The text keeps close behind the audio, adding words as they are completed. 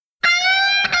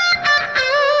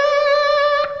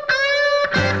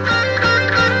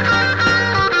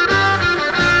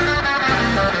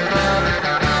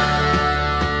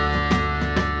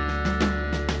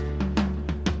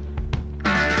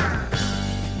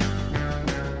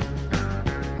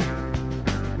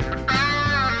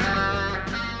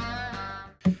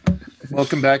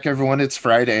Welcome back, everyone. It's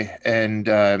Friday, and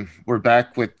we're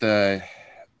back with a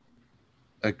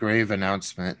grave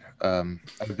announcement.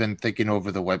 I've been thinking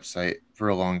over the website for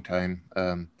a long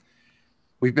time.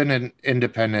 We've been an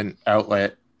independent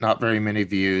outlet, not very many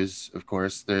views, of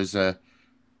course. There's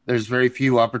very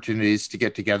few opportunities to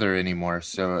get together anymore.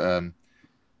 So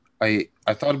I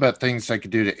thought about things I could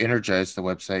do to energize the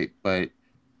website, but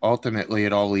ultimately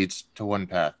it all leads to one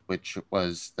path, which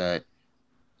was that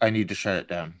I need to shut it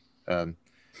down. Um,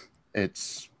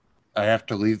 it's I have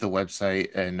to leave the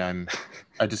website, and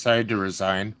I decided to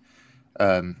resign.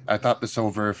 I thought this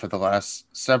over for the last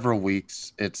several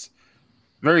weeks. It's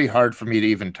very hard for me to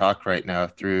even talk right now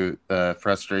through the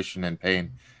frustration and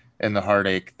pain and the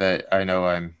heartache that I know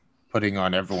I'm putting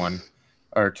on everyone,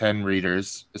 our 10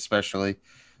 readers especially.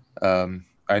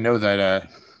 I know that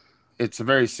it's a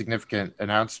very significant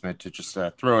announcement to just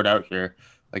throw it out here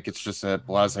like it's just a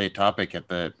blasé topic at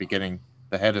the beginning,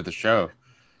 the head of the show,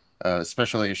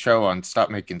 especially a show on Stop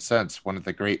Making Sense, one of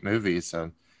the great movies.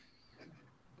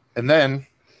 And then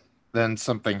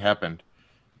something happened.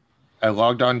 I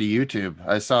logged on to YouTube.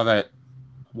 I saw that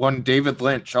one David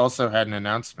Lynch also had an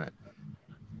announcement.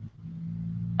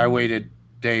 I waited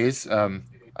days. I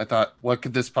thought, what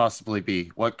could this possibly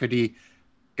be? What could he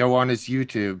go on his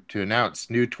YouTube to announce?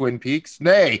 New Twin Peaks?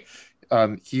 Nay,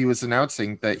 he was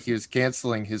announcing that he was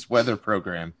canceling his weather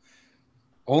program,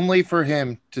 only for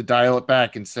him to dial it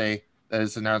back and say that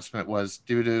his announcement was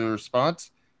due to a response.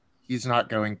 He's not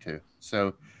going to.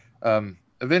 So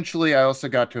eventually, I also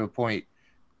got to a point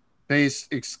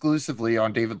based exclusively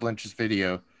on David Lynch's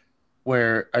video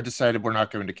where I decided we're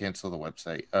not going to cancel the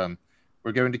website.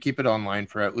 We're going to keep it online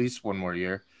for at least one more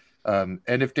year. And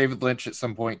if David Lynch at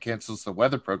some point cancels the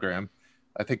weather program,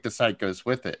 I think the site goes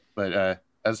with it. But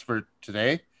as for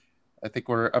today, I think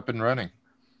we're up and running.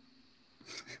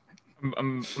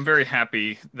 I'm very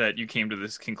happy that you came to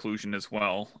this conclusion as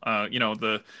well.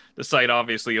 The site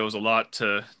obviously owes a lot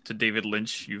to David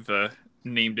Lynch. You've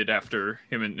named it after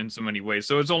him in so many ways,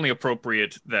 so it's only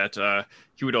appropriate that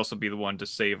he would also be the one to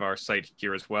save our site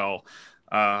here as well.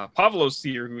 Pavlos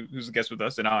here, who's a guest with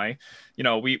us, and I,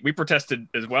 we protested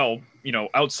as well,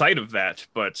 outside of that.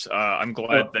 But I'm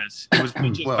glad that it was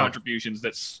Lynch's Well, contributions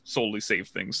that solely saved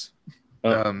things.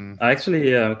 I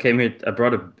actually came here. I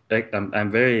brought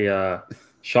I'm very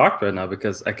shocked right now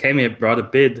because I came here, brought a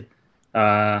bid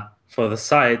for the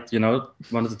site.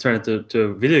 Wanted to turn it to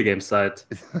a video game site.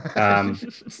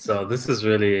 So this is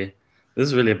really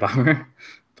a bummer.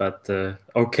 But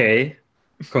okay,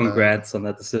 congrats on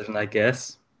that decision, I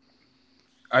guess.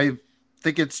 I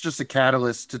think it's just a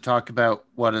catalyst to talk about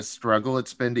what a struggle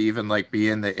it's been to even be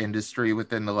in the industry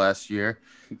within the last year.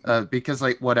 Because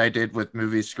what I did with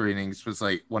movie screenings was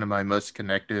one of my most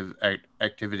connective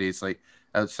activities,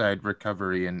 outside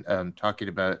recovery and talking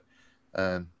about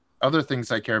other things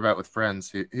I care about with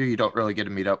friends who you don't really get to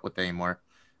meet up with anymore.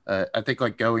 I think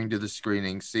going to the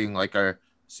screening, seeing our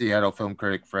Seattle film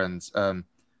critic friends,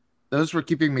 those were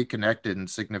keeping me connected in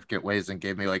significant ways and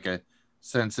gave me a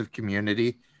sense of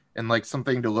community and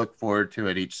something to look forward to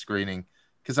at each screening,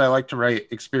 because I like to write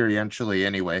experientially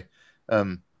anyway.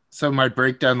 So my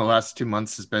breakdown the last 2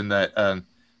 months has been that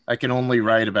I can only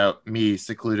write about me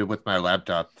secluded with my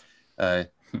laptop.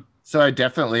 So I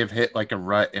definitely have hit a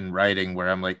rut in writing where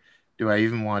I'm do I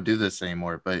even want to do this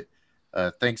anymore? But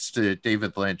thanks to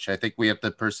David Lynch, I think we have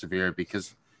to persevere,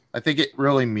 because I think it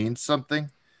really means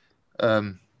something.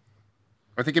 I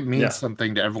think it means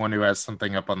something to everyone who has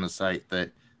something up on the site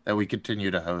that we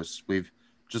continue to host. We've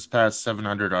just passed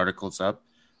 700 articles up.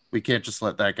 We can't just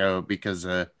let that go because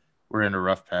we're in a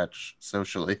rough patch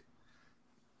socially.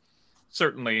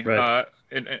 Certainly. Right.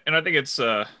 And I think it's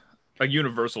a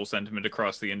universal sentiment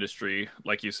across the industry,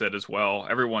 like you said as well.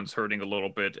 Everyone's hurting a little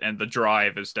bit, and the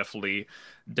drive is definitely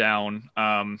down.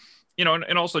 And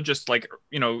also just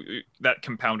that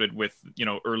compounded with,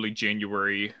 early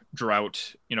January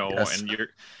drought, Yes. and you're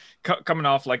coming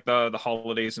off the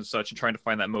holidays and such and trying to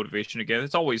find that motivation again.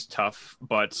 It's always tough,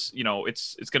 but,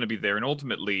 it's going to be there. And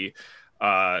ultimately,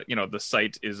 the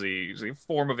site is a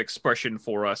form of expression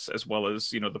for us, as well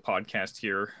as, the podcast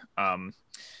here.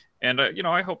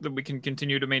 I hope that we can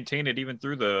continue to maintain it even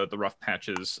through the rough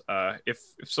patches, if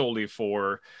solely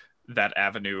for that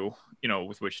avenue,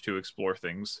 with which to explore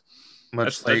things.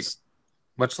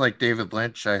 Much like David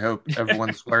Lynch, I hope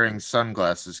everyone's wearing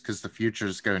sunglasses, because the future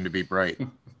is going to be bright.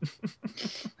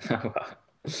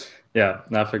 Yeah,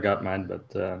 I forgot mine, but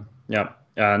yeah.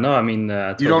 No, I mean,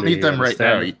 I You don't need totally them right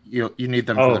now. understand. You need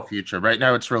them for the future. Right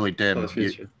now, it's really For dim. the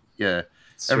future. Yeah,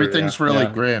 It's true, everything's yeah. really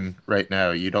Yeah. grim right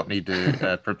now. You don't need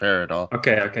to prepare at all.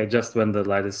 Okay. Just when the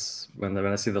light is when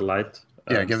I see the light.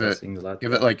 Yeah, give start it seeing the light.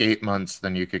 give it like 8 months,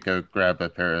 then you could go grab a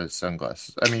pair of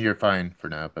sunglasses. I mean, you're fine for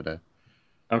now, but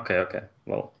Okay.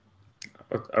 Well,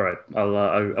 all right.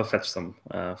 I'll fetch some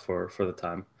for the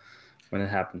time when it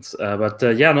happens. But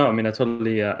yeah, no, I mean, I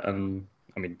totally. I mean,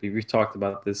 we talked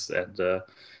about this, and I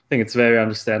think it's very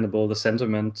understandable the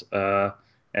sentiment,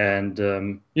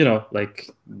 and like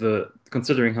the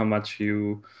considering how much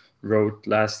you wrote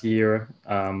last year,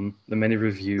 the many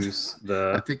reviews,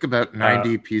 I think about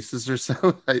 90 pieces or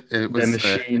so. It the was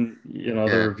machine, the yeah.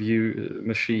 review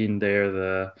machine there,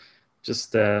 the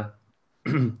just the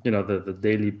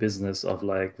daily business of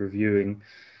like reviewing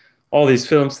all these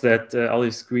films that all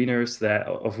these screeners that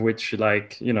of which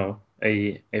like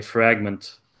a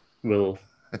fragment will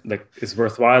like is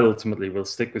worthwhile ultimately will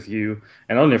stick with you,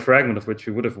 and only a fragment of which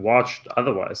you would have watched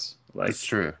otherwise, It's like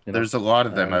true. There's a lot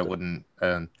of them I and wouldn't.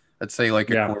 I'd say like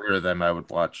a yeah, quarter of them I would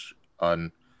watch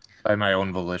on by my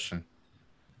own volition.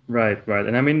 right.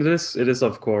 And I mean it is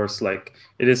of course like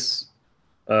it is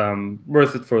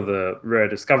worth it for the rare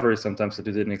discovery sometimes that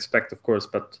you didn't expect, of course,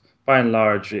 but by and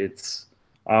large it's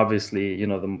obviously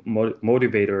the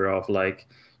motivator of like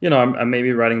I'm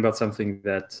maybe writing about something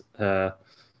that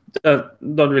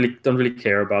don't really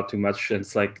care about too much, and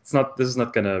it's like this is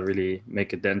not gonna really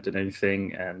make a dent in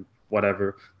anything and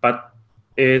whatever, but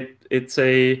it's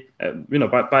a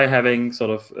by having sort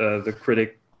of the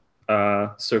critic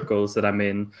circles that I'm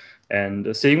in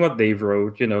and seeing what they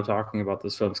wrote, talking about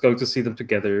those films, going to see them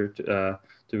together to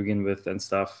begin with and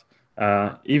stuff.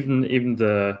 Even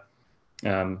the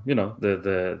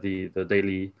the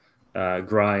daily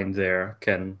grind there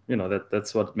can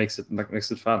that's what makes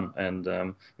it fun. And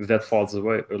if that falls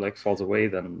away,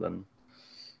 then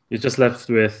you're just left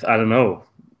with I don't know.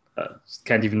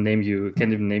 Can't even name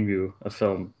you a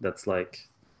film that's like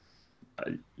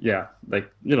yeah,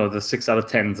 like the 6 out of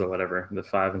 10s or whatever, the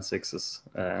 5 and 6s.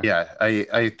 Yeah,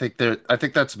 I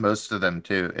think that's most of them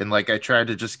too. And like I try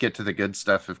to just get to the good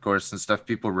stuff, of course, and stuff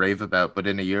people rave about. But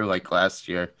in a year like last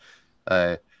year,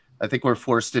 uh, I think we're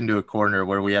forced into a corner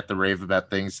where we have to rave about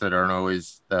things that aren't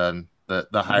always the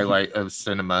highlight of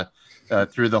cinema.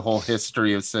 Through the whole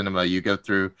history of cinema, you go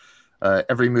through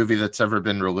every movie that's ever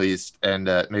been released, and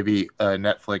maybe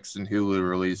Netflix and Hulu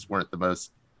released weren't the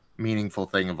most meaningful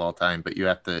thing of all time, but you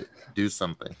have to do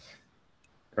something.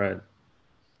 Right.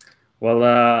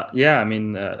 Well, yeah, I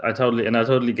mean, I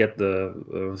totally get the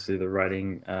obviously the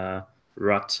writing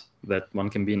rut that one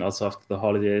can be in also after the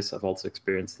holidays. I've also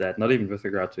experienced that, not even with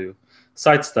regard to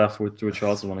side stuff, which I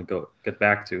also want to get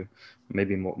back to,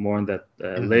 maybe more on that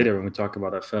later when we talk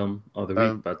about our film of the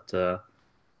week. But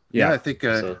yeah, I think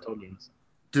so totally.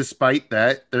 despite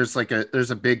that,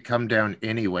 there's a big come down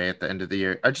anyway at the end of the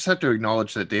year. I just have to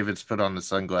acknowledge that David's put on the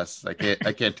sunglasses. I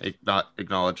can't take not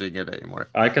acknowledging it anymore.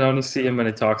 I can only see him when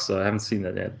he talks, so I haven't seen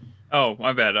that yet. Oh,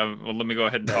 my bad. Well, let me go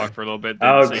ahead and talk for a little bit then,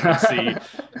 Oh, so you can see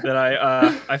that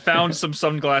I found some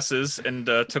sunglasses and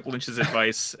took Lynch's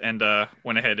advice and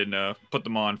went ahead and put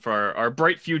them on for our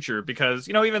bright future. Because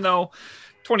even though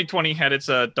 2020 had its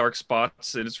dark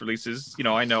spots in its releases,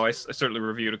 I certainly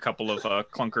reviewed a couple of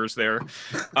clunkers there.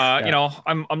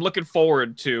 I'm looking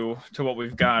forward to what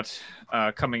we've got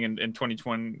coming in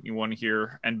 2021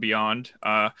 here and beyond.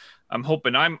 I'm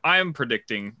hoping I'm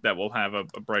predicting that we'll have a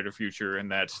brighter future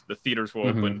and that the theaters will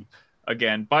open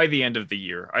again by the end of the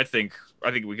year. I think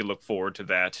we can look forward to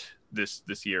that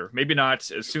this year. Maybe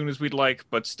not as soon as we'd like,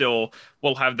 but still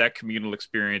we'll have that communal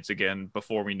experience again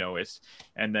before we know it.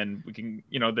 And then we can,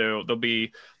 there'll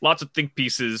be lots of think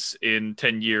pieces in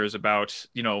 10 years about,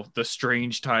 the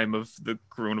strange time of the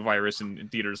coronavirus in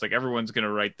theaters. Like everyone's going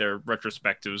to write their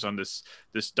retrospectives on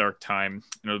this dark time,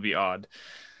 and it'll be odd.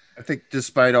 I think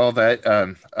despite all that,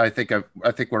 I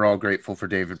think we're all grateful for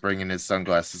David bringing his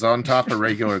sunglasses on top of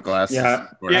regular glasses. Yeah.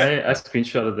 I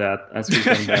screenshotted that. And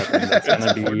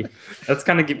that's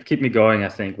gonna keep me going. I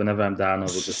think whenever I'm down, I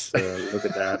will just look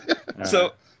at that.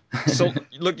 So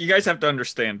look, you guys have to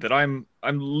understand that I'm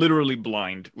literally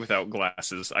blind without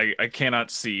glasses. I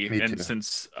cannot see, and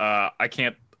since I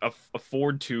can't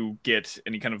afford to get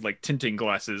any kind of like tinting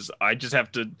glasses, I just have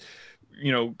to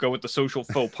go with the social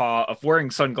faux pas of wearing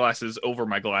sunglasses over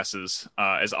my glasses,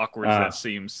 as awkward as that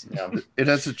seems. Yeah. It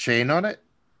has a chain on it?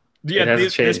 Yeah,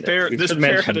 this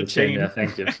pair had a chain. Yeah,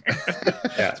 thank you.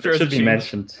 Yeah, it should be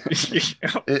mentioned.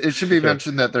 It should be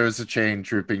mentioned that there is a chain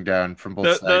drooping down from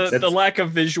both sides. The lack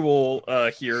of visual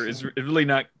here is really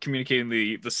not communicating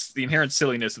the inherent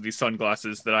silliness of these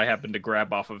sunglasses that I happen to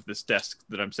grab off of this desk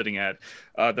that I'm sitting at.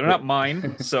 They're not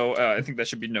mine, so I think that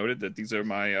should be noted that these are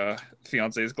my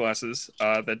fiance's glasses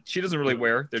that she doesn't really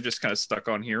wear. They're just kind of stuck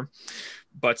on here.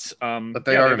 But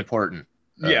they are important.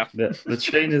 Yeah. The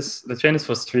chain is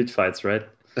for street fights, right?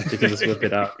 You can just whip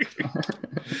it out.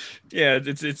 Yeah,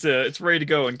 it's ready to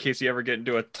go in case you ever get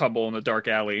into a tumble in a dark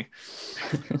alley.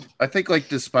 I think like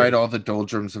despite all the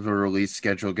doldrums of a release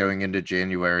schedule going into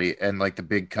January and like the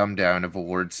big come down of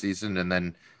award season and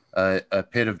then a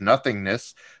pit of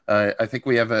nothingness, I think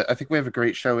we have a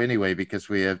great show anyway because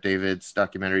we have David's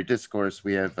documentary discourse.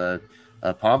 We have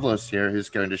Pavlos here who's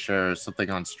going to share something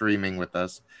on streaming with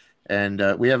us, and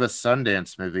we have a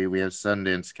Sundance movie. We have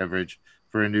Sundance coverage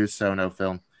for a new Sono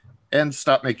film, and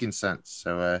Stop Making Sense.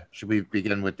 So should we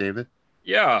begin with David?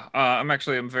 Yeah,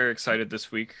 I'm very excited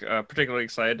this week. Particularly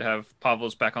excited to have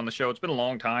Pavlos back on the show. It's been a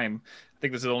long time. I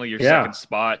think this is only your second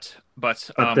spot, but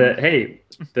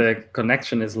the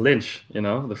connection is Lynch. You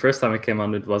know, the first time it came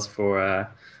on, it was for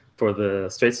the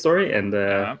Straight Story, and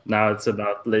now it's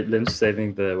about Lynch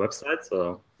saving the website.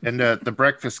 So. And the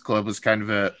Breakfast Club was kind of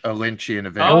a Lynchian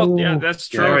event. Oh, yeah, that's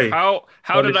true. Sorry. How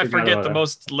Totally did I forget the that.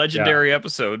 most legendary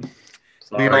episode?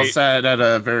 We all sat at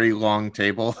a very long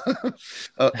table,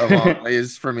 a long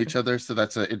ways from each other. So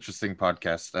that's an interesting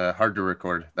podcast. Hard to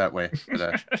record that way,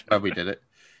 but glad we did it.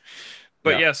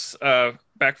 But yes,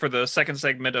 back for the second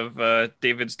segment of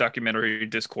David's documentary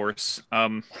discourse.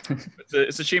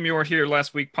 It's a shame you weren't here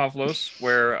last week, Pavlos,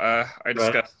 where I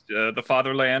discussed the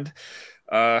fatherland.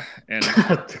 And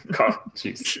God,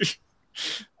 jeez.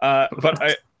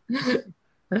 But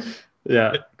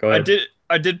go ahead.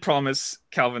 I did promise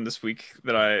Calvin this week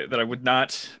that I would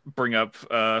not bring up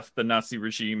the Nazi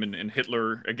regime and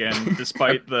Hitler again,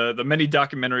 despite the many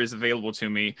documentaries available to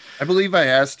me. I believe I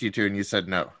asked you to, and you said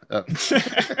no.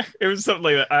 It was something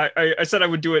like that. I said I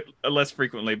would do it less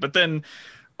frequently, but then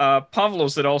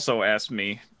Pavlos had also asked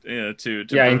me to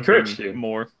encourage you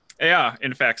more. Yeah,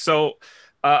 in fact. So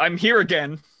I'm here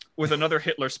again with another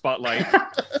Hitler spotlight.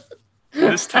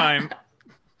 This time,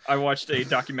 I watched a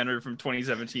documentary from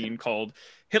 2017 called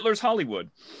Hitler's Hollywood.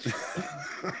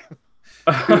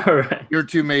 All right. Your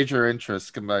two major interests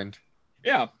combined.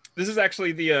 Yeah, this is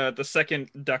actually the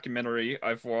second documentary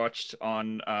I've watched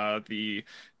on the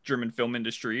German film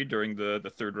industry during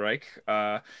the Third Reich.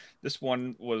 This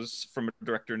one was from a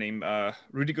director named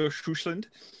Rüdiger Schuschland,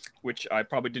 which I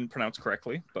probably didn't pronounce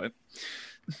correctly, but...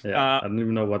 Yeah, I don't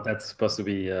even know what that's supposed to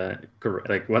be correct.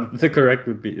 Like what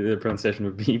the pronunciation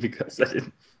would be because I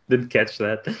didn't catch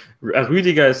that.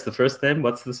 Rüdiger is the first name.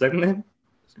 What's the second name?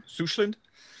 Suschland.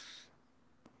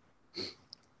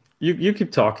 You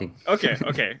keep talking. Okay.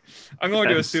 I'm going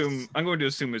to assume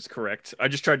it's correct. I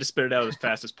just tried to spit it out as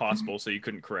fast as possible so you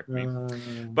couldn't correct me.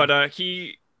 But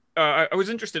I was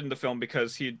interested in the film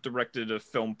because he directed a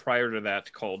film prior to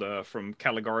that called From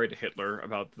Caligari to Hitler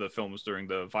about the films during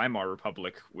the Weimar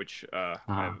Republic, which I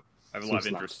have a lot of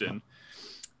interest in.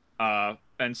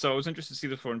 And so I was interested to see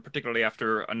this one, particularly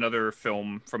after another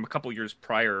film from a couple years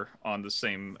prior on the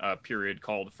same period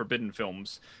called Forbidden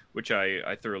Films, which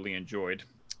I thoroughly enjoyed.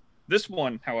 This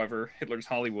one, however, Hitler's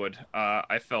Hollywood,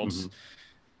 I felt...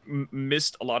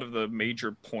 missed a lot of the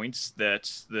major points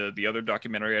that the other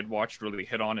documentary I'd watched really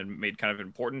hit on and made kind of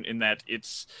important, in that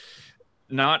it's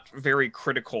not very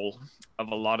critical of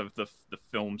a lot of the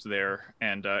films there,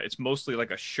 and it's mostly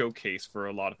like a showcase for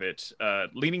a lot of it,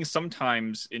 leaning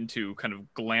sometimes into kind of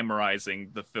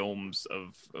glamorizing the films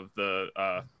of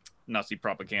the Nazi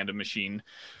propaganda machine,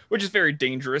 which is very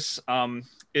dangerous.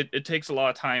 It takes a lot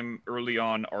of time early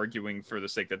on arguing for the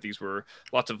sake that these were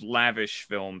lots of lavish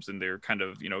films and they're kind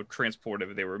of,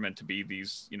 transportive. They were meant to be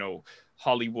these,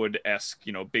 Hollywood-esque,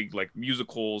 big like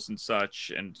musicals and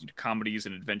such, and comedies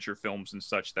and adventure films and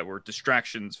such that were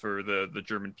distractions for the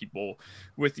German people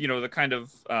with, the kind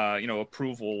of,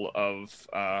 approval of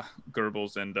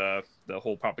Goebbels and the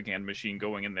whole propaganda machine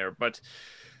going in there. But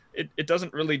it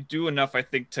doesn't really do enough, I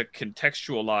think, to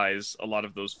contextualize a lot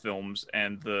of those films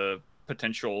and the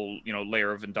potential,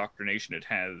 layer of indoctrination it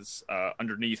has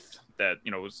underneath that,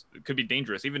 could be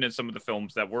dangerous, even in some of the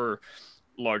films that were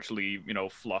largely,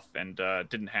 fluff and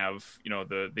didn't have,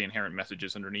 the inherent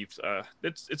messages underneath.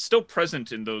 It's still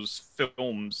present in those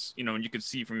films, and you can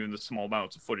see from even the small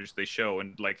amounts of footage they show,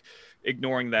 and like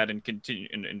ignoring that and continue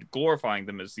and glorifying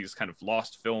them as these kind of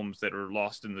lost films that are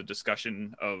lost in the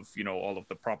discussion of, all of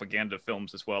the propaganda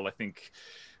films as well, I think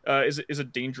is a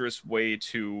dangerous way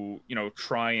to,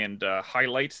 try and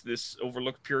highlight this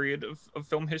overlooked period of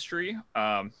film history.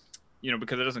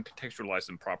 Because it doesn't contextualize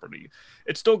them properly.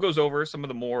 It still goes over some of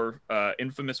the more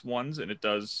infamous ones, and it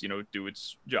does, do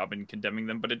its job in condemning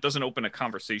them, but it doesn't open a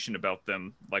conversation about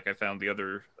them like I found the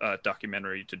other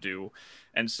documentary to do.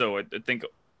 And so I think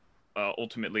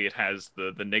ultimately it has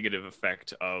the negative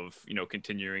effect of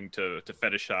continuing to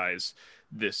fetishize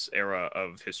this era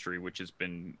of history, which has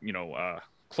been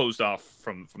closed off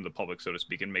from the public, so to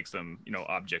speak, and makes them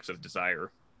objects of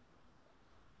desire.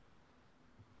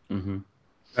 Mm-hmm.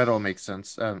 That all makes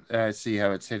sense. I see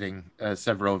how it's hitting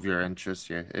several of your interests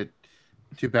here.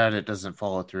 Too bad it doesn't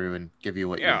follow through and give you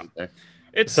what you Yeah, need there.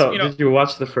 it's So, did you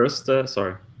watch the first?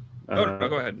 Sorry. Oh, no,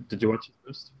 go ahead. Did you watch the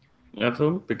first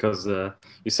film? Because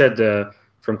you said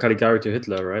from Caligari to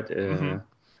Hitler, right?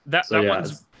 That So, yeah.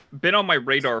 one's been on my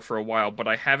radar for a while, but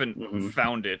I haven't Mhm.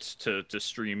 found it to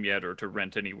stream yet or to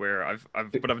rent anywhere.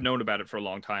 But I've known about it for a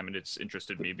long time, and it's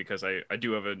interested me because I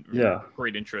do have a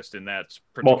great interest in that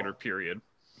particular period.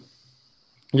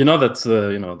 You know, that's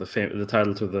the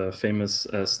title to the famous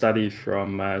study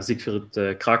from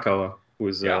Siegfried Krakauer, who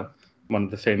is one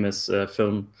of the famous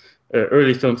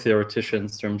early film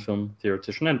theoreticians, German film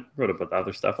theoretician, and wrote about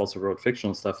other stuff. Also wrote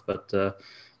fictional stuff, but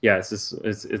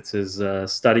it's his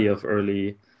study of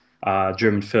early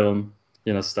German film.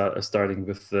 Starting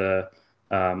with the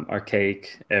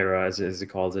archaic era, as he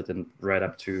calls it, and right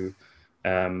up to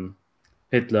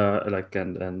Hitler,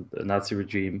 and the Nazi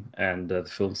regime, and the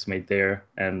films made there,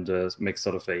 and makes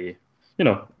sort of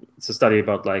it's a study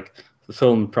about like the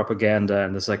film propaganda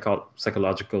and the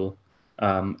psychological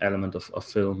element of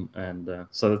film, and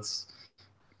so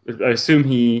I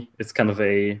assume it's kind of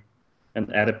an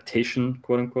adaptation,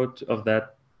 quote unquote, of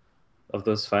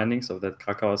those findings of that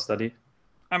Krakauer study.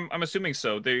 I'm assuming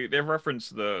so. They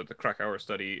referenced the Krakauer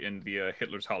study in the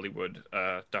Hitler's Hollywood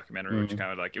documentary, which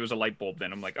kind of like it was a light bulb.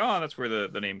 Then I'm like, oh, that's where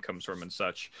the name comes from and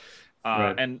such.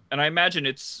 Right. And I imagine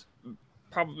it's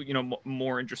probably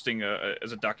more interesting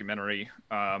as a documentary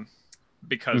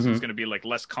because it's going to be like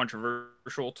less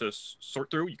controversial to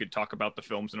sort through. You could talk about the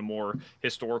films in a more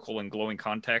historical and glowing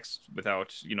context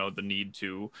without the need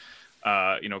to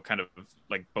kind of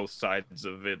like both sides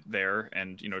of it there,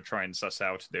 and try and suss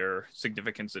out their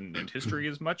significance and history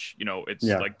as much. It's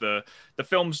like the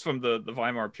films from the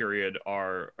Weimar period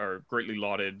are greatly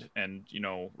lauded and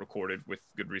recorded with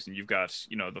good reason. You've got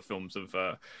the films of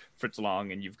Fritz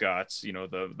Lang, and you've got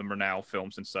the Murnau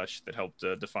films and such that helped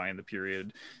define the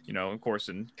period. Of course,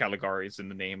 in Caligari is in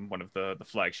the name, one of the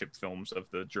flagship films of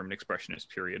the German Expressionist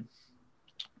period.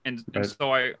 And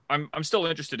so I'm still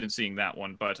interested in seeing that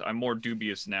one, but I'm more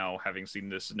dubious now, having seen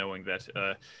this, knowing that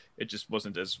it just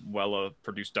wasn't as well a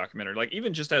produced documentary. Like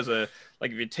even just as if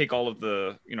you take all of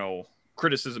the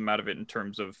criticism out of it in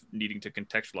terms of needing to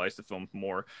contextualize the film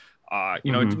more,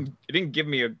 it didn't give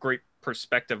me a great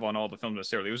perspective on all the films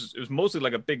necessarily. It was mostly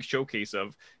like a big showcase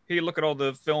of, hey, look at all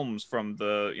the films from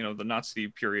the the Nazi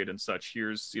period and such.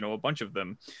 Here's a bunch of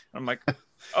them. And I'm like,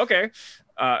 okay.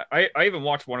 I even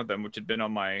watched one of them, which had been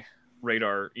on my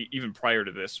radar even prior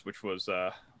to this, which was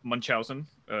Munchausen.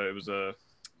 It was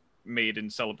made in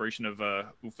celebration of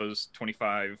UFA's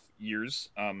 25 years.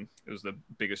 It was the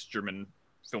biggest German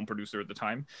film producer at the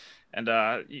time, and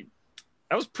that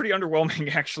was pretty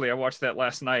underwhelming, actually. I watched that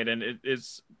last night, and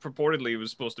it's purportedly it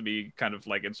was supposed to be kind of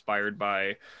like inspired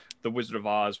by The Wizard of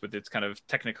Oz with its kind of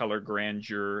technicolor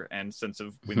grandeur and sense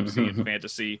of whimsy and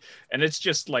fantasy, and it's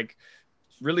just like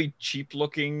really cheap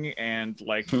looking and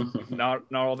like not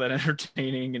all that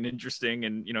entertaining and interesting,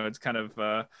 and it's kind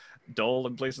of dull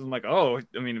in places. I'm like, oh,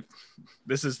 I mean,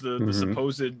 this is the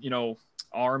supposed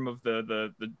arm of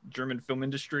the German film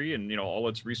industry and all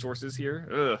its resources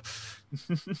here.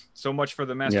 So much for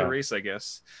the master race, I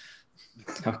guess.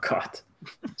 Oh God,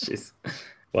 jeez.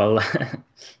 Well,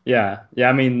 yeah.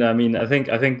 I mean, I think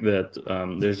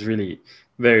that there's really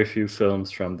very few films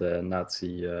from the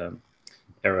Nazi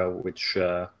era which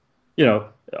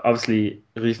obviously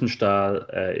Riefenstahl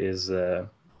is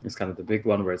kind of the big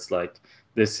one, where it's like,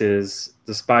 this is,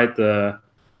 despite the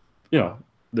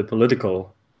the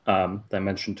political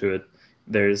dimension to it,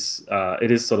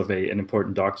 it is sort of an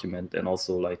important document, and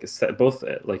also like both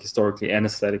like historically and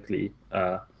aesthetically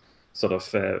sort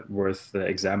of worth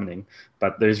examining.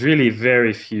 But there's really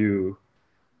very few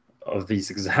of these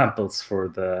examples for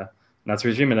the Nazi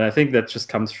regime, and I think that just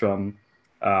comes from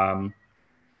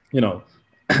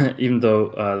even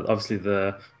though obviously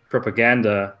the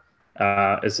propaganda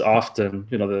is often,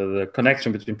 the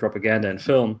connection between propaganda and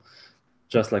film,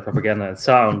 just like propaganda and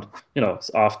sound,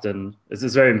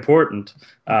 it's very important.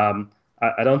 I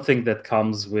don't think that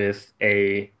comes with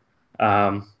that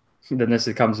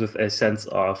necessarily comes with a sense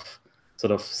of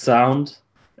sort of sound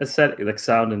aesthetic, like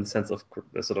sound in the sense of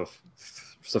sort of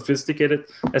sophisticated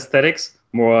aesthetics.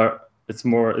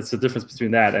 It's a difference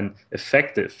between that and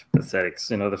effective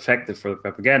aesthetics, effective for the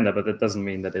propaganda, but that doesn't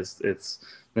mean that it's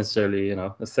necessarily,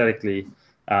 aesthetically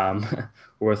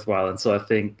worthwhile. And so I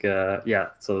think,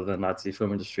 so the Nazi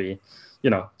film industry,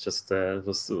 just it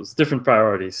was different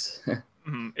priorities,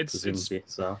 It's presumably.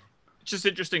 So. just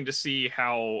interesting to see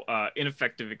how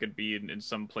ineffective it could be in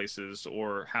some places,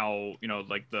 or how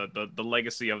like the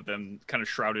legacy of them kind of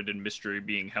shrouded in mystery,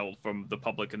 being held from the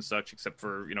public and such, except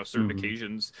for certain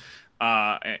occasions,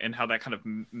 and how that kind of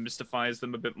mystifies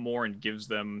them a bit more and gives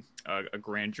them a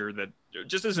grandeur that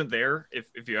just isn't there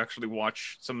if you actually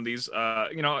watch some of these.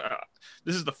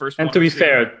 This is the first And one. to be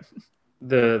fair,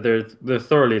 they're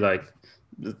thoroughly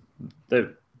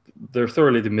they're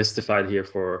thoroughly demystified here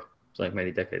for like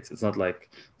many decades. It's not like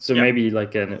maybe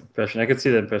like an impression. I could see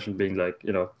the impression being like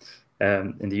in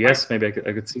the US maybe I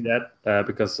could see that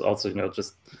because also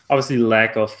just obviously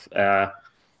lack of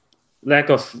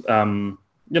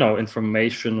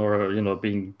information, or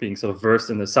being sort of versed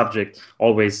in the subject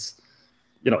always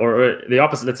or the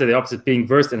opposite. Let's say the opposite, being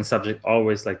versed in the subject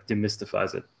always like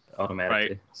demystifies it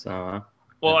automatically. So.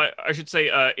 Well, I should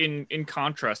say, in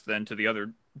contrast then to the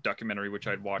other documentary, which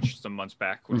I'd watched some months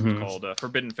back, which was called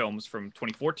Forbidden Films from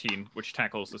 2014, which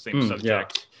tackles the same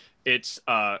subject. It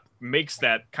makes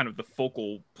that kind of the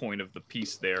focal point of the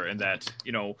piece there, and that,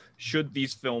 should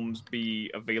these films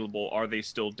be available? Are they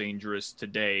still dangerous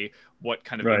today? What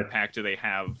kind of impact do they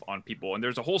have on people? And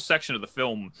there's a whole section of the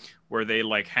film where they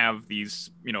like have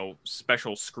these,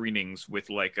 special screenings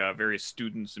with like various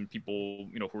students and people,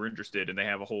 who are interested, and they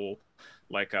have a whole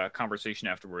like conversation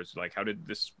afterwards, like, how did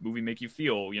this movie make you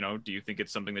feel? Do you think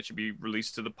it's something that should be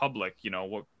released to the public?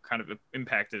 What kind of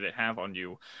impact did it have on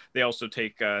you? They also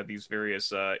take these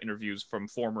various interviews from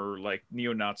former like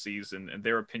neo-Nazis and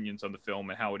their opinions on the film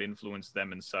and how it influenced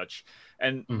them and such.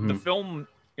 And the film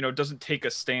doesn't take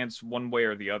a stance one way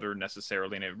or the other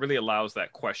necessarily, and it really allows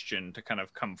that question to kind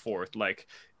of come forth. Like,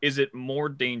 is it more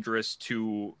dangerous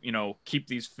to keep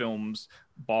these films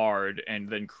barred and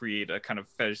then create a kind of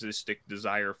fetishistic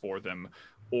desire for them,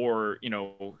 or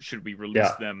should we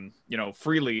release them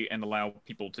freely and allow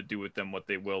people to do with them what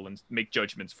they will and make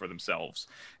judgments for themselves?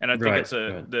 And I think it's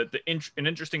an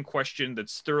interesting question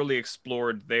that's thoroughly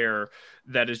explored there,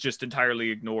 that is just entirely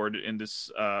ignored in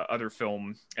this other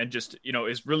film, and just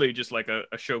is really just like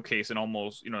a showcase, and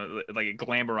almost like it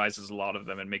glamorizes a lot of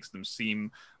them and makes them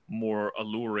seem more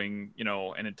alluring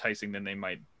and enticing than they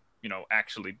might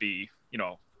actually be.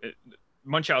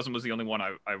 Munchausen was the only one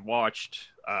I watched.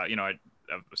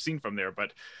 I've seen from there,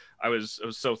 but I was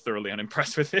so thoroughly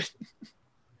unimpressed with it.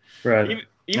 Right.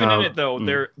 Even in it though,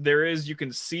 there is, you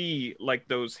can see like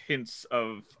those hints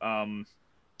of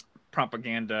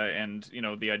propaganda and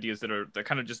the ideas they're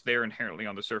kind of just there inherently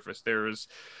on the surface. There's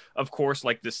of course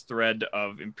like this thread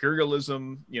of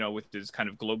imperialism, with this kind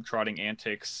of globe-trotting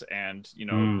antics, and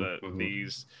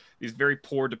these very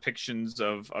poor depictions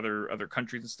of other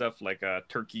countries and stuff, like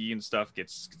Turkey and stuff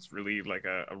gets really like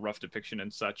a rough depiction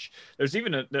and such. There's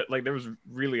even there was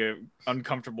really a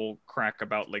uncomfortable crack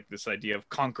about like this idea of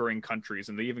conquering countries,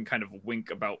 and they even kind of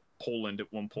wink about Poland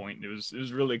at one point. It was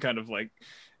really kind of like,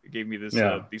 it gave me this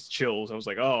these chills. I was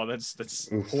like, oh, that's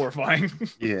horrifying.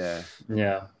 Yeah.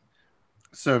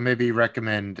 So maybe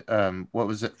recommend what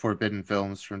was it, Forbidden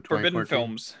Films from 2014? Forbidden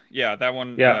Films. Yeah, that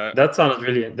one. Yeah, that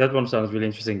one sounds really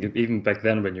interesting. Even back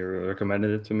then when you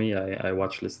recommended it to me, I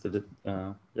watch listed it.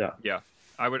 Yeah.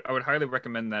 I would highly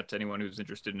recommend that to anyone who's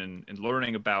interested in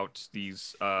learning about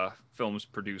these films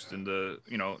produced in the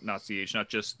Nazi age, not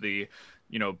just the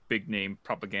big name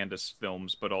propagandist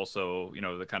films, but also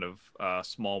the kind of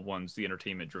small ones, the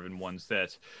entertainment driven ones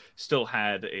that still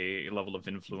had a level of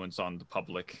influence on the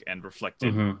public and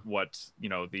reflected what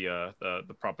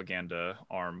the propaganda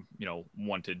arm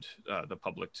wanted the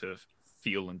public to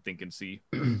feel and think and see.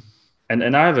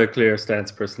 And I have a clear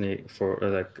stance personally for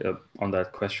on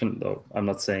that question, though I'm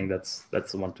not saying that's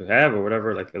the one to have or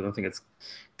whatever. Like, I don't think it's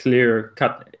clear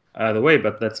cut either way,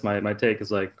 but that's my take,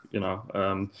 is like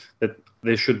that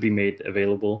they should be made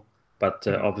available, but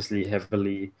obviously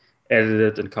heavily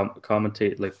edited and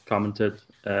commented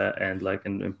and like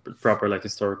in proper like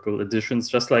historical editions,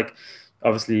 just like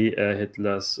obviously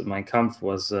Hitler's Mein Kampf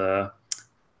was a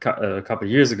couple of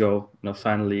years ago.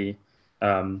 Finally.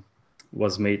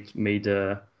 Was made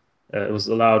it was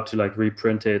allowed to like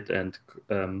reprint it and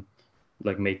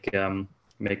like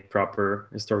make proper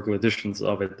historical editions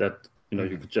of it that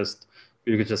you could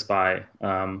just buy.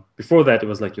 Before that, it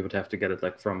was like you would have to get it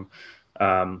like from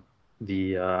from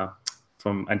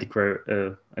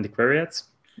antiquariats.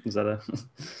 Is that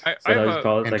how you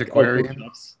call it? Antiquarian?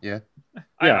 Like yeah.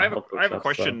 I have a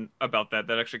question about that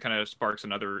actually kind of sparks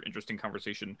another interesting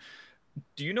conversation.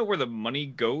 Do you know where the money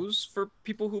goes for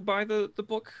people who buy the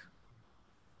book?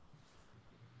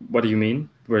 What do you mean?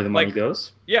 where the money Like,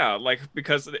 goes. yeah, like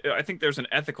because I think there's an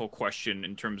ethical question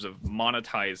in terms of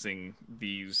monetizing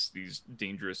these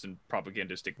dangerous and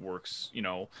propagandistic works.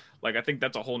 Like I think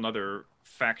that's a whole nother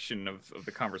faction of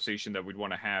the conversation that we'd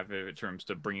want to have in terms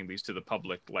of bringing these to the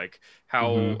public. Like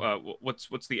how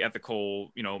what's the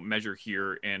ethical measure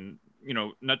here, and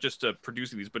not just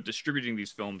producing these but distributing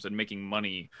these films and making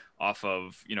money off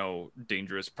of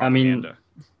dangerous I mean, propaganda.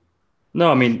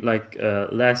 no, I mean, like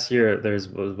last year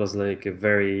was like a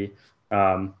very,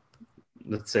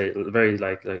 let's say, very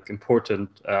like important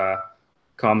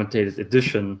commentated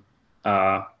edition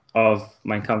of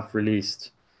Mein Kampf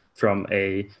released from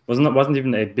a wasn't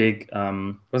even a big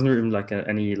wasn't even like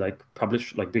any like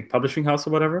big publishing house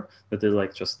or whatever that did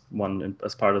like just one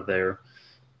as part of their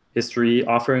history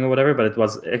offering or whatever, but it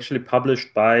was actually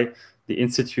published by the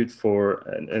Institute for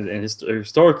a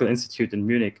historical institute in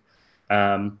Munich,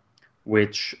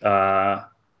 which the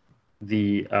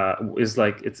is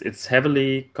like it's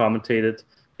heavily commentated.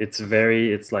 It's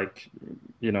like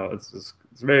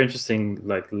it's very interesting,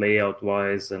 like layout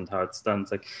wise and how it's done.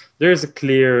 It's like there's a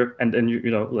clear and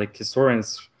like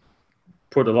historians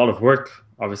put a lot of work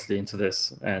obviously into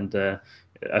this, and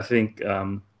I think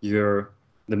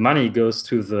the money goes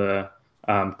to the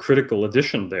critical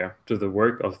edition there, to the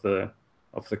work of the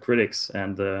critics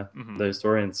and the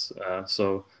historians.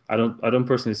 So I don't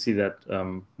personally see that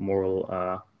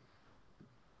moral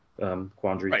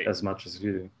quandary Right. as much as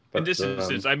you do. But, in this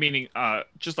instance, I mean,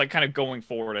 just like kind of going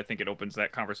forward, I think it opens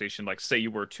that conversation. Like, say you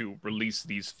were to release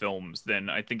these films, then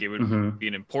I think it would be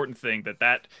an important thing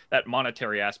that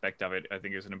monetary aspect of it, I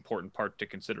think, is an important part to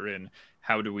consider in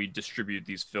how do we distribute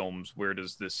these films? Where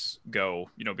does this go?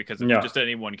 Because if just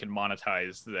anyone can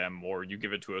monetize them, or you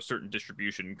give it to a certain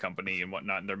distribution company and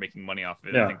whatnot, and they're making money off of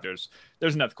it, I think there's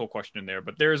an ethical question in there.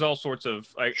 But there's all sorts of.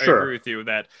 I agree with you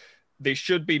that they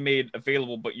should be made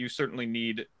available, but you certainly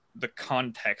need the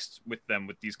context with them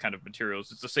with these kind of materials.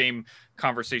 It's the same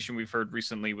conversation we've heard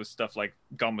recently with stuff like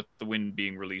Gone with the Wind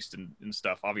being released and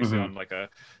stuff, obviously on like a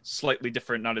slightly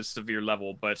different, not as severe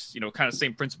level, but kind of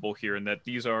same principle here, in that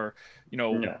these are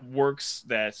works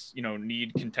that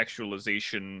need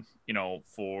contextualization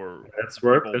for that's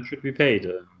work people that should be paid,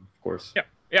 of course.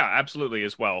 Yeah, absolutely,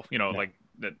 as well. Like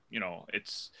that,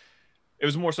 it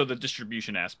was more so the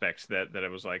distribution aspect that I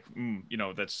was like,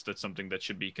 that's something that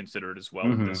should be considered as well.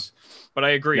 With this, but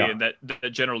I agree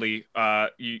that generally,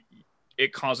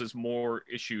 it causes more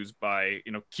issues by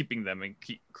keeping them and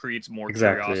creates more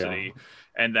curiosity,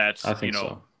 and that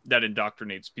that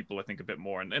indoctrinates people, I think, a bit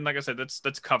more. And like I said,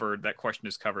 that's covered. That question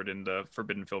is covered in the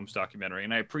Forbidden Films documentary,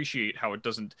 and I appreciate how it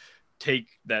doesn't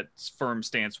take that firm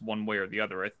stance one way or the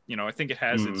other. I think it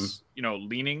has its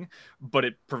leaning, but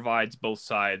it provides both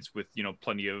sides with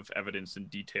plenty of evidence and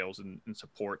details and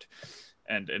support,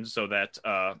 and so that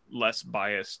less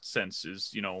biased sense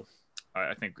is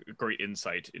I think a great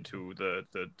insight into the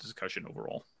discussion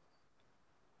overall.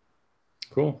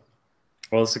 Cool.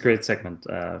 Well, it's a great segment.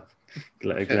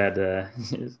 Glad.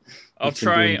 I'll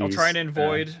try and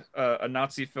avoid a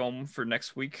Nazi film for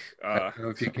next week. I don't know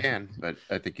if you can, but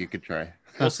I think you could try.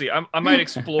 We'll see. I might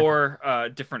explore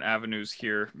different avenues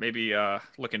here. Maybe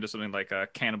look into something like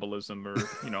cannibalism or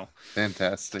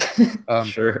Fantastic.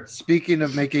 Sure. Speaking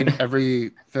of making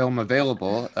every film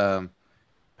available,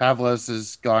 Pavlos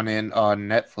has gone in on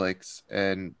Netflix,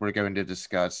 and we're going to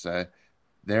discuss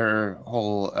their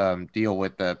whole deal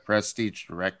with the prestige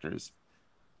directors.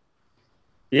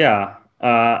 Yeah,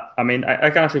 I mean, I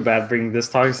kind of feel bad bringing this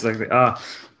topic. It's like,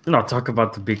 talk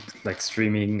about the big like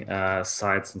streaming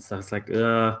sites and stuff. It's like,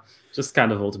 just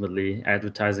kind of ultimately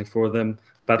advertising for them.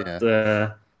 But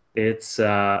it's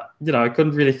I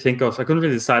couldn't really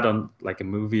decide on like a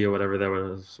movie or whatever that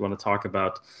I want to talk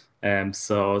about.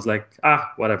 So I was like,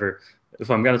 whatever. If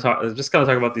I'm just gonna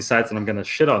talk about these sites and I'm gonna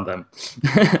shit on them.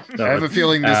 No, I have a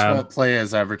feeling this won't play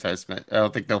as advertisement. I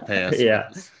don't think they'll pay us.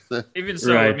 Yeah. Even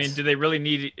so, right. I mean, do they really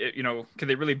need, can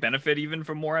they really benefit even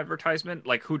from more advertisement?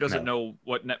 Like, who doesn't know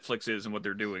what Netflix is and what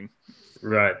they're doing?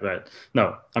 Right.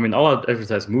 No, I mean, all out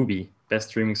advertise movie, best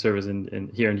streaming service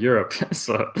in here in Europe.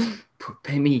 So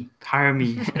pay me, hire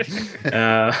me.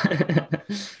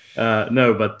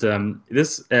 No, but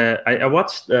this, I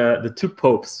watched The Two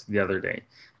Popes the other day,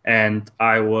 and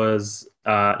I was,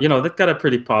 that got a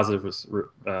pretty positive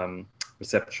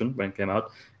reception when it came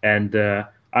out. And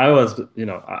I was,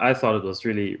 I thought it was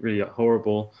really, really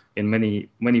horrible in many,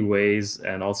 many ways,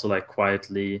 and also like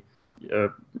quietly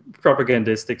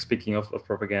propagandistic. Speaking of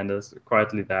propaganda,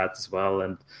 quietly that as well,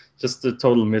 and just a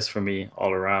total miss for me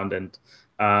all around. And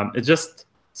it just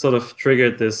sort of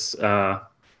triggered this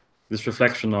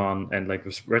reflection on and like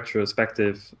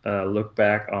retrospective look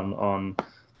back on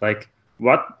like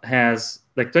what has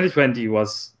like 2020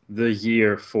 was the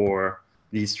year for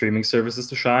these streaming services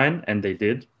to shine, and they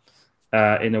did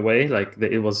in a way. Like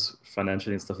it was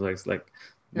financially and stuff like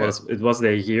Yeah. it was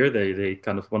their year. They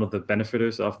kind of one of the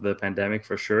benefiters of the pandemic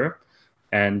for sure.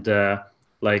 And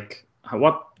like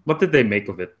what did they make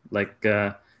of it? Like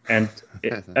I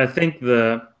think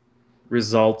the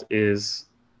result is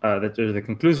that the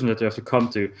conclusion that you have to come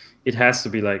to, it has to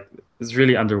be like it's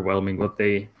really underwhelming what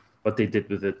they did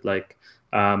with it. Like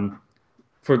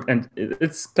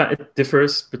it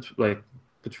differs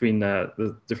between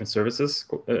the different services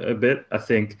a bit. I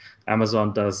think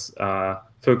Amazon does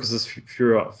focuses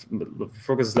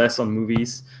less on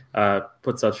movies,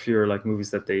 puts out fewer like movies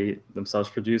that they themselves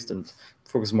produced, and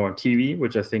focus more on TV,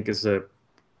 which I think is a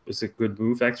good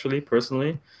move actually,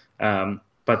 personally.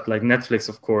 But like Netflix,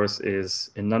 of course,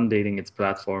 is inundating its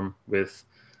platform with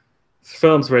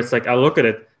films where it's like I look at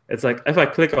it, it's like if I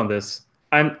click on this,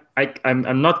 I'm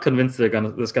not convinced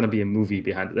there's gonna be a movie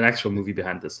behind it, an actual movie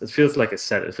behind this. It feels like a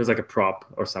set. It feels like a prop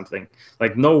or something.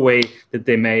 Like no way that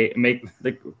they may make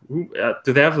like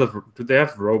do they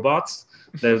have robots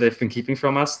that they've been keeping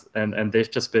from us, and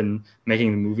they've just been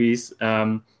making the movies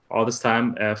all this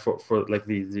time for like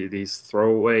these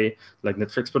throwaway like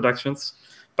Netflix productions.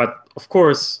 But of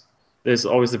course, there's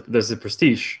always there's the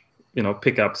prestige,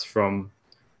 pickups from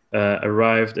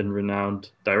arrived and renowned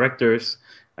directors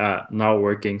now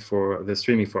working for the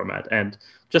streaming format. And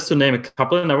just to name a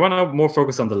couple, and I want to more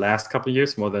focus on the last couple of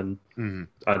years more than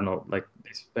I don't know, like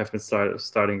these have been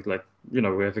starting like we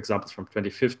have examples from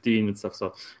 2015 and stuff.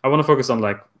 So I want to focus on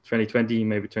like 2020,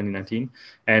 maybe 2019,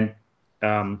 and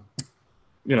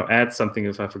add something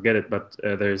if I forget it. But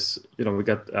there's we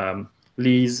got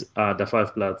Lee's The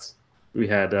Five Bloods. We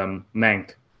had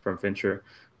Mank from Fincher.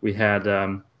 We had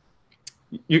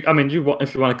if you want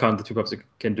to count the two pups, you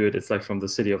can do it. It's like from the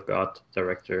City of God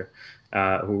director,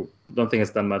 who don't think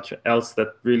has done much else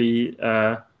that really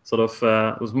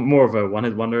was more of a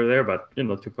one-hit wonder there. But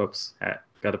Two Pups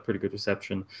got a pretty good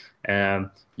reception.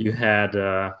 You had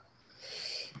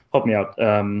help me out,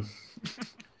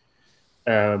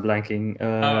 blanking.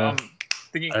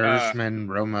 Thinking Irishman,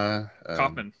 Roma,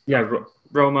 Kaufman. Yeah,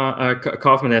 Roma,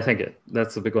 Kaufman. I think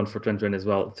that's a big one for 2020 as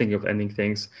well. Thinking of ending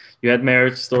things, you had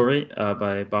Marriage Story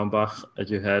by Baumbach.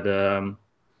 You had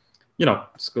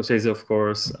Scorsese, of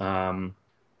course,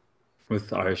 with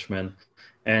The Irishman,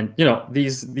 and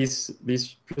these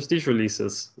prestige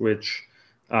releases, which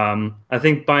I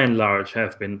think by and large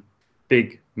have been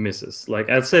big misses. Like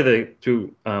I'd say the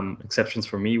two exceptions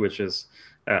for me, which is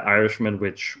Irishman,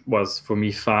 which was for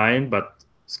me fine, but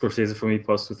Scorsese for me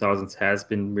post 2000s has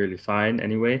been really fine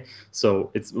anyway.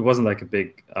 So it wasn't like a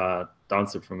big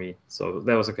downside for me. So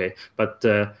that was okay. But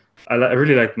I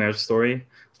really liked Marriage Story.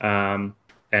 And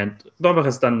Baumbach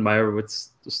has done Meyerowitz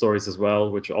stories as well,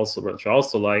 which I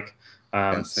also like.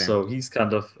 So he's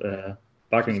kind of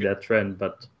bucking that trend.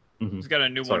 But he's got a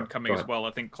new one coming as well,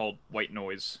 I think, called White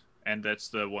Noise. And that's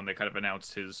the one that kind of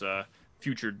announced his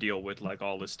future deal with, like,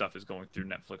 all this stuff is going through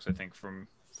Netflix, I think, for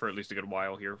at least a good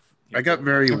while here. I got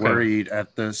very worried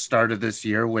at the start of this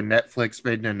year when Netflix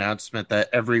made an announcement that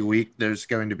every week there's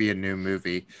going to be a new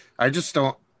movie. I just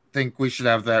don't think we should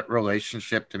have that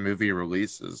relationship to movie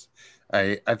releases.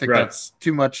 I think that's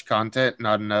too much content,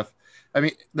 not enough. I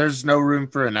mean, there's no room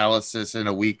for analysis in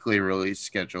a weekly release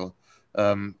schedule.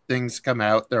 Things come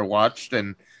out, they're watched,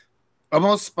 and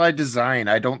almost by design,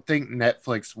 I don't think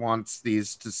Netflix wants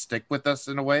these to stick with us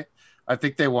in a way. I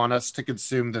think they want us to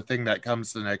consume the thing that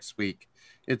comes the next week.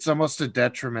 It's almost a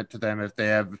detriment to them if they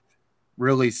have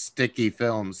really sticky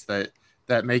films that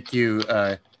make you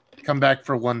come back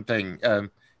for one thing.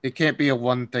 It can't be a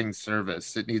one thing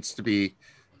service. It needs to be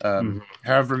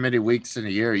however many weeks in a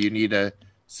year. You need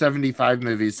 75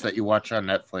 movies that you watch on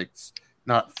Netflix,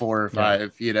 not 4 or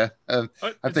 5.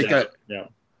 I think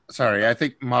I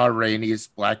think Ma Rainey's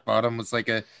Black Bottom was like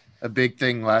a big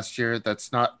thing last year.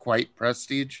 That's not quite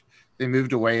prestige. They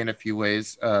moved away in a few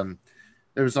ways.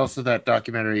 There was also that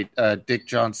documentary, Dick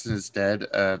Johnson is Dead.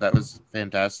 That was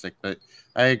fantastic. But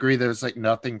I agree, there's like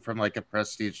nothing from like a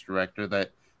prestige director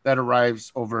that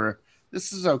arrives over.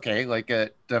 This is okay. Like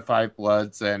The Five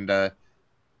Bloods and The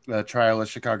Trial of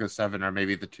Chicago 7 are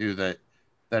maybe the two that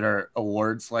are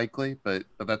awards likely. But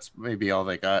that's maybe all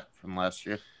they got from last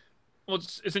year. Well,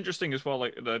 it's interesting as well.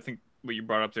 Like I think what you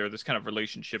brought up there, this kind of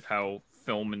relationship, how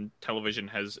film and television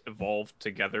has evolved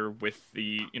together with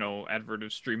the advert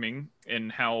of streaming,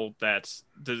 and how that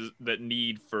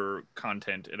need for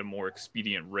content at a more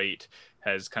expedient rate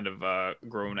has kind of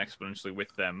grown exponentially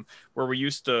with them. Where we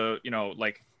used to,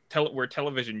 like where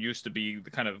television used to be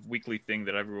the kind of weekly thing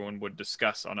that everyone would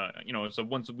discuss on a, it's a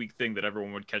once a week thing that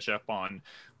everyone would catch up on.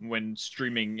 When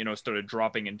streaming, started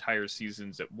dropping entire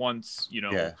seasons at once,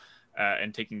 Yeah.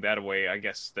 and taking that away, I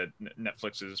guess that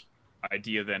Netflix's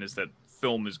idea then is that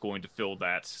film is going to fill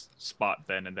that spot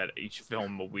then, and that each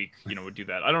film a week, would do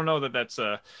that. I don't know that that's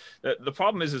the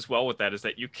problem is as well with that is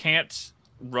that you can't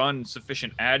run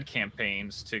sufficient ad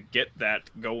campaigns to get that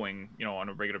going, on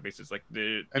a regular basis. Like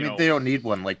they don't need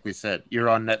one. Like we said, you're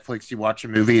on Netflix, you watch a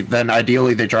movie, then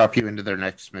ideally they drop you into their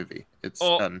next movie. It's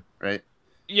done, right?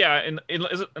 Yeah, and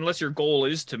unless your goal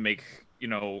is to make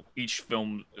each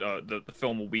film, the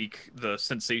film a week, the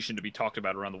sensation to be talked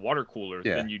about around the water cooler,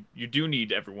 then you do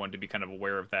need everyone to be kind of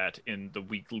aware of that in the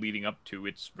week leading up to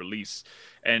its release.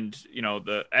 And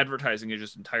the advertising is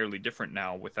just entirely different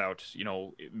now without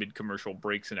mid-commercial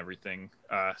breaks and everything.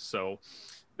 So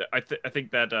I think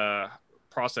that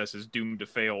process is doomed to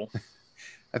fail.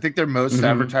 I think their most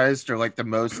advertised, or like the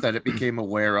most that it became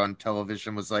aware on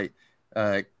television, was like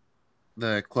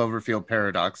the Cloverfield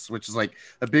Paradox, which is like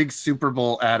a big Super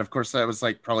Bowl ad. Of course, that was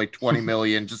like probably 20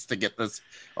 million just to get this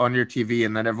on your TV,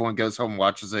 and then everyone goes home,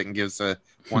 watches it, and gives a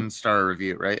 1-star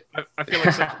review, right?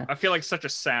 I feel like such a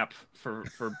sap for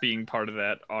being part of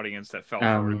that audience that fell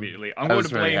for it immediately. I'm going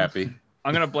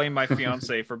to blame my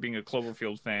fiance for being a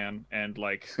Cloverfield fan and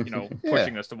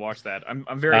pushing us to watch that.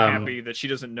 I'm very happy that she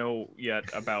doesn't know yet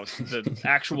about the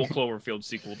actual Cloverfield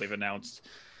sequel they've announced.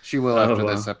 She will after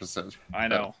this episode. I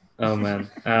know. Oh man.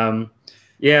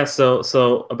 Yeah.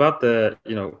 So about the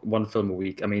one film a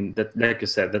week. I mean, that, like you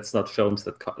said, that's not films.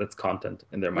 That's content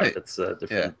in their mind. Right. That's a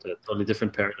different, totally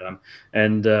different paradigm.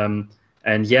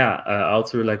 And yeah, I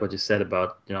also really like what you said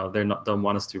about don't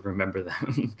want us to remember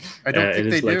them. I don't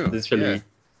think they do.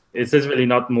 It's really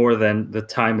not more than the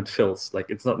time it fills.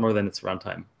 Like it's not more than its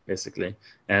runtime, basically.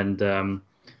 And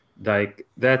like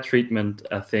that treatment,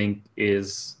 I think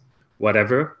is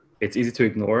whatever. It's easy to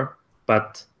ignore,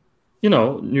 but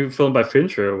new film by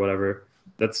Fincher or whatever,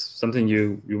 that's something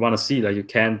you want to see. Like you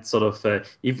can't sort of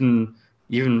even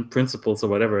principles or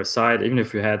whatever aside, even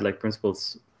if you had like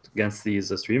principles against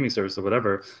these streaming services or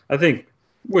whatever, I think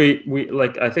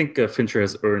I think Fincher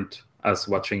has earned us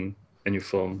watching a new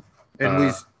film.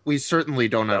 And we certainly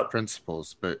don't have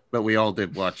principles, but we all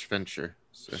did watch Fincher.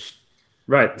 So.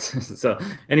 Right. So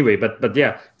anyway, but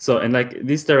yeah. So and like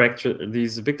these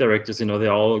big directors, they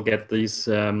all get these.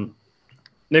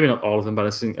 Maybe not all of them, but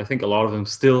I think a lot of them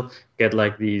still get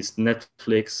like these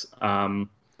Netflix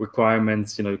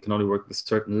requirements. You can only work with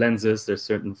certain lenses. There's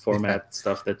certain format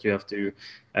stuff that you have to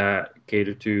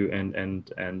cater to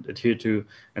and adhere to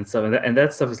and stuff. And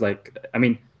that stuff is like, I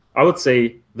mean, I would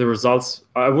say the results.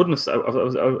 I wouldn't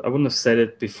have said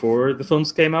it before the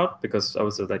films came out, because I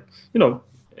was like,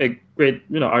 a great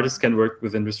artist can work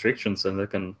within restrictions and they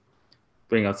can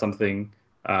bring out something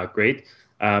great.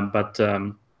 But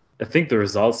I think the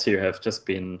results here have just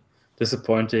been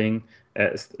disappointing,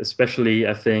 especially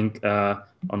I think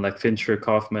on like Fincher,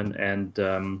 Kaufman,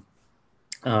 and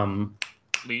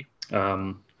Lee.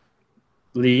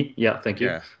 Lee, yeah, thank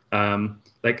you. Yeah.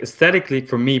 Like aesthetically,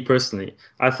 for me personally,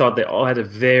 I thought they all had a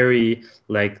very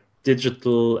like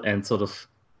digital and sort of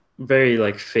very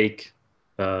like fake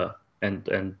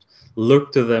and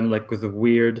look to them, like with a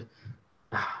weird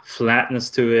flatness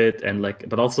to it, and like,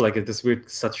 but also like this weird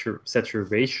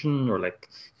saturation or like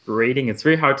grading. It's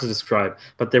very hard to describe,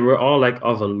 but they were all like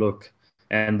of a look,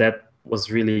 and that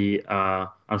was really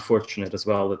unfortunate as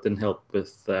well. That didn't help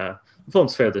with the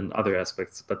film's failed in other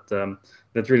aspects, but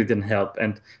that really didn't help.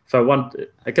 And if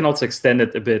I can also extend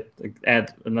it a bit,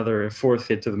 add another fourth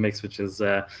hit to the mix, which is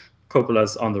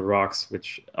Coppola's On the Rocks,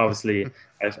 which obviously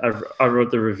I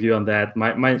wrote the review on that.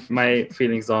 My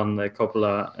feelings on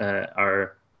Coppola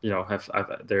are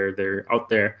they're out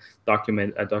there.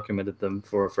 I documented them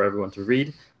for everyone to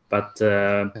read, but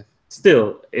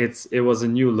still it was a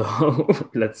new low,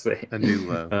 let's say a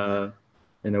new low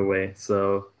in a way.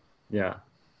 So yeah.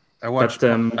 I watched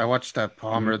that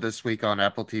Palmer this week on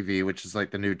Apple TV, which is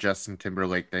like the new Justin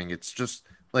Timberlake thing. It's just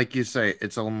like you say,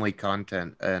 it's only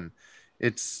content, and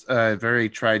it's very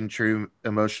tried and true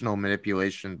emotional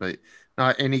manipulation, but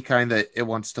not any kind that it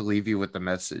wants to leave you with the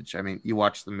message. I mean, you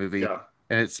watch the movie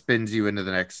and it spins you into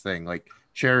the next thing. Like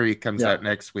Cherry comes out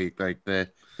next week, like the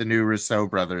new Rousseau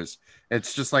brothers.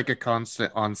 It's just like a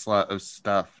constant onslaught of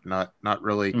stuff, not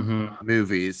really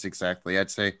movies exactly.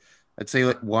 I'd say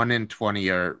like 1 in 20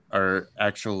 are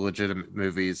actual legitimate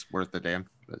movies worth a damn.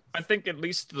 I think at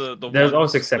least the There's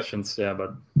always ones that, exceptions, yeah,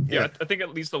 but yeah, Yeah, I think at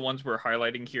least the ones we're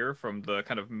highlighting here from the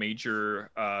kind of major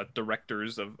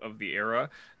directors of the era,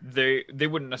 they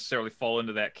wouldn't necessarily fall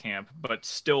into that camp, but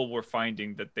still we're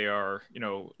finding that they are,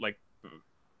 like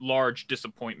large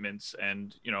disappointments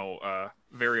and,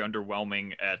 very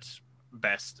underwhelming at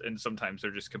best, and sometimes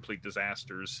they're just complete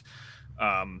disasters.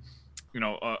 Um, you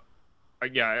know,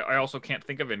 yeah, I also can't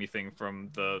think of anything from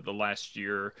the last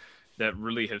year that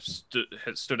really has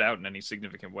stood out in any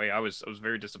significant way. I was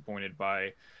very disappointed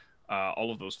by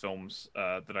all of those films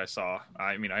that I saw.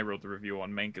 I mean, I wrote the review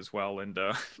on Mank as well, and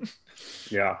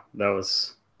yeah, that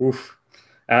was oof.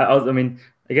 I mean,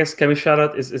 I guess can we shout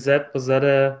out? Is that was that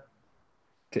a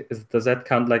does that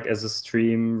count like as a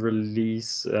stream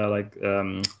release, like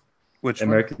which one?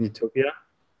 American Utopia?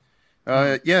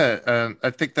 Yeah, I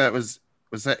think was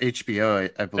that HBO,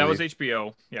 I that was believe.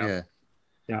 HBO. Yeah, Yeah,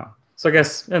 Yeah. So I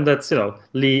guess, and that's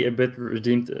Lee a bit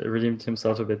redeemed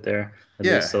himself a bit there at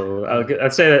least. yeah. So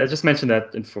I'd say that, I just mentioned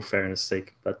that for fairness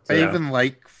sake. But I even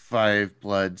like Five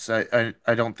Bloods. I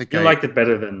don't think you I liked it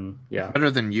better than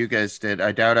better than you guys did.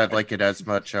 I doubt I'd like it as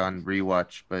much on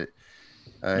rewatch, but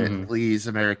hmm Lee's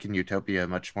American Utopia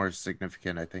much more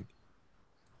significant, I think.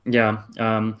 Yeah.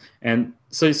 And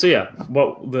so yeah.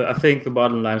 I think the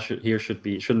bottom line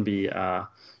shouldn't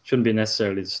be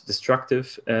necessarily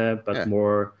destructive, but Yeah,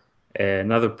 more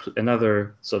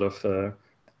another sort of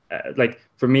like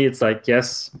for me, it's like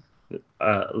yes.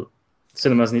 Uh,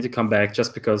 Cinemas need to come back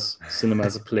just because cinema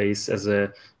as a place, as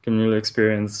a communal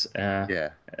experience, yeah,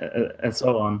 and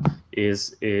so on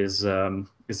is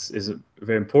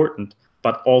very important.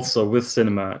 But also with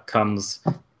cinema comes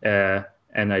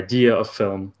an idea of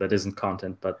film that isn't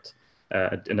content, but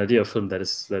an idea of film that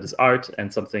is art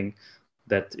and something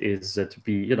that is to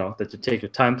be that you take your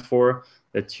time for,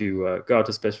 that you go out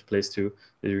to a special place to,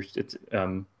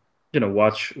 that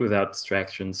watch without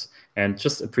distractions and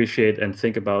just appreciate and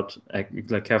think about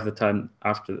like have the time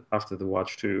after the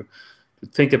watch to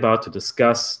think about, to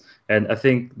discuss. And I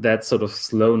think that sort of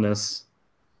slowness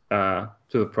to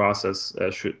the process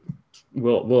should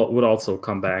will would also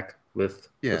come back with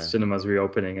yeah. cinemas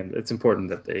reopening, and it's important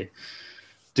that they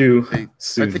do I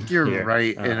soon think you're here.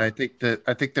 right, and I think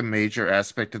the major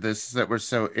aspect of this is that we're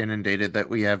so inundated that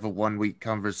we have a 1 week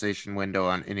conversation window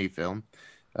on any film,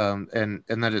 and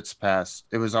that it's passed.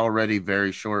 It was already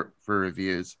very short for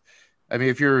reviews. I mean,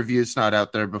 if your review's not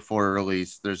out there before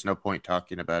release, there's no point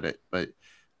talking about it. But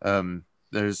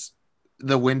there's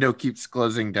the window keeps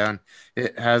closing down.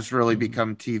 It has really Mhm.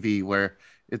 become TV where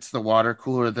it's the water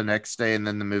cooler the next day, and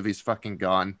then the movie's fucking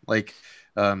gone. Like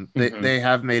they Mhm.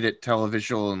 have made it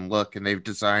televisual and look, and they've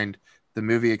designed the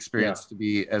movie Yeah, experience to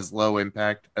be as low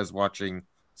impact as watching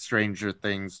Stranger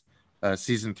Things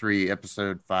season 3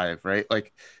 episode 5, right?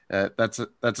 Like that's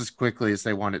as quickly as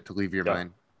they want it to leave your yeah,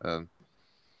 mind. um,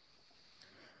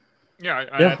 yeah,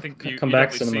 I yeah. think Come you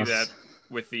back, definitely see that cinemas.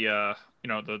 with the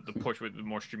push with the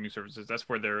more streaming services. That's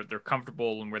where they're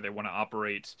comfortable and where they want to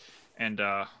operate, and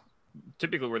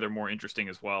typically where they're more interesting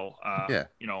as well. yeah,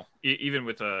 Even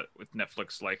with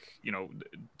Netflix, like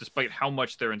despite how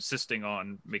much they're insisting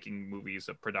on making movies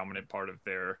a predominant part of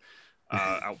their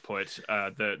output,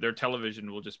 their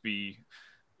television will just be,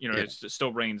 yeah. it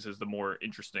still reigns as the more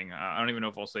interesting. I don't even know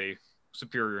if I'll say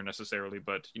superior necessarily,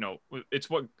 but it's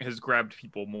what has grabbed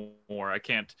people more. I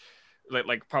can't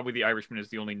like probably The Irishman is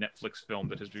the only Netflix film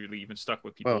that has really even stuck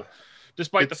with Well, people,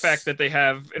 despite the fact it's that they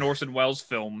have an Orson Welles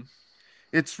film.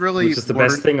 it's really Which is the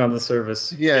best worrying. thing on the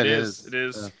service. Yeah, It it is. It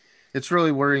is. is. It's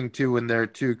really worrying too when they're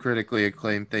two critically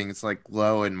acclaimed things like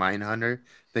Glow and Mindhunter.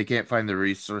 They can't find the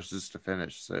resources to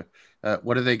finish. So,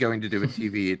 what are they going to do with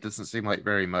TV? It doesn't seem like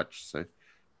very much. So,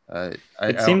 I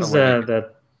It don't know seems where they get.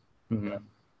 that mhm.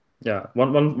 Yeah.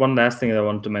 One last thing that I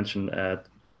wanted to mention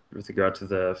with regard to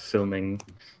the filming,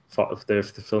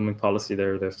 the filming policy,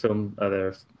 their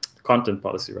content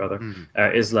policy rather, Hmm.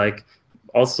 is like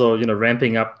also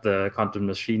ramping up the content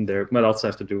machine. There might also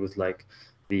have to do with like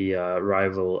the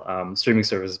rival streaming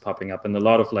services popping up, and a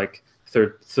lot of like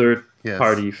third Yes.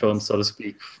 party films, so to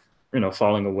speak,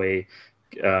 falling away,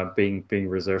 being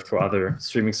reserved for other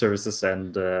streaming services.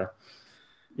 And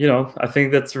I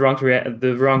think that's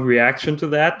the wrong reaction to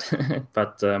that.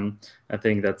 But I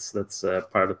think that's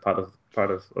part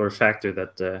of or a factor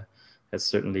that has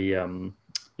certainly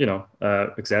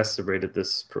exacerbated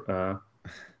this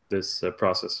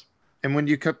process. And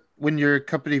when your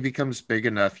company becomes big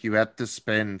enough, you have to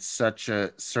spend such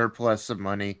a surplus of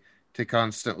money to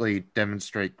constantly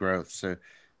demonstrate growth. So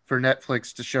for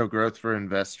Netflix to show growth for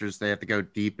investors, they have to go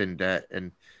deep in debt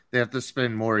and they have to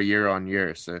spend more year on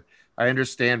year. So I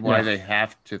understand why Yeah, they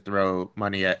have to throw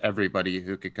money at everybody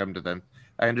who could come to them.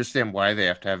 I understand why they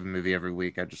have to have a movie every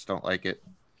week. I just don't like it.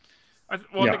 I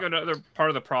Yeah. think another part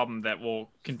of the problem that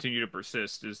will continue to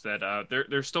persist is that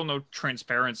there's still no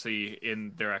transparency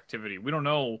in their activity. We don't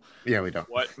know Yeah, we don't.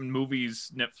 what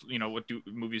movies what do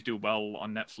movies do well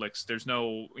on Netflix. There's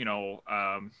no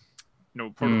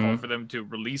protocol Mm. for them to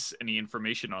release any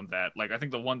information on that. Like I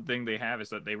think the one thing they have is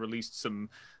that they released some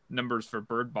numbers for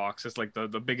Bird Box. It's like the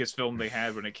biggest film they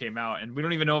had when it came out, and we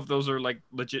don't even know if those are like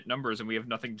legit numbers, and we have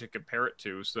nothing to compare it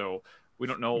to. So we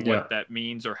don't know Yeah. what that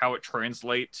means or how it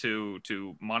translates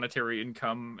to monetary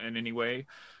income in any way.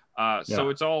 So Yeah.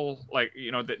 it's all like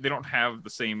they don't have the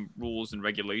same rules and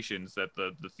regulations that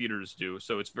the theaters do.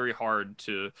 So it's very hard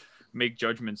to make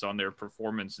judgments on their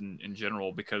performance in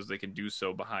general because they can do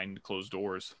so behind closed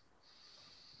doors.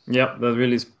 Yeah, that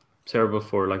really is terrible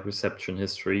for like reception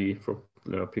history for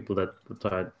people that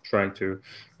are trying to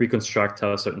reconstruct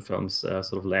how certain films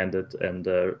sort of landed, and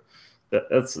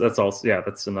that's also, yeah,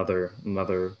 that's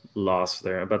another loss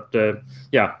there. But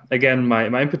yeah, again,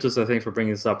 my impetus, I think, for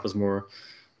bringing this up was more,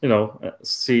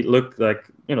 look, like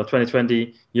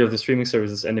 2020, you have the streaming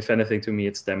services, and if anything, to me,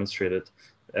 it's demonstrated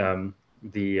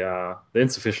the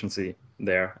insufficiency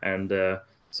there, and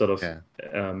sort of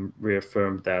Yeah.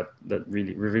 reaffirmed that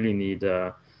really we really need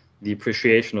the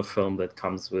appreciation of film that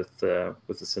comes with the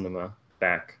cinema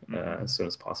back as soon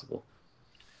as possible.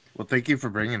 Well, thank you for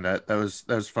bringing that. That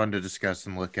was fun to discuss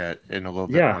and look at in a little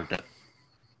bit Yeah. more depth.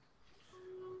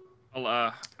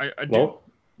 Well, I do. Well,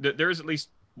 There is at least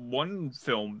one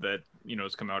film that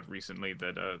has come out recently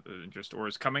that just or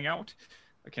is coming out.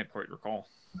 I can't quite recall.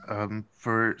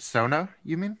 For Sona,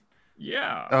 you mean?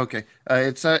 Yeah. Okay.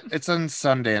 It's on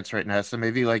Sundance right now, so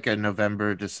maybe like a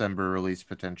November, December release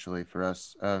potentially for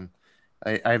us. I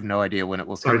have no idea when it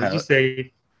will sorry, come out.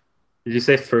 did you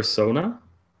say Fursona?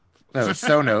 No,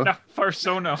 Sono. No,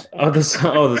 Persona. The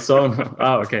Sono.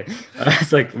 Oh, okay.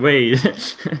 It's like, wait,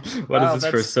 what Wow, is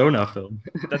this Fursona film?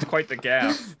 that's quite the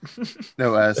gaff.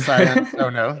 No, Silent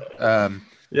Sono.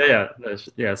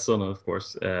 Yeah, Sono, of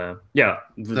course. Yeah,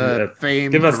 The give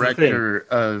famed us the thing. director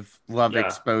of Love Yeah,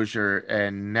 Exposure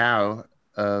and now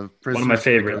of one of my Prisoners of the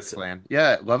favorites. Ghostland.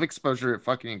 Yeah, Love Exposure,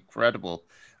 fucking incredible.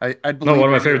 I'd No, believe one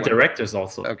of my favorite anyone. directors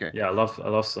also. Okay, Yeah, I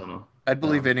love Sono. I'd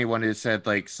believe Um, anyone who said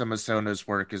like some of Sono's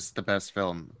work is the best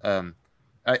film.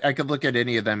 I could look at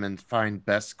any of them and find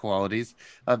best qualities.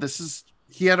 This is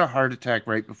he had a heart attack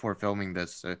right before filming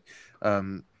this.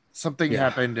 Something yeah.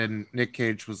 happened and Nick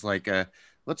Cage was like,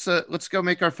 let's go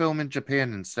make our film in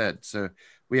Japan instead. So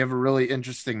we have a really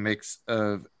interesting mix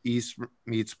of East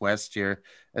meets West here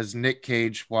as Nick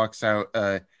Cage walks out.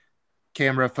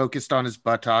 Camera focused on his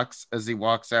buttocks as he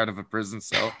walks out of a prison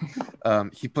cell.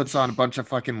 He puts on a bunch of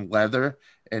fucking leather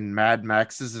and Mad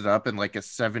Maxes it up in like a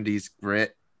 70s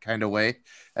grit kind of way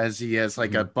as he has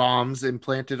like a bombs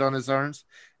implanted on his arms.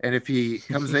 And if he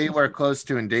comes anywhere close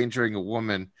to endangering a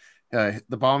woman, the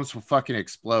bombs will fucking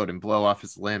explode and blow off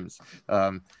his limbs.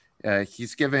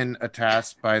 He's given a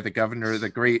task by the governor, the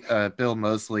great Bill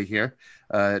Moseley here,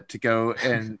 to go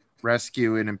and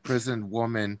rescue an imprisoned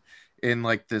woman in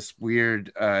like this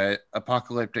weird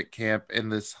apocalyptic camp in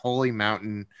this holy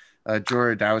mountain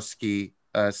Jorodowski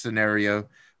scenario,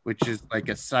 which is like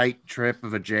a sight trip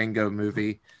of a Django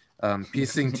movie,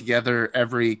 piecing together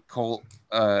every cult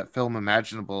film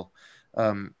imaginable.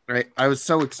 I was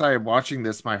so excited watching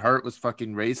this. My heart was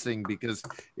fucking racing because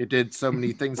it did so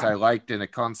many things I liked in a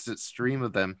constant stream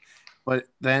of them. But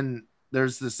then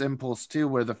there's this impulse too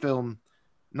where the film,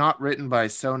 not written by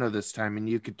Sono this time, and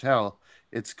you could tell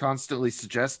it's constantly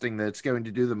suggesting that it's going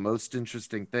to do the most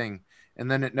interesting thing,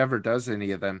 and then it never does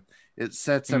any of them. It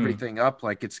sets everything up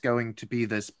like it's going to be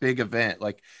this big event.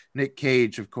 Like Nick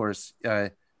Cage, of course,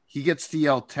 he gets to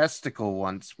yell testicle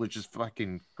once, which is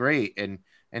fucking great, and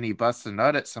he busts a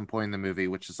nut at some point in the movie,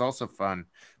 which is also fun.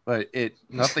 But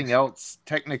nothing else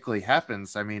technically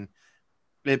happens. I mean,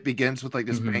 it begins with like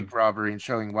this bank robbery and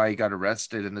showing why he got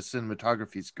arrested, and the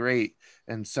cinematography is great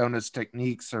and Sono's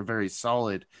techniques are very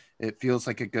solid. It feels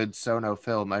like a good Sono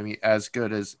film. I mean, as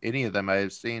good as any of them I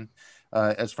have seen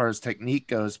as far as technique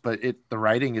goes, but the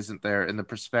writing isn't there and the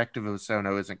perspective of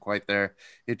Sono isn't quite there.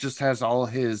 It just has all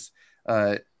his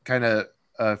kind of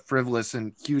frivolous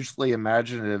and hugely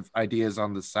imaginative ideas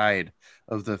on the side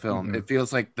of the film. It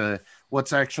feels like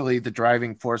what's actually the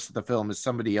driving force of the film is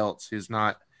somebody else who's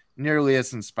not nearly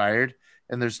as inspired,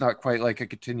 and there's not quite like a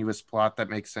continuous plot that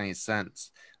makes any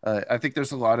sense. I think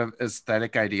there's a lot of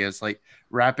aesthetic ideas, like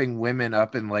wrapping women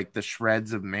up in like the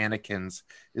shreds of mannequins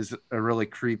is a really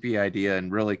creepy idea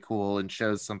and really cool and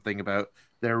shows something about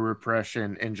their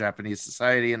repression in Japanese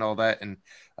society and all that. And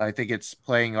I think it's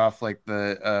playing off like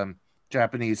the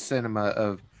Japanese cinema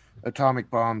of atomic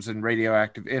bombs and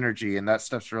radioactive energy, and that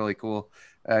stuff's really cool.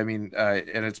 I mean,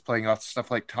 and it's playing off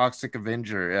stuff like Toxic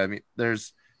Avenger. I mean,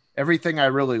 there's everything I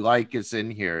really like is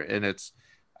in here, and it's.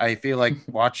 I feel like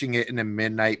watching it in a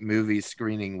midnight movie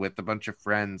screening with a bunch of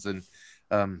friends, and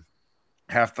um,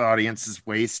 half the audience is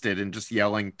wasted and just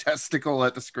yelling testicle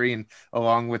at the screen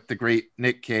along with the great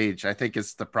Nick Cage, I think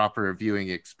is the proper viewing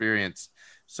experience.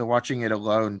 So watching it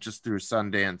alone just through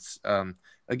Sundance,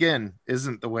 again,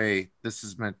 isn't the way this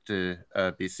is meant to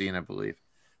be seen, I believe.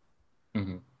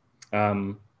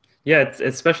 Mm-hmm. Yeah,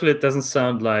 especially it doesn't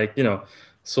sound like,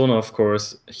 Sona, of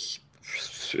course,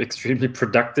 extremely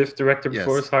productive director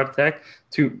before Yes. his heart attack.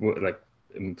 Like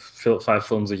 5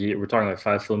 films a year. We're talking like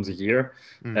 5 films a year,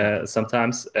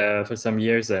 sometimes for some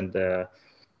years, and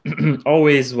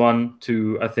always want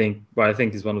to. I think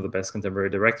he's one of the best contemporary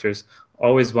directors.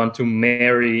 Always want to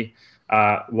marry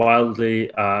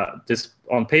wildly,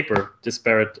 on paper,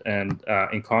 disparate and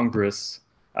incongruous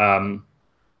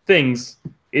things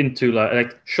into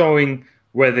like showing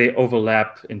where they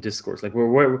overlap in discourse, like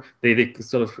where they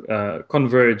sort of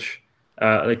converge,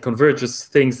 like converges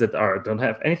things that don't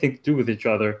have anything to do with each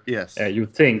other. Yes. You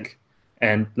think,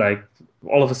 and like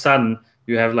all of a sudden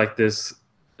you have like this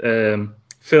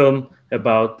film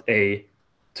about a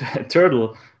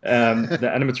turtle,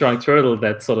 the animatronic turtle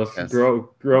that sort of Yes.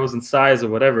 grows in size or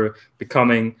whatever,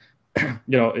 becoming,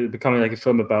 becoming like a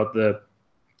film about the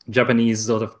Japanese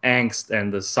sort of angst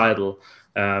and the societal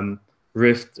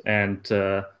rift and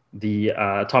the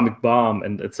atomic bomb,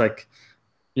 and it's like,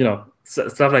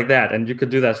 stuff like that. And you could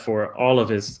do that for all of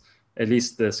his, at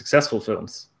least the successful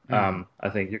films. I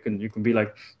think you can be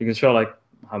like, you can show like,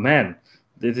 oh man,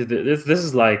 this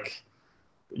is like,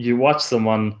 you watch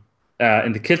someone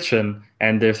in the kitchen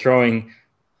and they're throwing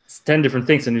 10 different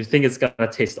things and you think it's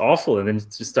gonna taste awful, and then you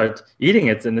just start eating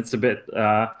it and it's a bit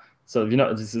so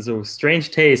this is a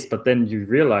strange taste, but then you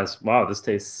realize, wow, this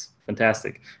tastes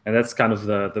fantastic. And that's kind of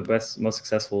the best, most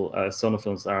successful Sona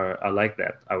films are like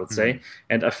that, I would say.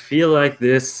 And I feel like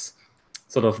this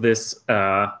sort of this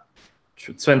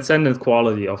transcendent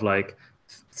quality of like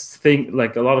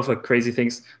like a lot of like crazy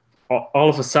things all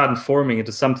of a sudden forming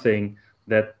into something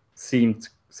that seemed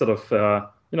sort of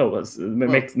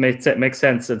make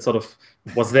sense, and sort of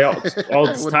was there all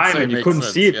this time, and you couldn't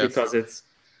see it because it's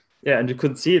and you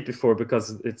couldn't see it before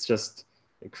because it's just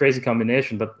a crazy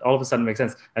combination, but all of a sudden it makes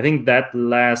sense. I think that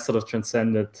last sort of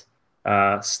transcendent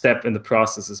step in the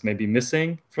process is maybe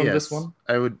missing from this one.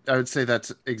 I would say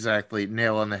that's exactly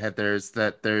nail on the head. There's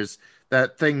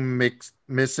that thing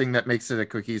missing that makes it a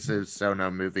cohesive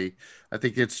Sono movie. I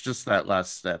think it's just that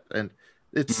last step, and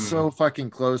it's so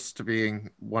fucking close to being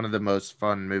one of the most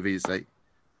fun movies.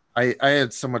 I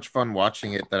had so much fun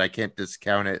watching it that I can't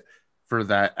discount it for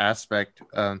that aspect.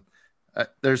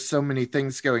 There's so many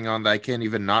things going on that I can't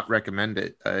even not recommend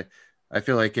it. I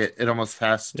feel like it almost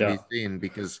has to be seen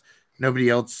because nobody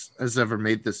else has ever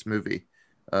made this movie.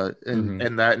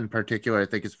 And that in particular, I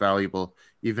think is valuable,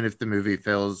 even if the movie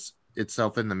fails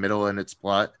itself in the middle in its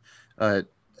plot.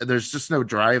 There's just no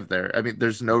drive there. I mean,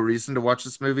 there's no reason to watch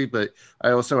this movie, but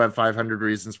I also have 500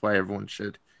 reasons why everyone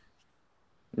should.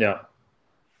 Yeah.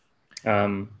 I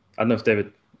don't know if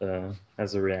David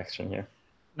has a reaction here.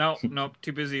 No,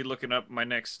 too busy looking up my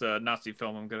next Nazi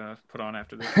film I'm gonna put on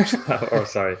after this. Oh,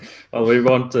 sorry. Well, we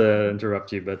won't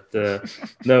interrupt you, but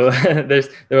no. there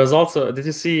was also. Did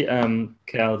you see,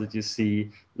 Cal? Did you see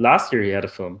last year he had a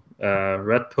film,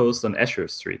 Red Post on Escher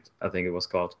Street, I think it was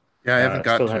called. Yeah, I haven't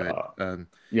got to it.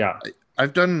 Yeah,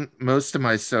 I've done most of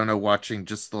my Sono watching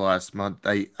just the last month.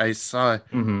 I saw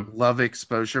Love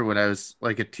Exposure when I was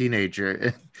like a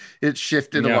teenager. It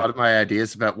shifted a lot of my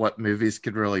ideas about what movies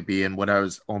could really be and what I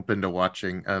was open to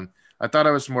watching. I thought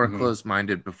I was more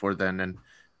closed-minded before then, and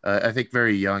I think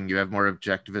very young you have more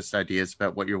objectivist ideas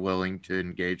about what you're willing to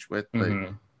engage with. But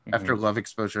after Love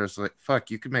Exposure, I was like, "Fuck,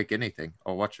 you could make anything.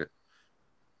 I'll watch it."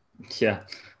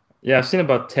 Yeah, I've seen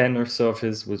about 10 or so of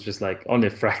his, was just like only a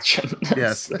fraction.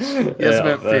 Yes, he has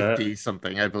about 50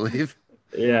 something, I believe.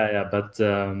 Yeah, but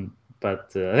I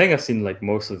think I've seen like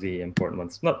most of the important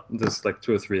ones. Not there's like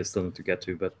 2 or 3 I still need to get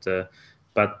to,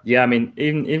 but yeah, I mean,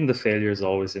 even the failure is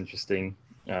always interesting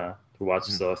to watch.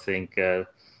 So I think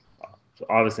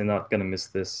obviously not gonna miss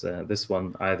this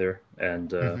one either, and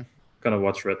gonna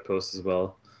watch Red Post as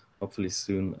well, hopefully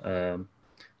soon.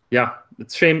 Yeah,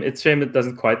 it's shame it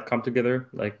doesn't quite come together.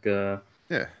 Like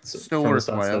still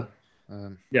worthwhile.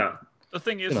 Yeah. The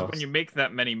thing is, when you make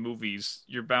that many movies,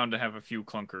 you're bound to have a few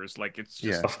clunkers. Like it's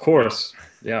just, of course,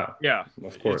 yeah,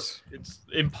 of course, it's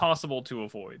impossible to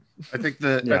avoid. I think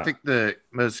the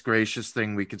most gracious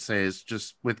thing we could say is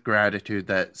just with gratitude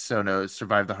that Sono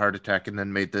survived the heart attack and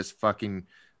then made this fucking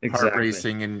Exactly.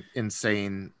 racing and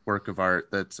insane work of art.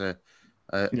 That's Yeah.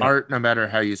 art, no matter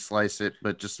how you slice it,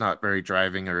 but just not very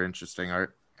driving or interesting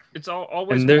art. It's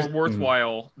always And more there's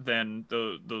worthwhile than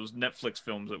those Netflix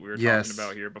films that we were talking Yes,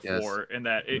 about here yes, before, and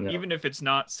that yeah, even if it's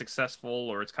not successful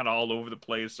or it's kind of all over the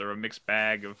place or a mixed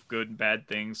bag of good and bad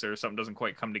things or something doesn't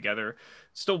quite come together,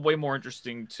 it's still way more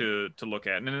interesting to look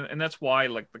at, and that's why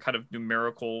like the kind of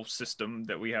numerical system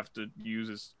that we have to use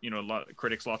is a lot of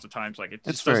critics lots of times like it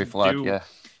it's just very flawed. Yeah,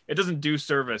 it doesn't do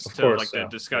service of to like course, the yeah,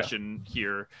 discussion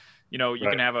here. You can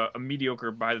right. have a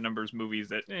mediocre by the numbers movies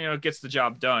that gets the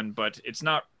job done, but it's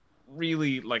not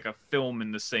really like a film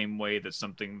in the same way that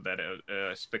something that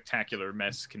a spectacular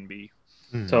mess can be.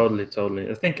 hmm. Totally, totally.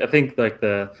 I think like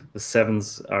the seven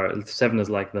is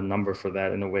like the number for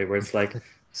that in a way where it's like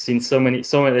seen so many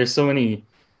there's so many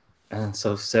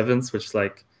so sevens which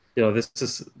like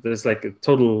there's like a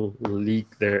total league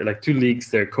there, like two leagues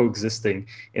there coexisting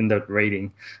in that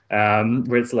rating,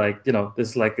 where it's like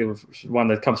there's like one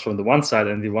that comes from the one side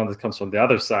and the one that comes from the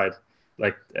other side,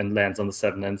 like, and lands on the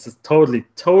seven, and it's a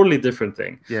totally different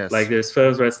thing. Like Yes, there's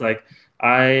films where it's like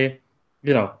I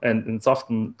and it's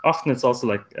often it's also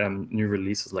like new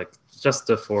releases, like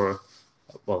just for,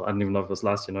 well, I don't even know if it was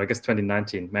last year. No, I guess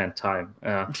 2019. Man, time.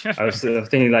 I was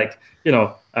thinking like,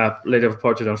 Lady of a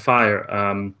Portrait on Fire,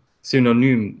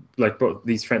 Synonym, like both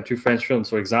these two French films,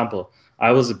 for example.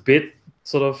 I was a bit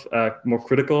sort of more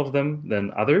critical of them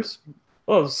than others.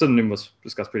 Well, Synonym was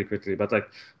discussed pretty quickly, but like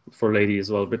for Lady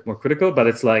as well, a bit more critical. But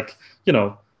it's like,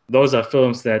 those are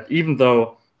films that even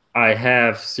though I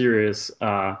have serious,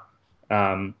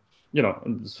 um,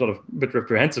 sort of a bit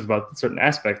reprehensive about certain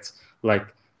aspects, like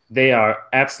they are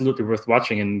absolutely worth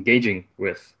watching and engaging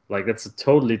with. Like that's a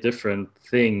totally different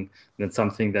thing than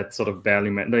something that sort of barely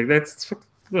like that's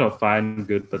fine,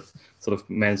 good, but sort of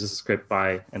manages to scrape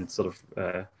by and sort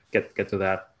of get to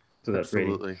that rating.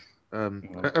 absolutely.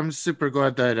 You I'm super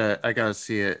glad that I got to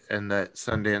see it and that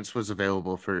Sundance was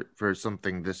available for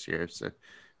something this year. So,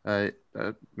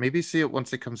 maybe see it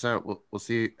once it comes out. We'll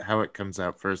see how it comes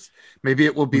out first. Maybe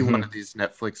it will be one of these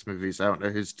Netflix movies. I don't know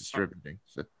who's distributing.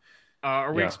 So,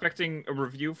 Are we Yeah. expecting a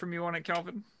review from you on it,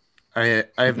 Calvin? I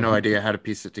have no idea how to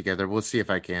piece it together. We'll see if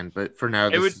I can. But for now,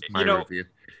 It this would, is my review.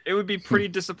 it would be pretty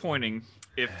disappointing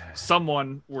if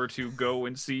someone were to go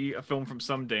and see a film from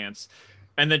Sundance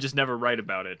and then just never write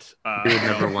about it. You would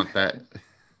never want that.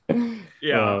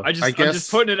 Yeah, Well, I'm just guess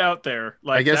putting it out there.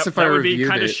 Like guess that, if I that would be reviewed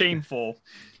kind of it, shameful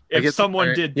I if guess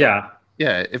someone did that. yeah,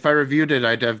 yeah, if I reviewed it,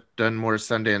 I'd have done more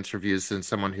Sundance reviews than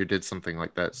someone who did something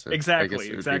like that. So I guess Exactly, it would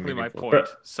be exactly my meaningful. point.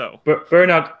 So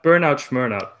burnout,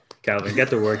 schmurnout. Calvin, get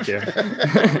to work here.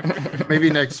 Maybe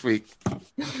next week.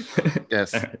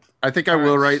 Yes, All right. I think I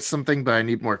will write something, but I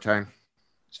need more time.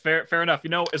 it's fair enough.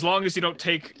 As long as you don't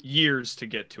take years to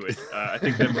get to it, I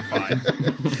think that we're fine.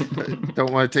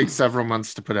 Don't want to take several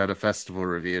months to put out a festival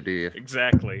review, do you?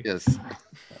 Exactly. Yes.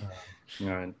 All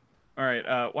right. All right.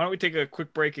 Why don't we take a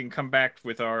quick break and come back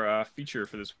with our feature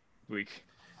for this week?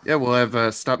 Yeah, we'll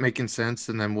have Stop Making Sense,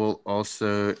 and then we'll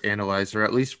also analyze or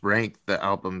at least rank the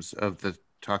albums of the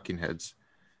Talking Heads.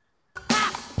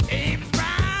 James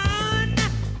Brown!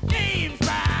 James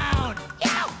Brown!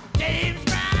 Yo! James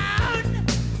Brown!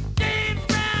 James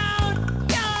Brown!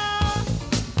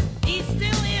 Yo! He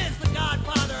still is the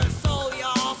godfather of soul,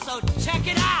 y'all, so check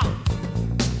it out!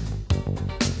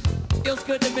 Feels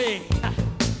good to me.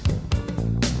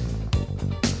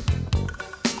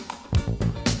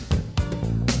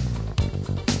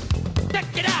 Check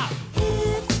it out!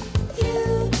 If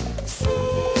you see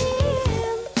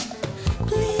him,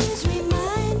 please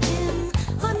remind him,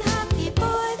 unhappy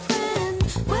boyfriend.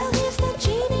 Well, he's the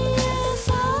genius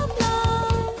of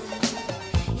love.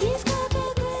 He's got a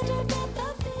greater depth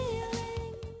of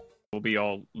feeling. We'll be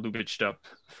all lubitched up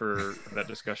for that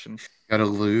discussion. Got a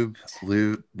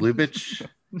Lubitsch.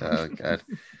 Oh God.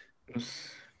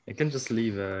 You can just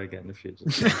leave again if you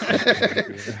just.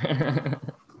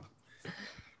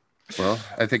 Well,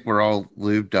 I think we're all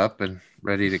lubed up and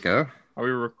ready to go. Are we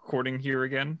recording here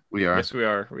again? We are Yes, we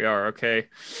are. We are. Okay.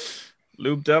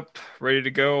 Lubed up, ready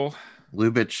to go.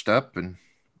 Lubitched up and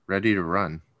ready to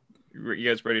run. You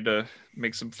guys ready to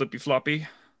make some flippy floppy?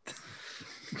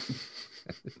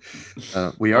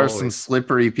 We are Always. some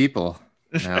slippery people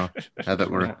now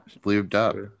that we're Yeah. lubed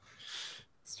up. True.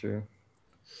 It's true.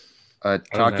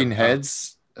 Talking have-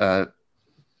 Heads,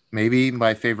 maybe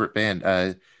my favorite band.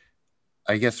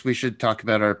 I guess we should talk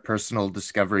about our personal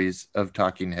discoveries of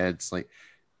Talking Heads. Like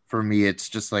for me, it's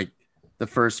just like the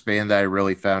first band that I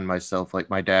really found myself. Like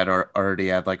my dad already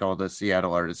had like all the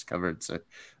Seattle artists covered, so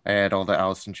I had all the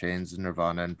Alice in Chains and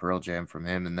Nirvana and Pearl Jam from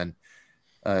him, and then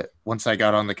once I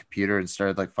got on the computer and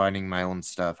started like finding my own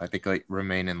stuff, I think like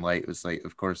Remain in Light was like,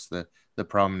 of course, the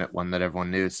prominent one that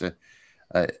everyone knew. So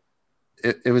uh,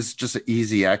 it was just an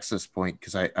easy access point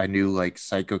because I knew like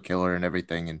Psycho Killer and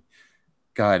everything. And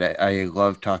God, I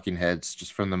love Talking Heads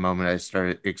just from the moment I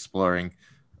started exploring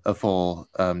a full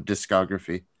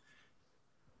discography.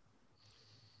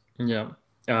 Yeah.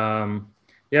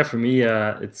 Yeah, for me,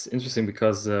 it's interesting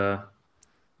because the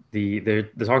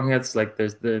Talking Heads, like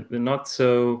they're not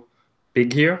so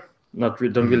big here.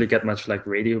 Don't really get much like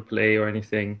radio play or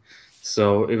anything.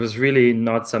 So it was really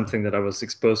not something that I was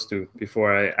exposed to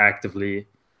before I actively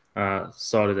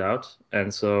sought it out.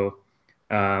 And so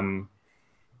um,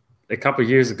 a couple of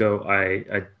years ago,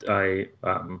 I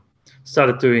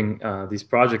started doing these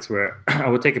projects where I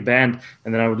would take a band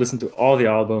and then I would listen to all the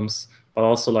albums, but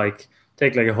also like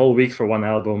take like a whole week for one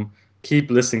album,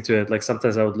 keep listening to it. Like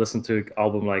sometimes I would listen to an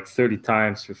album like 30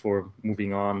 times before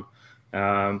moving on.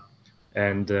 Um,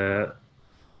 and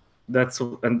that's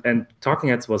and Talking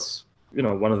Heads was, you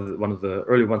know, one of the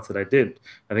early ones that I did.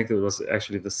 I think it was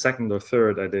actually the second or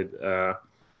third I did.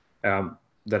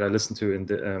 That I listened to in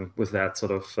the with that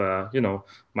sort of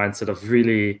mindset of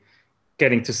really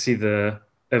getting to see the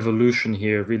evolution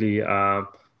here, really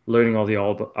learning all the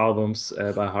albums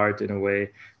by heart in a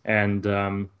way, and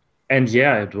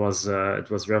yeah, it was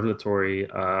revelatory.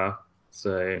 It's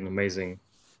an amazing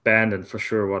band and for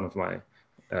sure one of my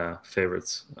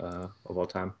favorites of all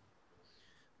time.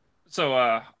 So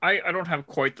I don't have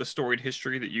quite the storied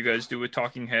history that you guys do with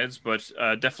Talking Heads, but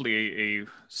definitely a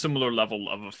similar level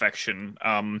of affection.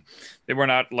 They were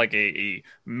not like a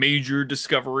major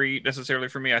discovery necessarily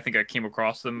for me. I think I came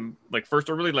across them like first,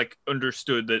 or really like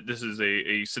understood that this is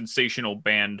a sensational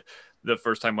band the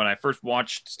first time when I first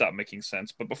watched Stop Making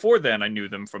Sense. But before then, I knew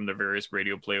them from the various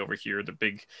radio play over here, the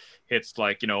big hits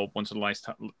like, you know, Once in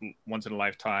a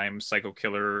Lifetime, Psycho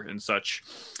Killer, and such.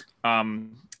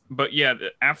 But yeah,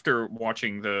 after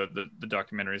watching the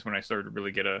documentaries, when I started to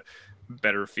really get a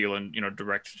better feel and, you know,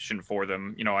 direction for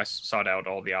them, you know, I sought out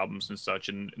all the albums and such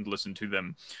and listened to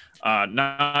them,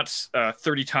 not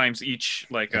 30 times each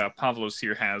like Pavlos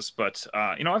here has, but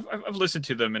you know, I've listened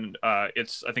to them, and I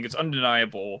think it's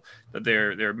undeniable that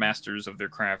they're masters of their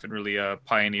craft and really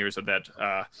pioneers of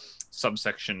that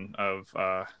subsection of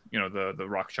you know, the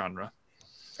rock genre.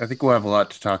 I think we'll have a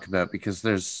lot to talk about because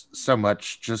there's so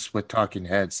much just with Talking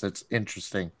Heads that's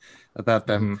interesting about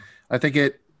them. Mm-hmm. I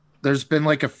think there's been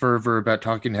like a fervor about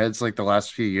Talking Heads like the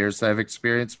last few years that I've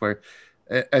experienced where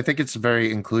I think it's a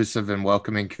very inclusive and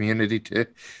welcoming community too.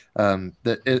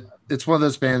 It's one of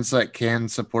those bands that can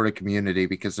support a community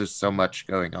because there's so much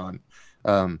going on.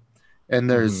 And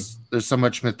there's so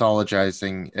much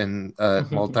mythologizing and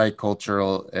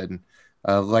multicultural and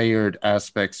layered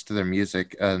aspects to their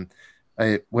music.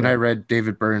 When I read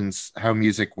David Byrne's How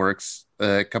Music Works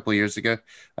a couple of years ago,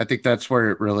 I think that's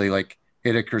where it really like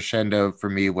hit a crescendo for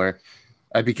me, where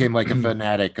I became like a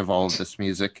fanatic of all of this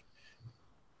music.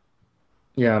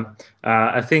 Yeah,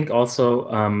 I think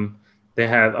also they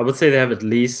have, I would say they have at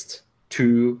least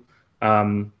two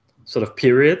sort of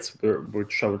periods,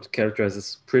 which I would characterize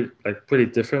as pretty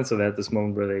different. So they had this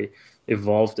moment where they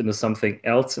evolved into something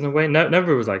else in a way.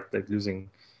 Never was like losing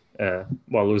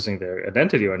losing their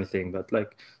identity or anything, but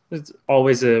like it's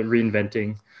always a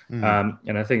reinventing.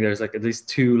 And I think there's like at least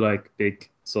two like big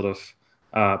sort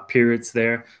of periods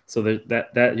there. So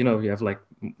that you know, you have like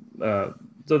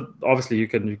so obviously you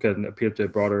can appeal to a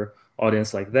broader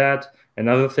audience like that.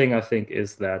 Another thing I think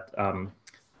is that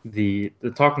the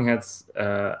Talking Heads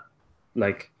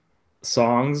like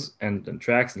songs and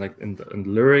tracks and like and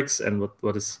lyrics and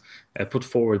what is put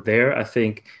forward there, I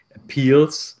think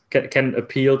can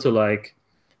appeal to like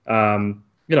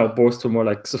you know, both to more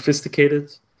like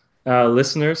sophisticated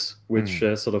listeners, which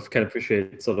sort of can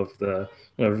appreciate sort of the,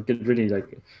 you know, get really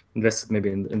like invested maybe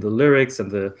in the lyrics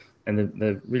and the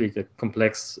really the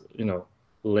complex, you know,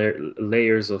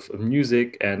 layers of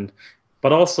music, and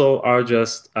but also are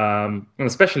just and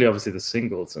especially obviously the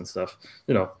singles and stuff,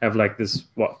 you know, have like this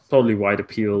totally wide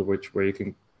appeal, where you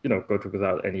can, you know, go to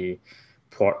without any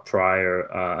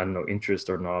prior I don't know, interest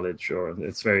or knowledge, or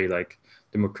it's very like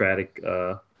democratic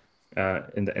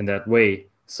in that way.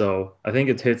 So I think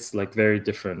it hits like very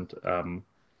different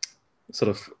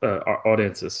sort of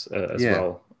audiences as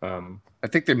well. I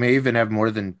think they may even have more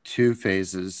than two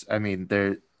phases. I mean,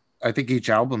 I think each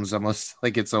album's almost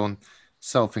like its own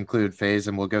self-included phase,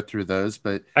 and we'll go through those.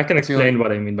 But I can explain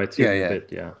what I mean by two in a bit.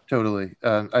 Yeah, totally.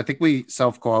 I think we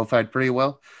self-qualified pretty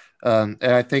well, and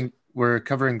I think we're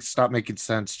covering Stop Making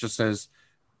Sense just as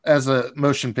a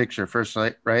motion picture first,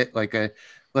 right? Like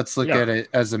let's look Yeah, at it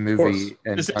as a course. movie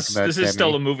and This talk is about this is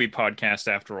still Demi. a movie podcast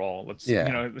after all. Let's Yeah.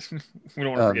 you know we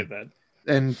don't want to Um, forget that.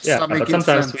 and Yeah, stop but making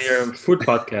sometimes sense. we are a food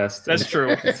podcast. That's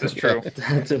true. That's true.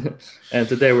 And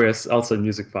today we're also a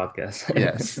music podcast.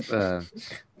 Yes.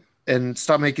 And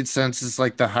stop making sense is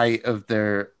like the height of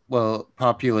their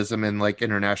populism and like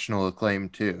international acclaim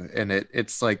too. And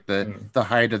it's like the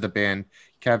height of the band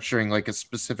capturing like a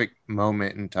specific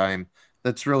moment in time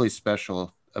that's really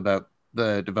special about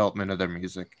the development of their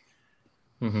music.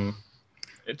 Hmm.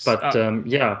 It's But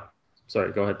yeah,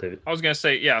 sorry, go ahead, David. I was gonna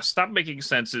say, yeah, Stop Making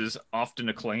Sense is often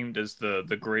acclaimed as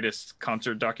the greatest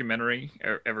concert documentary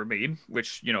ever made.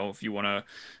 Which, you know, if you want to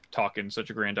talk in such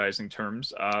aggrandizing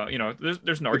terms, you know,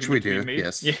 there's an Which argument we to do, be made.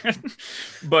 yes. Yeah,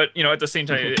 but you know, at the same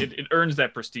time, it earns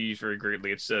that prestige very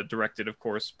greatly. It's directed, of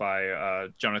course, by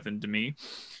Jonathan Demme,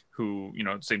 who, you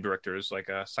know, same director as like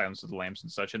Silence of the Lambs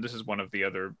and such. And this is one of the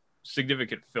other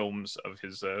significant films of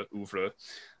his oeuvre,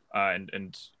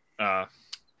 and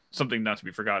something not to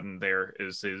be forgotten there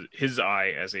is his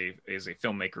eye as a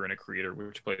filmmaker and a creator,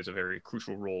 which plays a very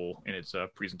crucial role in its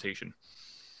presentation.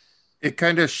 It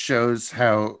kind of shows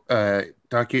how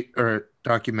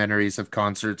documentaries of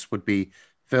concerts would be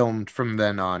filmed from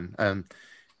then on.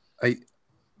 I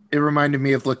It reminded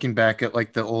me of looking back at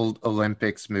like the old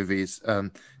Olympics movies,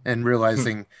 and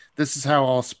realizing this is how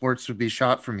all sports would be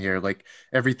shot from here. Like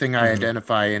everything I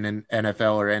identify in an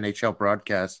NFL or NHL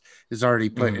broadcast is already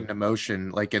put into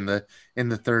motion, like in the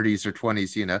 30s or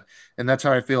 20s, you know. And that's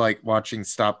how I feel like watching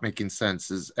Stop Making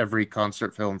Sense is every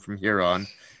concert film from here on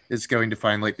is going to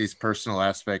find like these personal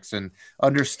aspects and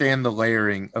understand the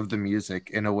layering of the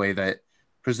music in a way that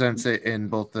presents it in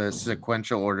both the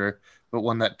sequential order, but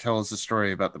one that tells a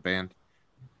story about the band.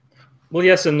 Well,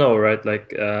 yes and no, right?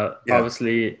 Like, Yeah.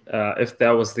 obviously, if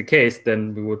that was the case,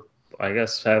 then we would, I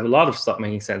guess, have a lot of Stop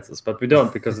Making Senses, but we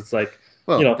don't, because it's like,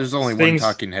 Well, you know, there's only one things-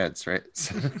 Talking Heads, right?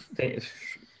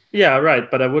 Yeah, right.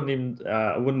 But I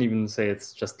wouldn't even say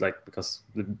it's just like because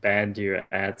the band here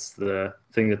adds the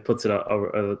thing that puts it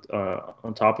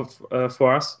on top of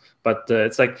for us. But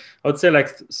it's like, I would say,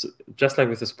 like, just like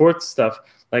with the sports stuff,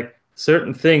 like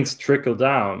certain things trickle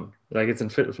down. Like it's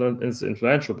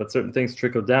influential, but certain things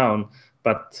trickle down.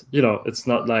 But you know, it's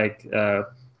not like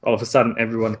all of a sudden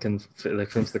everyone can like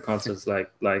finish the concerts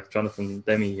like Jonathan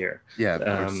Demme here. Yeah,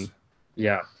 of course.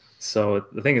 Yeah. So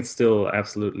I think it's still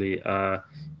absolutely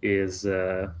is.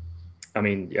 I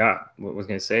mean, yeah. What was I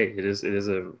going to say? It is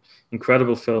a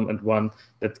incredible film, and one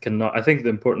that cannot. I think the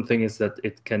important thing is that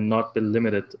it cannot be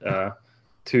limited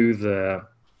to the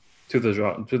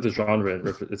genre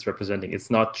it's representing. It's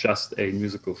not just a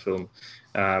musical film,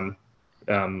 and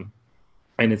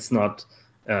it's not.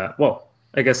 Well,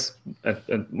 I guess,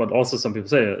 and what also some people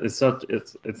say, it's not.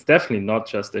 It's definitely not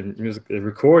just a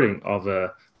recording of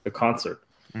a concert.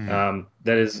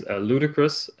 That is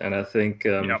ludicrous, and I think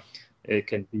it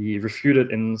can be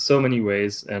refuted in so many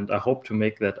ways. And I hope to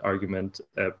make that argument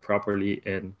properly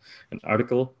in an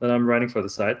article that I'm writing for the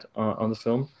site on the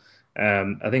film.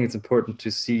 I think it's important to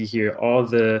see here all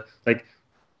the like.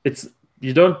 It's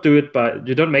you don't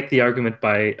make the argument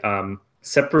by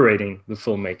separating the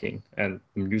filmmaking and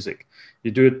the music.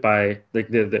 You do it by like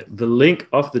the link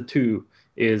of the two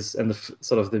is and the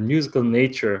sort of the musical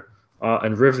nature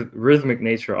and rhythmic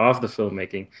nature of the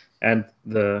filmmaking and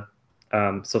the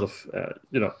sort of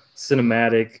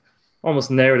cinematic, almost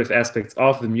narrative aspects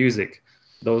of the music.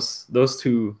 Those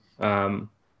two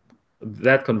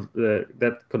that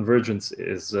convergence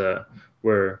is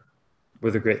where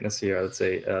the greatness here, I would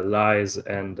say, lies,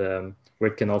 and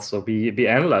where it can also be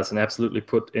analyzed and absolutely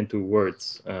put into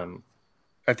words.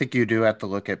 I think you do have to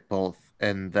look at both,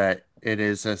 and that it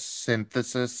is a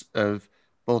synthesis of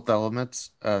both elements.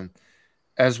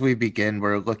 As we begin,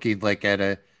 we're looking like at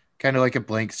a kind of like a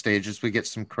blank stage as we get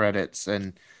some credits,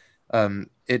 and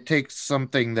it takes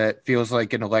something that feels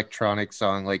like an electronic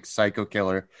song like Psycho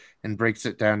Killer and breaks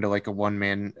it down to like a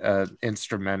one-man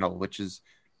instrumental, which is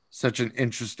such an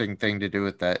interesting thing to do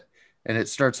with that. And it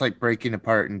starts like breaking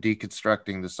apart and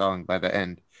deconstructing the song by the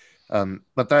end.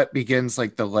 But that begins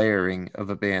like the layering of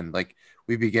a band. Like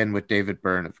we begin with David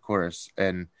Byrne, of course,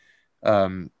 and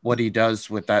what he does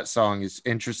with that song is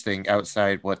interesting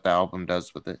outside what the album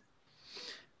does with it.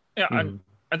 Yeah,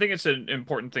 I think it's an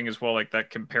important thing as well, like that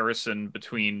comparison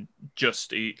between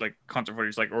just a like concert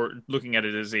footage, like or looking at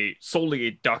it as a solely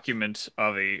a document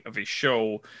of a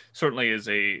show, certainly is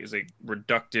a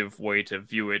reductive way to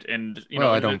view it. And you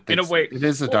know, I don't think in a way, it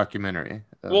is a documentary.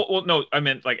 Well, no, I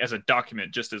meant like as a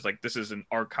document, just as like this is an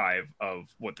archive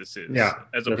of what this is,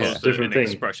 as opposed to an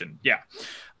expression. Yeah,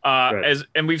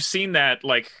 and we've seen that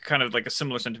like kind of like a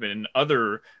similar sentiment in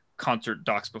other concert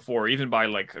docs before, even by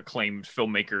like acclaimed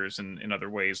filmmakers and in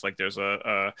other ways. Like there's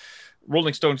a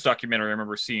Rolling Stones documentary I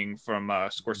remember seeing from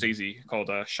Scorsese called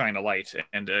 "Shine a Light,"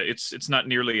 and it's not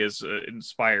nearly as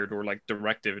inspired or like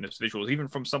directive in its visuals, even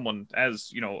from someone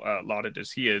as lauded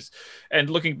as he is. And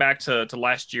looking back to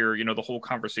last year, the whole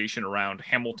conversation around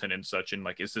Hamilton and such, and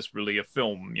like, is this really a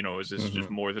film? Is this just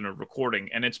more than a recording?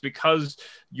 And it's because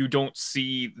you don't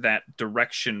see that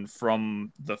direction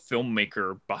from the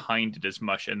filmmaker behind it as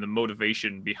much, and the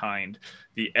motivation behind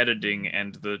the editing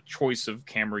and the choice of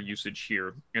camera usage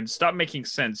here. And Stop Making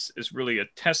Sense is really a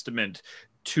testament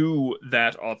to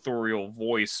that authorial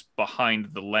voice behind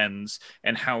the lens,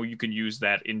 and how you can use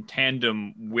that in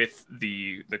tandem with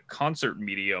the concert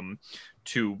medium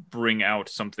to bring out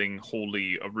something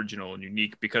wholly original and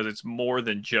unique, because it's more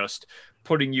than just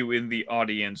putting you in the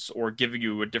audience or giving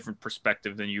you a different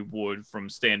perspective than you would from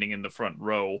standing in the front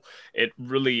row. It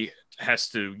really has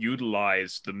to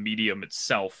utilize the medium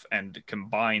itself and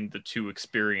combine the two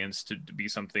experiences to be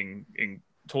something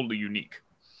totally unique.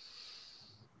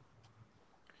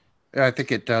 Yeah, I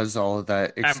think it does all of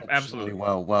that exceptionally Absolutely.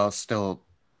 well, while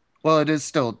it is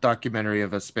still a documentary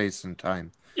of a space and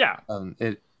time. Yeah,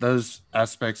 Those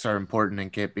aspects are important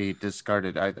and can't be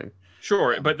discarded either.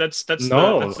 sure, but that's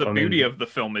No, the I beauty mean- of the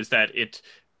film, is that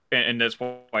and that's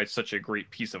why it's such a great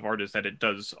piece of art, is that it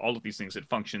does all of these things. It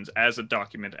functions as a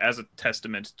document, as a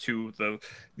testament to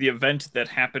the event that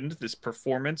happened, this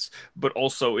performance, but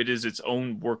also it is its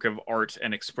own work of art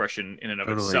and expression in and of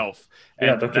Totally. itself.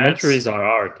 Yeah, And documentaries are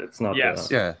art. It's not. Yes.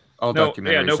 Yeah, all no,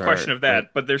 documentaries. yeah, no question are, of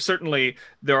that. but But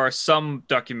there are some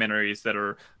documentaries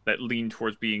that lean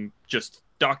towards being just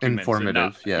documents, Informative,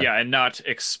 and not, yeah. and not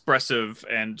expressive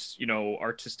and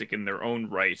artistic in their own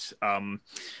right.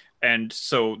 And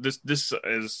so this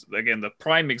is again the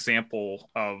prime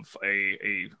example of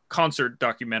a concert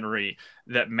documentary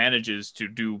that manages to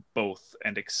do both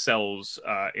and excels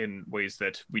in ways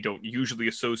that we don't usually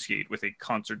associate with a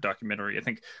concert documentary. I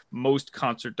think most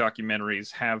concert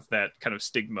documentaries have that kind of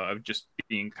stigma of just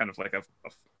being kind of like a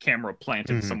camera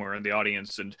planted Mhm. somewhere in the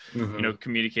audience and Mhm.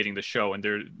 communicating the show, and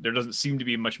there doesn't seem to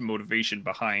be much motivation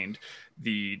behind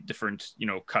the different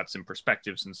cuts and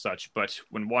perspectives and such. But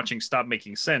when watching Stop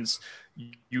Making Sense,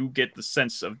 you get the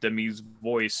sense of Demi's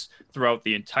voice throughout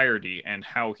the entirety, and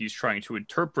how he's trying to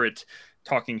interpret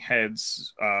talking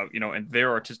heads and their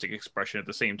artistic expression at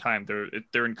the same time.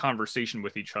 They're in conversation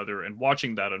with each other, and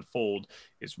watching that unfold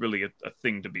is really a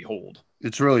thing to behold.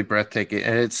 it's really breathtaking,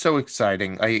 and it's so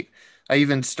exciting. I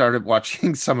even started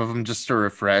watching some of them just to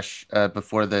refresh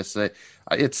before this.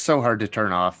 It's so hard to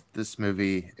turn off this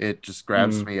movie. It just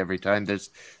grabs me every time. There's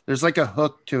like a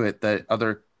hook to it that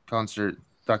other concert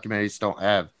documentaries don't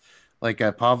have. Like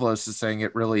Pavlos is saying,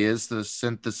 it really is the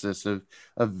synthesis of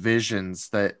visions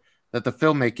that the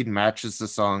filmmaking matches the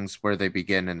songs where they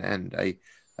begin and end.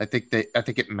 I think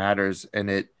it matters,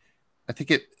 and I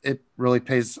think it really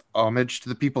pays homage to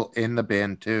the people in the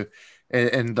band too,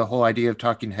 and the whole idea of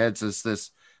Talking Heads is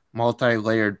this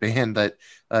multi-layered band that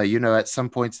at some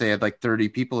points they had like 30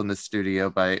 people in the studio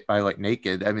by like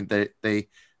Naked. I mean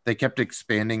they kept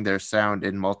expanding their sound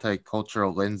in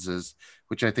multicultural lenses,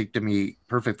 which I think to me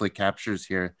perfectly captures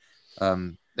here.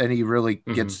 And he really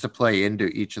gets to play into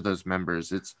each of those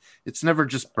members. It's never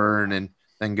just Byrne and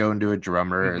then go into a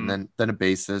drummer and then a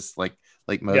bassist like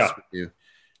most would do.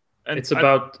 And It's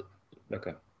about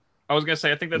okay. I was gonna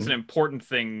say, I think that's an important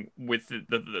thing with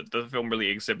the film. Really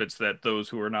exhibits that those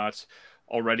who are not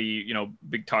already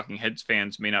big Talking Heads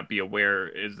fans may not be aware,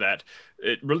 is that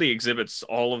it really exhibits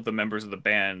all of the members of the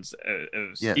bands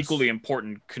as Yes. equally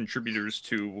important contributors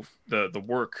to the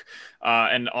work,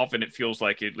 and often it feels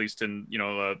like, at least in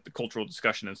the cultural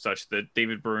discussion and such, that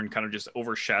David Byrne kind of just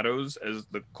overshadows as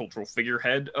the cultural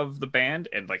figurehead of the band,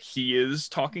 and like he is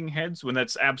Talking Heads, when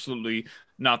that's absolutely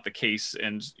not the case.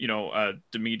 And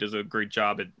Demi does a great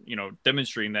job at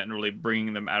demonstrating that and really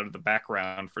bringing them out of the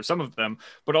background for some of them,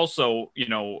 but also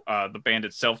the band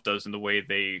itself does in the way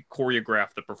they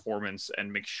choreograph the performance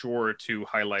and make sure to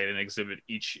highlight and exhibit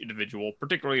each individual,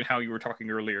 particularly in how you were talking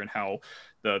earlier, and how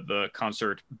the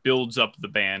concert builds up the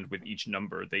band with each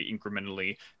number. They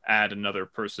incrementally add another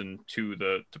person to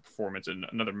the performance and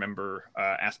another member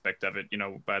aspect of it.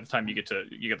 By the time you get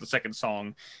the second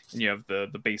song, and you have the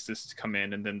bassist come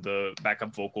in, and then the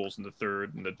backup vocals in the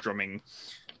third, and the drumming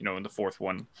in the fourth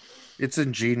one. It's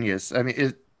ingenious. I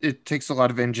mean, it takes a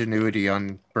lot of ingenuity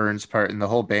on Byrne's part and the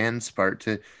whole band's part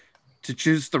to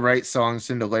choose the right songs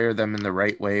and to layer them in the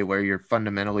right way, where you're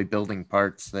fundamentally building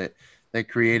parts that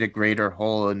create a greater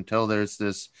whole, until there's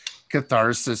this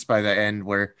catharsis by the end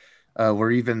where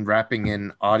we're even wrapping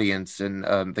in audience, and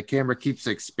the camera keeps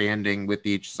expanding with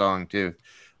each song too.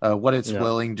 what it's Yeah.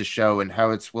 willing to show and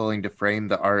how it's willing to frame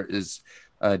the art is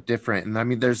different. And I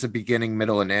mean, there's a beginning,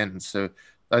 middle, and end. So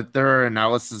there are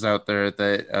analyses out there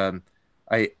that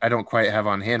I don't quite have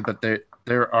on hand, but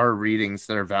there are readings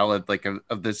that are valid, like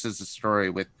of this as a story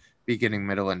with beginning,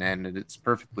 middle, and end, and it's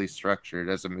perfectly structured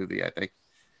as a movie, I think.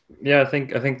 Yeah, I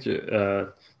think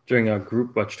during our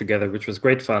group watch together, which was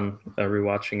great fun,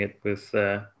 rewatching it with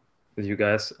you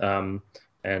guys, and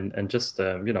just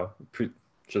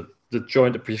the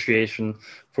joint appreciation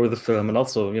for the film, and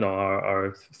also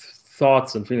our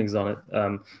thoughts and feelings on it.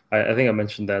 I think I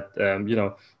mentioned that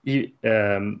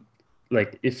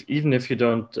like if even if you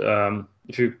don't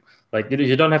if you like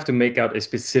you don't have to make out a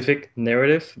specific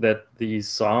narrative that these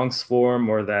songs form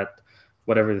or that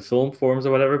whatever the film forms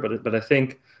or whatever, but I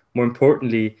think more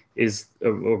importantly is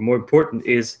or more important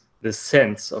is the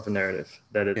sense of a narrative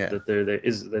Yeah.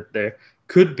 that there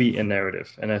could be a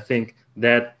narrative, and I think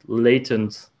that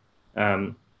latent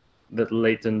narrative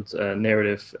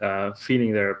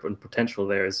feeling there and potential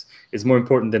there is more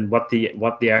important than what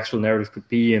the actual narrative could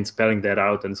be, and spelling that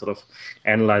out and sort of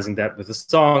analyzing that with the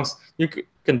songs. You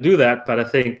can do that, but I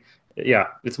think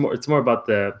it's more about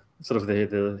the sort of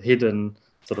the hidden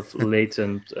sort of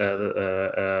latent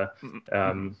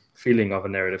feeling of a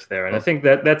narrative there, and I think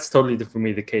that's totally for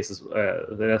me the case.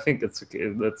 I think that's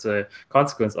a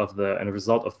consequence of and a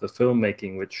result of the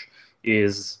filmmaking, which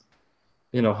is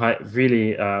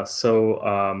really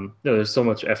there's so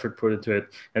much effort put into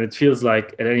it, and it feels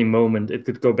like at any moment it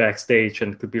could go backstage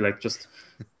and could be like just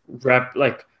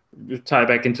tie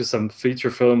back into some feature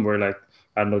film where, like,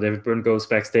 I don't know, David Byrne goes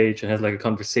backstage and has like a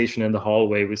conversation in the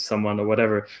hallway with someone or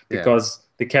whatever, because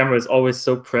the camera is always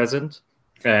so present,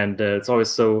 and it's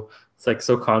like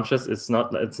so conscious. It's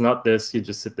not this, you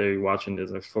just sit there, you're watching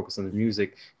this, or focus on the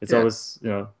music. It's always,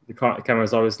 the camera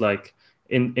is always like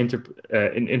in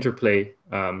interplay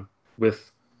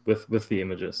with the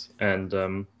images,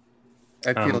 and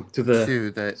I feel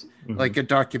too that like a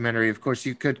documentary, of course,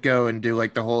 you could go and do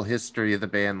like the whole history of the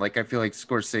band. Like I feel like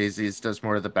Scorsese's does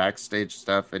more of the backstage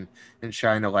stuff and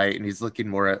shine a light, and he's looking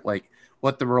more at like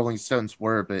what the Rolling Stones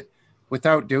were. But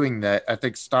without doing that, I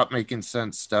think Stop Making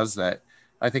Sense does that.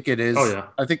 I think it is. Oh, yeah.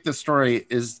 I think the story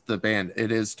is the band.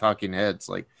 It is Talking Heads.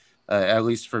 Like at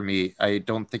least for me, I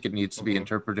don't think it needs to be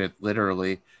interpreted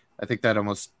literally. I think that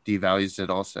almost devalues it.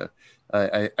 Also,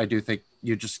 I do think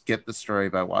you just get the story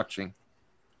by watching.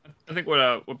 I think what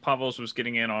Pavlos was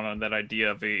getting in on that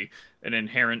idea of an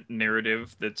inherent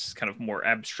narrative that's kind of more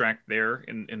abstract there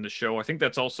in the show. I think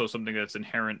that's also something that's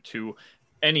inherent to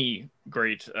any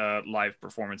great live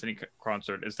performance, any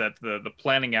concert, is that the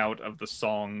planning out of the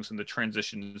songs and the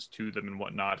transitions to them and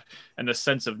whatnot, and the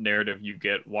sense of narrative you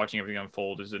get watching everything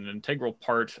unfold is an integral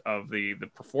part of the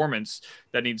performance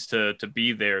that needs to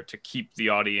be there to keep the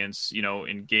audience,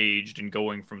 engaged and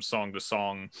going from song to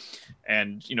song.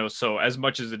 And, so as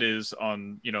much as it is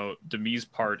on, Demi's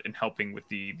part in helping with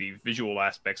the visual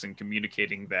aspects and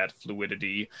communicating that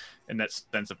fluidity and that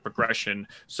sense of progression,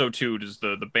 so too does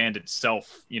the band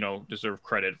itself, deserve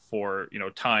credit for,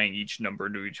 tying each number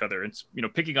to each other. It's,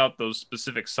 picking out those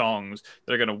specific songs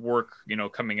that are going to work,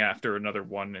 coming after another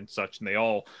one and such, and they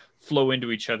all flow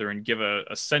into each other and give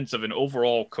a sense of an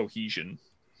overall cohesion.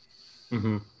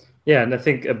 Mm-hmm. Yeah, and I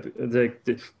think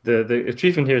the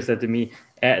achievement here is that Demi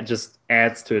just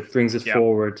adds to it, brings it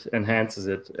forward, enhances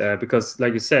it, because,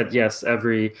 like you said, yes,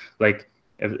 every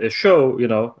a show,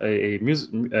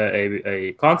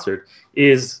 a concert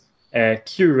is a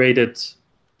curated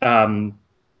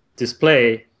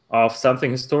display of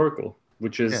something historical,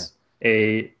 which is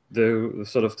the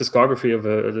sort of discography of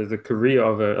the career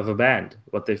of a band,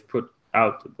 what they've put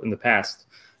out in the past,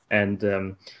 and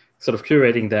sort of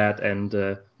curating that,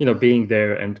 and being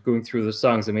there and going through the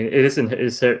songs. I mean, it is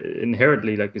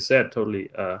inherently, like you said, totally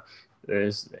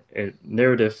there's a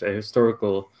narrative, a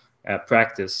historical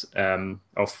practice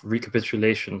of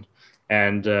recapitulation,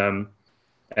 and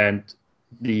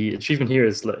the achievement here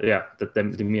is that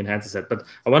Demi enhances that. But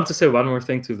I want to say one more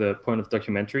thing to the point of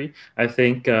documentary. I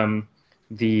think for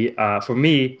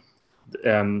me,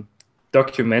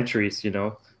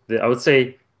 documentaries, I would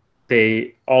say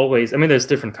they always, I mean, there's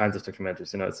different kinds of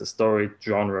documentaries. It's a story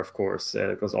genre, of course.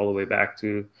 It goes all the way back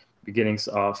to beginnings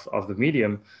of the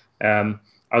medium. I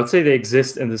would say they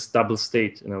exist in this double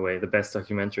state in a way, the best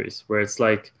documentaries, where it's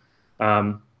like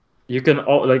you can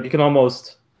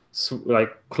almost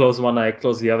close one eye,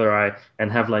 close the other eye, and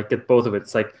have get both of it.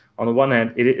 It's like on the one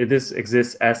hand, this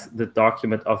exists as the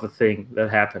document of a thing that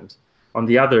happened. On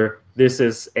the other, this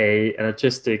is an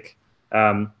artistic,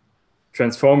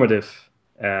 transformative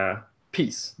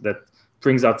piece that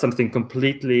brings out something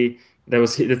completely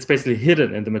that's basically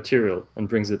hidden in the material and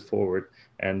brings it forward.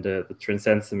 and it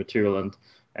transcends the material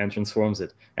and transforms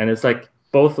it. And it's like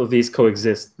both of these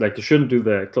coexist. Like you shouldn't do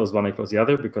the close one and close the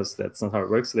other, because that's not how it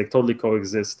works. So they totally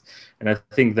coexist. And I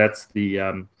think that's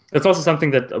that's also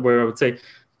something that where I would say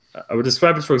I would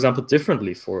describe it, for example,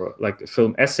 differently for like a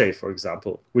film essay, for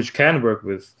example, which can work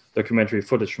with documentary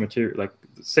footage material, like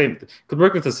the same, could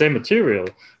work with the same material,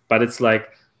 but it's like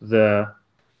the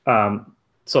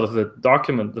sort of the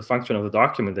document, the function of the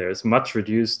document there is much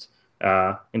reduced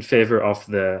in favor of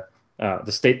the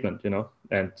statement, you know,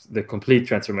 and the complete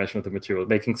transformation of the material,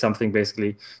 making something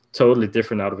basically totally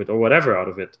different out of it, or whatever out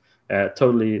of it,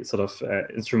 totally sort of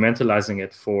instrumentalizing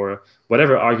it for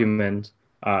whatever argument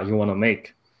you want to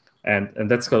make. And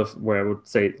that's kind of where I would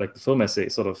say like the film essay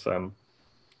sort of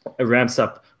ramps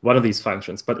up one of these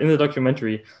functions. But in the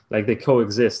documentary, like they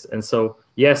coexist. And so,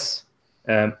 yes,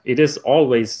 it is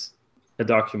always a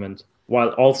document while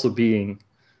also being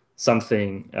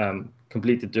something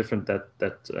completely different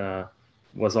that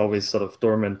was always sort of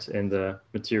dormant in the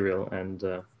material. And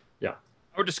yeah.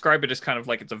 I would describe it as kind of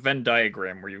like it's a Venn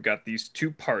diagram where you've got these two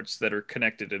parts that are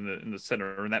connected in the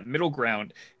center, and that middle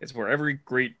ground is where every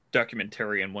great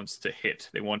documentarian wants to hit.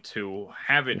 They want to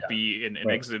have it be an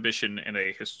exhibition and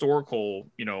a historical,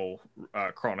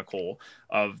 chronicle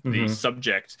of the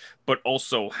subject, but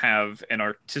also have an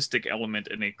artistic element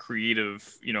and a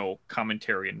creative,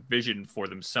 commentary and vision for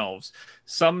themselves.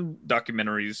 Some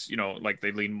documentaries, like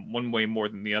they lean one way more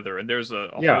than the other, and there's a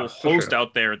whole host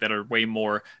out there that are way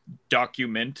more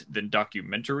document than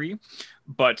documentary.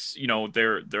 But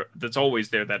that's always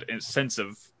there. That sense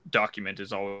of document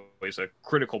is always a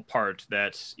critical part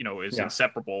that is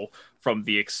inseparable from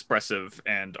the expressive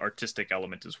and artistic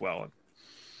element as well.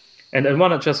 And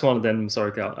one of them,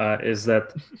 sorry, Cal, is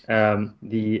that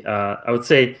I would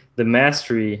say the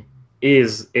mastery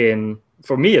is in,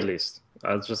 for me at least,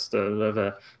 just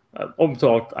open to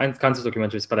all kinds of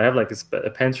documentaries, but I have like this a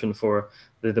penchant for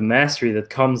the mastery that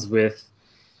comes with,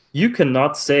 you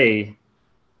cannot say,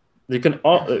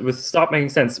 with Stop Making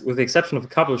Sense, with the exception of a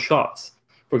couple of shots.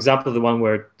 For example, the one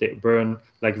where Byrne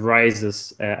like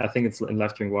rises, I think it's in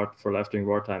Life During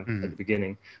Wartime at the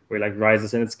beginning, where he like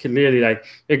rises, and it's clearly like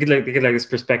you get like this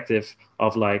perspective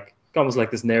of like almost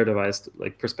like this narrativized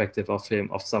like perspective of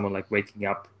someone like waking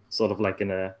up, sort of like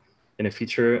in a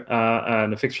feature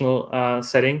in a fictional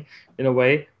setting in a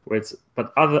way where it's.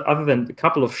 But other than a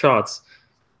couple of shots,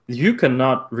 you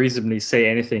cannot reasonably say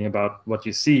anything about what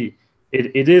you see.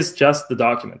 It is just the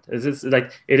document. It's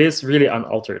like it is really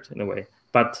unaltered in a way.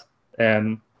 But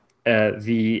the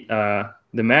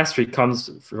mastery comes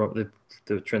from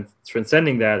the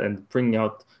transcending that and bringing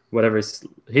out whatever is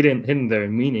hidden there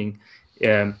in meaning,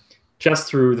 just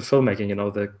through the filmmaking.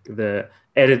 The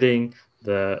editing,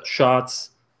 the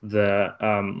shots, the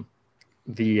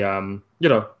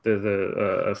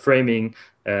framing,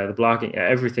 the blocking,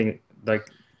 everything. Like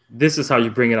this is how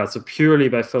you bring it out. So purely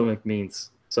by filmic means,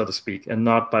 so to speak, and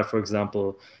not by, for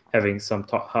example, having some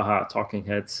talking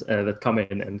heads that come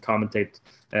in and commentate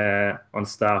on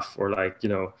stuff, or like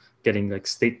getting like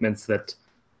statements that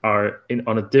are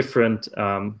on a different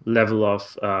level of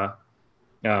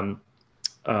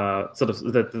sort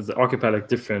of that occupy like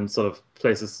different sort of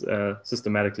places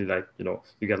systematically. Like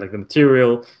you got like the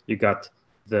material, you got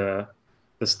the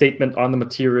statement on the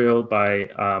material by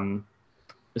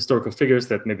historical figures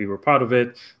that maybe were part of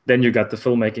it. Then you got the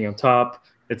filmmaking on top.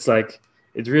 It's like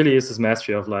it really is this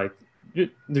mastery of like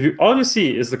all you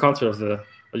see is the concert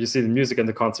you see the music and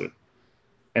the concert,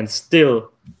 and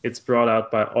still it's brought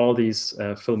out by all these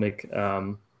filmic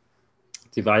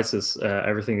devices,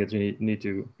 everything that you need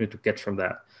to get from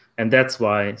that. And that's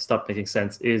why Stop Making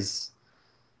Sense is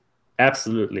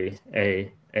absolutely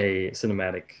a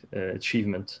cinematic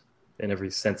achievement in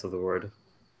every sense of the word.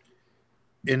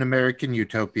 In American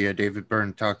Utopia, David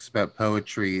Byrne talks about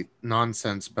poetry,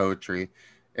 nonsense poetry.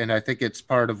 And I think it's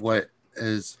part of what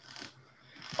has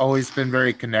always been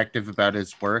very connective about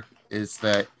his work is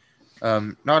that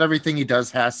not everything he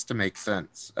does has to make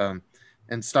sense.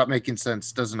 And Stop Making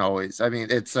Sense doesn't always. I mean,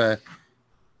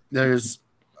 there's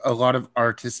a lot of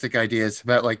artistic ideas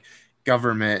about like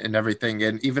government and everything.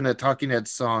 And even a Talking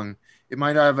Heads song, it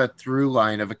might not have a through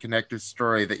line of a connective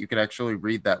story that you could actually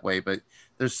read that way, but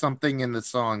there's something in the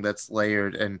song that's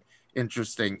layered and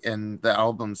interesting. And the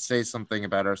albums say something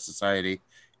about our society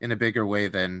in a bigger way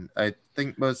than I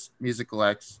think most musical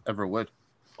acts ever would.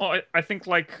 Well, I think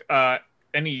like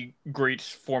any great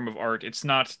form of art, it's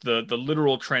not the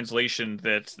literal translation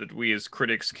that we as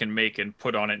critics can make and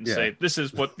put on it and Yeah. say this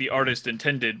is what the artist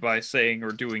intended by saying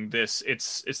or doing this.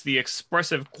 It's the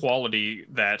expressive quality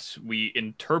that we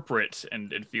interpret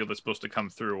and feel that's supposed to come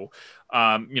through.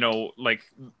 Like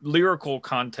lyrical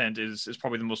content is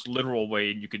probably the most literal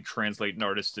way you can translate an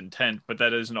artist's intent, but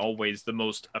that isn't always the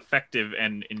most effective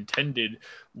and intended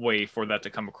way for that to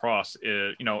come across.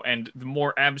 And the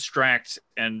more abstract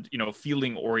and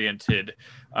feeling oriented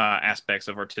aspects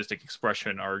of artistic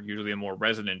expression are usually more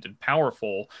resonant and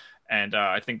powerful. And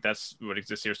I think that's what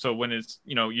exists here. So when it's,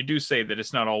 you do say that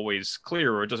it's not always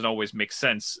clear or it doesn't always make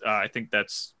sense, I think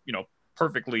that's,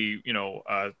 perfectly,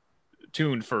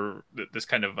 tuned for this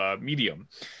kind of medium.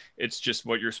 It's just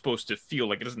what you're supposed to feel.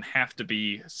 Like, it doesn't have to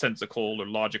be sensical or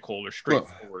logical or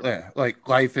straightforward. Well, yeah, like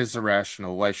life is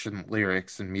irrational. Why shouldn't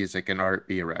lyrics and music and art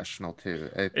be irrational too?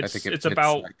 I think it It's fits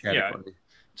about that category.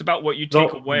 it's about what you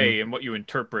take away and what you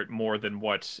interpret more than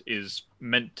what is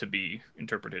meant to be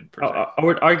interpreted. Per se. I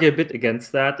would argue a bit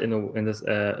against that in this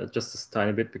just a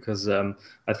tiny bit, because I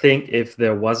think if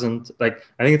there wasn't, like,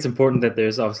 I think it's important that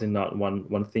there's obviously not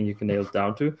one thing you can nail it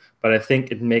down to, but I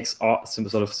think it makes some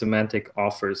sort of semantic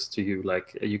offers to you.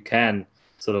 Like, you can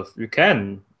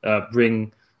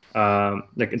bring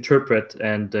like interpret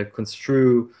and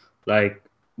construe like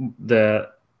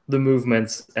the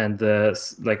movements and the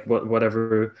like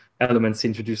whatever elements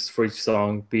introduced for each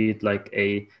song, be it like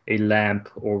a lamp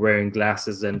or wearing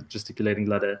glasses and gesticulating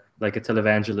like a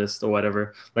televangelist or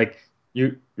whatever. Like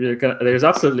there's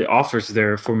absolutely offers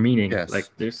there for meaning. Yes. Like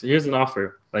here's an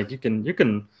offer. Like you can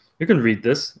read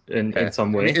this in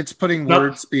some way. I mean, it's putting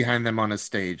words behind them on a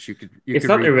stage. You It's could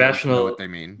not read them to irrational. know what they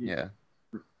mean. Yeah.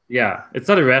 Yeah, it's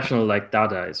not irrational like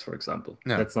Dada is, for example.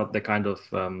 No. That's not the kind of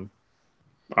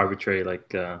arbitrary,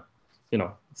 like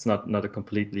it's not a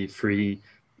completely free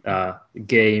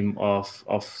game of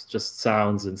just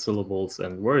sounds and syllables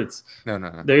and words.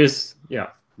 No. There's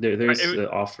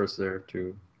offers there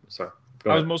to. Sorry.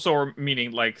 I was also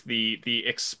meaning like the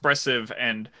expressive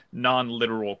and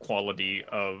non-literal quality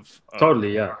of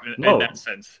totally, yeah. In that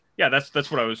sense. Yeah,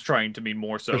 that's what I was trying to mean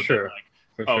more so. For sure.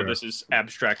 Than this is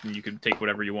abstract and you can take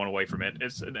whatever you want away from it.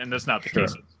 And that's not the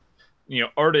case.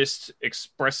 Artists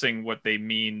expressing what they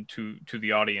mean to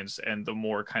the audience, and the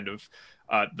more kind of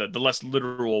the less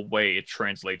literal way it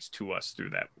translates to us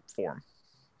through that form.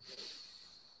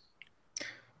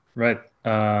 Right.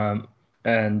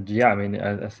 And yeah, I mean,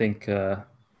 I think do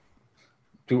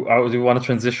we want to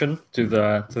transition to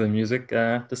the music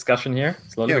discussion here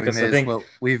slowly? Yeah, because we may I think as well.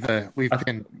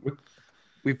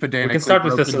 We've can start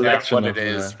with the selection what it of,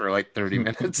 is for like 30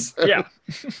 minutes. Yeah.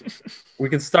 We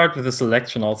can start with the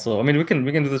selection also. I mean, we can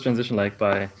do this transition like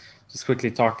by just quickly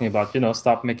talking about,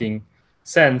 Stop Making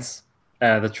Sense.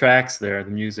 The tracks there, the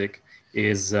music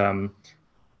is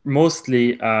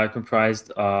mostly comprised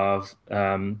of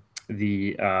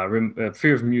the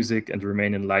Fear of Music and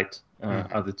Remain in Light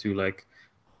are the two like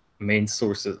main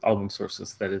album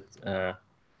sources that it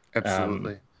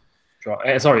Absolutely.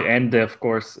 and of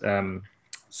course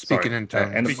Speaking in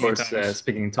tongues. and of Speaking in course tongues.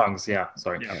 Speaking in Tongues. Yeah,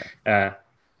 sorry. Yeah.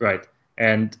 Right.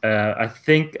 And I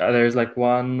think there's like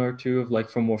one or two of like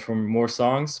from more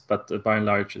songs, but by and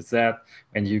large it's that.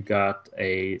 And you got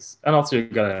a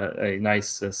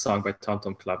nice song by Tom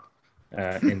Tom Club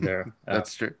in there.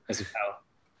 That's true. As well.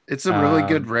 It's a really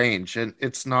good range, and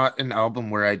it's not an album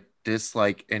where I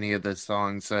dislike any of the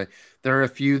songs. There are a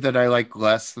few that I like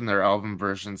less than their album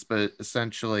versions, but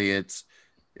essentially it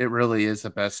really is the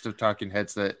best of Talking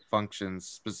Heads that functions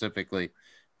specifically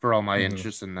for all my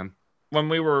interest in them. When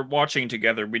we were watching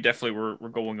together, we definitely were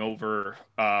going over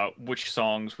which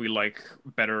songs we like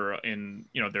better in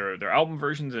their album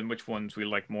versions, and which ones we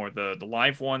like more the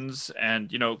live ones. And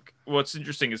what's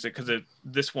interesting is that because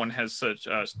this one has such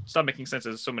Stop Making Sense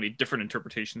has so many different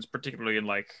interpretations, particularly in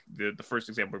like the first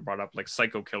example we brought up, like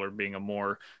Psycho Killer being a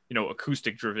more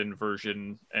acoustic driven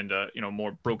version and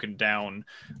more broken down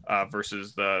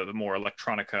versus the more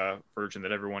electronica version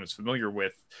that everyone is familiar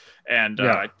with. And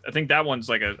I think that one's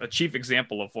like a chief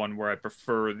example of one where I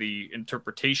prefer the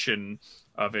interpretation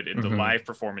of it in the live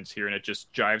performance here, and it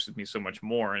just jives with me so much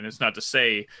more. And it's not to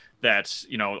say that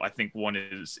I think one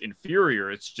is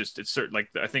inferior. It's certain, like,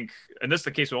 I think, and that's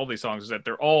the case with all these songs, is that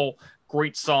they're all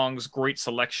great songs, great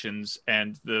selections,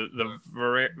 and the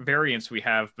variance we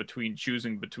have between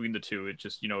choosing between the two, it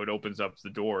just it opens up the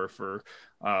door for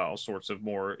all sorts of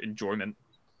more enjoyment.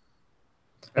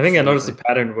 I think I noticed a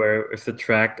pattern where if the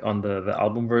track on the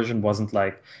album version wasn't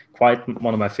like quite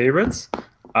one of my favorites,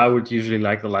 I would usually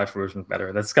like the live version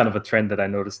better. That's kind of a trend that I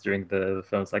noticed during the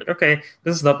film. It's like, okay,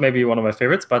 this is not maybe one of my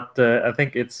favorites, but I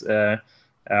think it's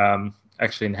I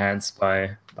actually enhanced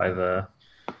by the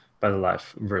live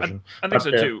version. I think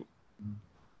so But, too.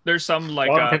 There's some for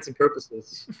like all intents and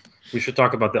purposes, we should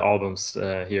talk about the albums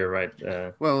here, right?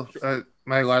 Well,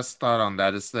 my last thought on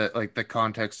that is that like the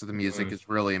context of the music Mm. is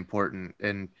really important,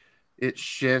 and it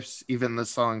shifts even the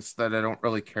songs that I don't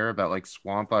really care about, like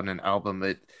Swamp on an album.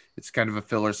 It's kind of a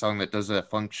filler song that does a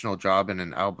functional job in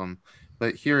an album,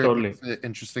 but here it Totally. makes it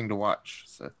interesting to watch.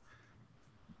 So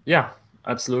Yeah,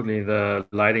 absolutely. The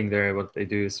lighting there, what they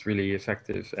do is really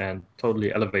effective and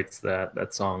totally elevates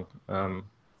that song.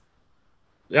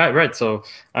 Yeah, right. So,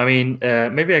 I mean,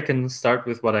 maybe I can start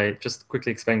with what I just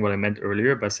quickly explain what I meant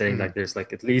earlier by saying Mhm. like there's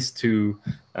like at least two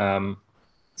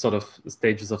sort of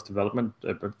stages of development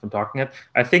from Talking Head.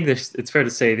 I think it's fair to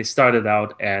say they started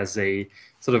out as a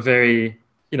sort of very,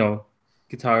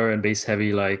 guitar and bass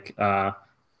heavy, like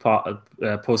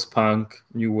post punk,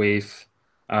 new wave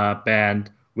band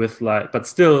with like, but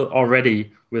still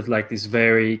already with like these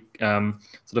very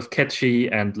sort of catchy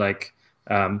and like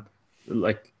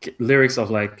lyrics of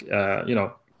like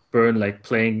Byrne like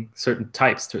playing certain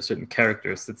types to certain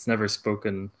characters. It's never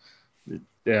spoken.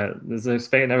 Yeah, there's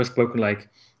never spoken like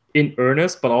in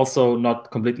earnest, but also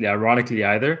not completely ironically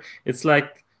either. It's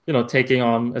like taking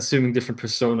on assuming different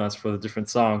personas for the different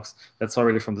songs. That's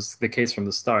already from the case from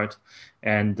the start,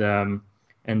 and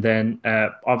then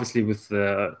obviously with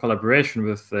the collaboration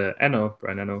with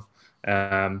Brian Eno,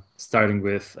 starting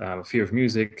with Fear of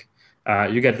Music,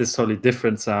 you get this totally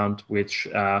different sound, which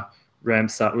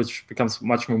ramps up, which becomes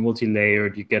much more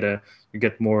multi-layered. You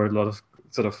get more a lot of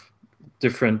sort of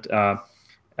different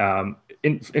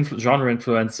genre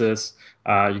influences.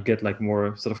 You get like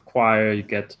more sort of choir. You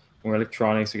get more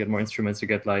electronics. You get more instruments. You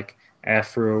get like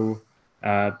Afro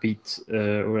beat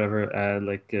or whatever,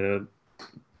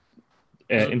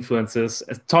 influences.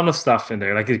 A ton of stuff in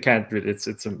there. Like you can't really. It's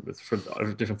for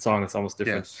a different song. It's almost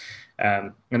different. Yes.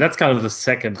 And that's kind of the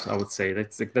second, I would say.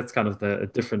 That's kind of the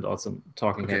different awesome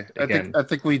Talking Okay. Head again. I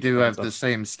think we do have So- the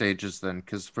same stages then,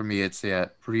 because for me it's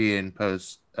pre and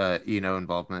post Eno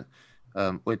involvement.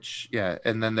 Which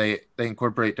and then they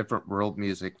incorporate different world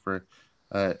music for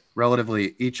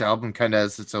relatively each album kind of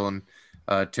has its own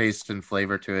taste and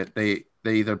flavor to it. They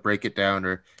either break it down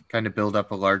or kind of build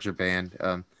up a larger band.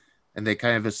 And they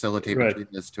kind of facilitate Right. between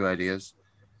those two ideas.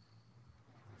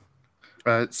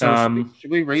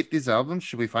 Should we rate these albums?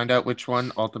 Should we find out which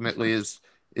one ultimately is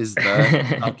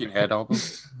the Talking Head album?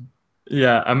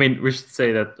 Yeah, I mean, we should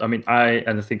say that. I mean, I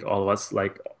think all of us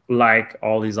like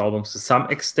all these albums to some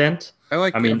extent. I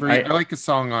like I mean, I like a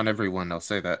song on every one. I'll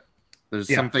say that. There's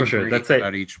Yeah, something for sure. great That's it.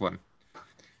 about each one.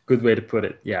 Good way to put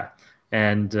it. Yeah,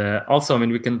 and also, I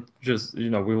mean, we can just we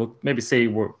will maybe say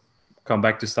we'll come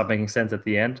back to Stop Making Sense at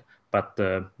the end, but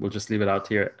we'll just leave it out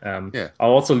here. Yeah.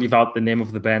 I'll also leave out the name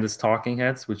of the band is Talking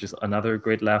Heads, which is another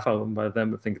great laugh album by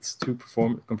them. I think it's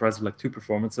comprised of like two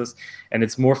performances, and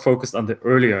it's more focused on the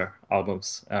earlier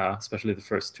albums, especially the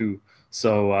first two.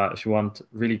 So if you want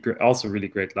also really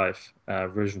great live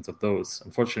versions of those,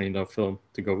 unfortunately no film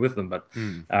to go with them, but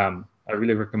I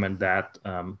really recommend that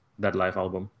that live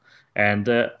album. And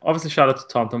obviously shout out to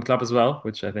Tom Tom Club as well,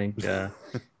 which I think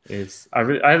is I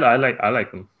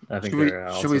like them. I think they're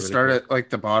also Should we really start cool. at like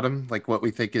the bottom, like what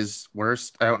we think is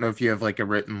worst? I don't know if you have like a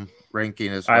written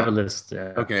ranking as I well. have a list.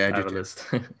 Yeah. Okay, I do have a too. list.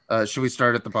 Should we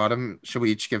start at the bottom? Should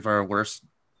we each give our worst?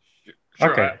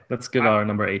 Sure, Okay, let's give our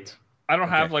number 8. I don't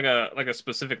have Okay. like a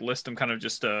specific list. I'm kind of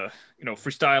just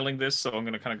freestyling this, so I'm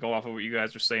gonna kind of go off of what you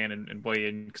guys are saying and weigh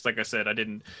in because, like I said, I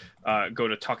didn't go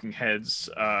to Talking Heads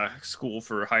school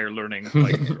for higher learning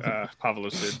like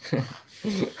Pavlos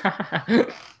did.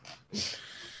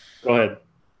 Go ahead.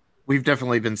 We've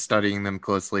definitely been studying them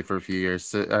closely for a few years,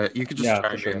 so you could just Yeah, for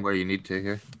chime sure. in where you need to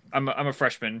here. I'm a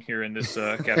freshman here in this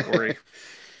category.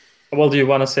 Well, do you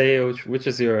want to say which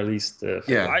is your least favorite?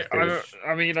 Yeah.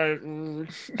 I mean, I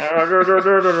I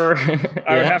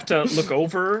would have to look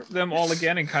over them all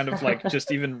again and kind of like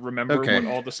just even remember Okay.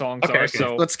 what all the songs Okay, are. okay.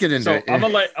 So Let's get into so it. I'm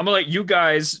gonna let you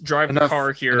guys drive the Enough-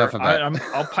 car here. enough of that.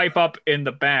 I'll pipe up in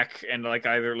the back and like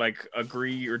either like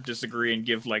agree or disagree and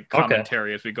give like Okay.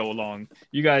 commentary as we go along.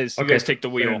 You guys take the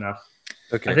Fair wheel. enough.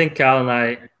 Okay. I think Cal and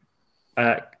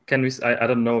I can we. I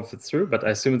don't know if it's true, but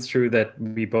I assume it's true that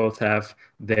we both have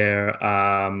their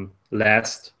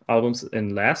last albums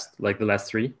in last, like the last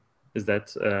 3. Is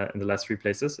that in the last 3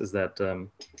 places? Is that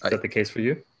the case for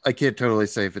you? I can't totally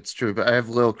say if it's true, but I have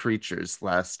Little Creatures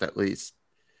last at least.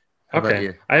 How about Okay,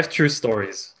 you? I have True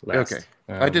Stories last. Okay.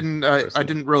 I personally.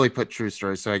 didn't really put True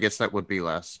Story, so I guess that would be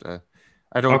last.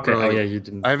 I don't Okay. really. Oh yeah, you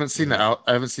didn't. I haven't seen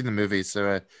the movie,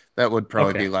 so that would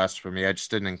probably Okay. be last for me. I just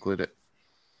didn't include it.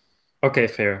 Okay,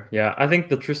 fair. Yeah, I think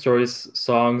the True Stories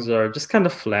songs are just kind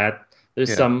of flat. There's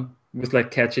Yeah. some with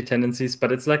like catchy tendencies,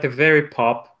 but it's like a very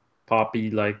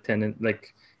poppy like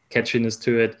like catchiness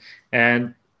to it.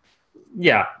 And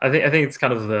yeah, I think it's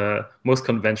kind of the most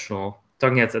conventional.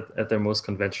 Talking Heads at their most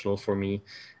conventional for me.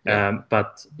 Yeah.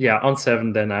 But yeah, on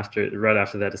 7, then right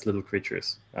after that is Little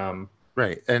Creatures.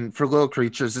 Right. And for Little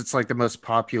Creatures, it's like the most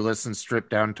populous and stripped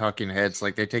down Talking Heads.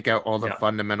 Like they take out all the Yeah.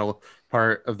 fundamental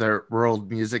part of their world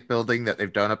music building that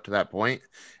they've done up to that point,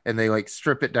 and they like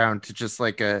strip it down to just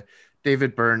like a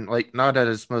David Byrne, like not at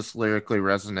his most lyrically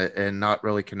resonant and not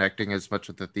really connecting as much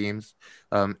with the themes.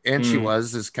 And She Mm.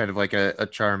 Was is kind of like a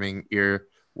charming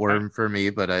earworm for me,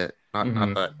 but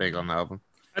not that big on the album.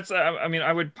 That's I mean,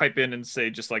 I would pipe in and say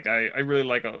just like I really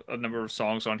like a number of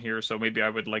songs on here, so maybe I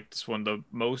would like this one the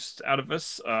most out of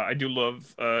us. I do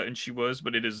love And She Was,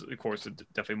 but it is of course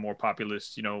definitely more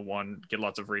populist, one get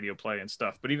lots of radio play and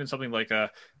stuff. But even something like I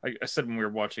said when we were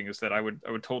watching is that I would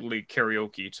totally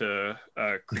karaoke to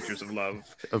Creatures of Love.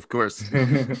 Of course.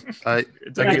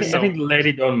 It's I so think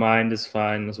Lady Don't Mind is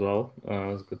fine as well.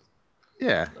 It's good.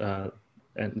 Yeah.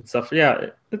 And stuff. Yeah,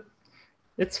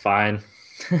 it's fine.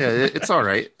 Yeah, it's all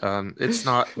right. It's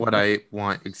not what I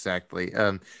want exactly.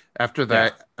 After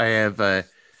that, I have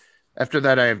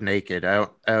Naked. I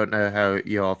don't know how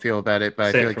you all feel about it, but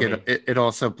I Same feel like for me. it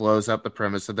also blows up the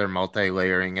premise of their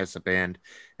multi-layering as a band.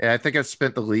 And I think I've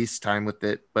spent the least time with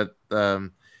it, but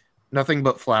Nothing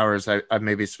But Flowers I've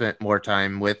maybe spent more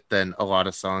time with than a lot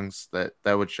of songs that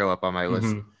would show up on my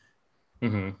list.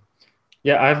 Mm-hmm.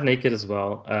 Yeah, I have Naked as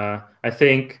well. I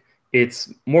think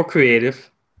it's more creative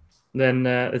than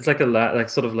it's like like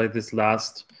sort of like this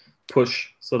last push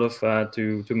sort of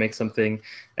to make something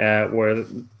where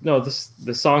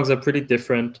the songs are pretty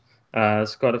different.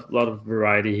 It's got a lot of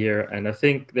variety here, and I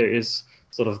think there is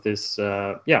sort of this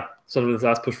sort of this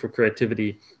last push for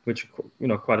creativity, which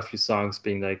quite a few songs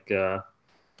being like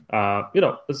I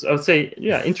would say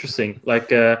interesting.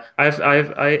 Like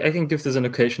I can give this an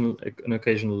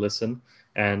occasional listen,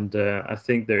 and I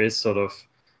think there is sort of,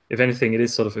 if anything, it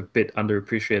is sort of a bit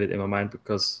underappreciated in my mind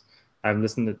because I haven't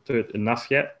listened to it enough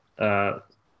yet. But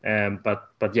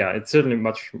yeah, it's certainly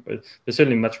there's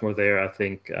certainly much more there, I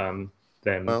think,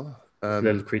 than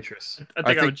Little Creatures. I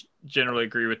think I would generally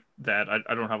agree with that.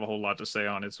 I don't have a whole lot to say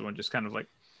on it, so I'm just kind of like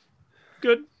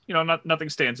good. Nothing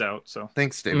stands out. So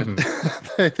thanks, David.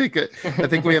 I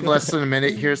think we have less than a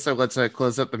minute here, so let's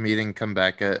close up the meeting. Come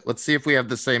back. Let's see if we have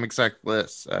the same exact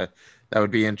list. That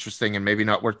would be interesting and maybe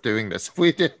not worth doing this if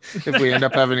we end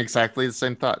up having exactly the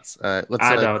same thoughts. Let's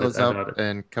close up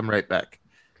and come right back.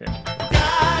 Okay. Help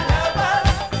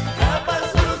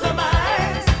us lose our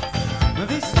minds.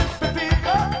 These stupid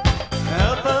people,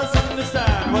 help us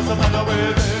understand what's the matter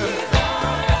with them.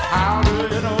 How do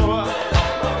you know?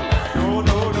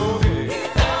 No, hey.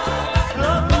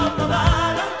 Look from the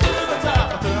bottom to the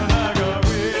top, turn like a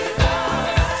wheel.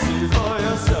 See for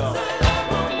yourself.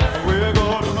 We're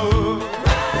gonna move.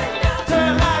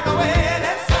 Turn like a wheel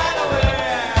inside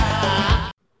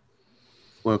away.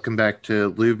 Welcome back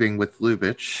to Lubing with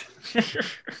Lubitsch.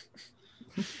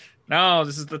 No,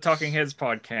 this is the Talking Heads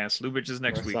podcast. Lubitsch is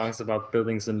next week. Songs about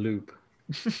buildings and lube.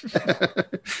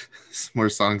 More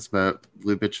songs about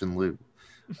Lubitsch and Lube.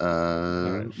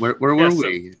 Right. Where were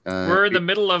we? We're in the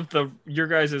middle of your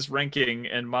guys' ranking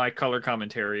and my color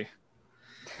commentary.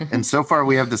 And so far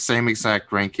we have the same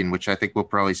exact ranking, which I think we'll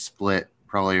probably split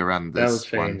around this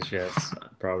That'll change, yes,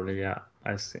 probably, yeah.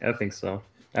 I think so.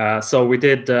 So we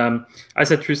did. I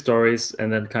said True Stories,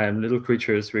 and then kind of Little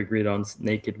Creatures we agreed on.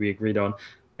 Naked we agreed on,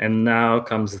 and now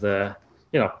comes the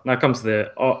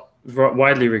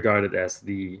widely regarded as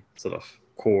the sort of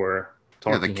core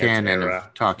Talking the Heads canon era.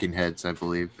 of Talking Heads, I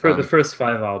believe. For the first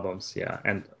 5 albums,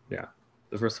 the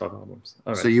first 5 albums.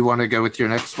 All right. So you want to go with your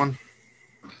next one?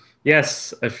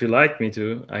 Yes, if you like me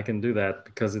to, I can do that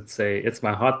because it's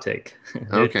my hot take. Here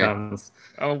Okay. it comes.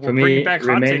 Oh, we're For me, bringing back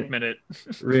hot take minute.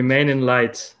 Remain in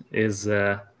Light is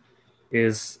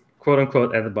quote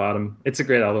unquote at the bottom. It's a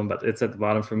great album, but it's at the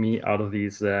bottom for me out of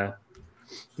these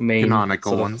main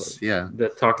Canonical sort of, ones, yeah. The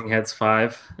Talking Heads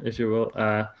 5, if you will.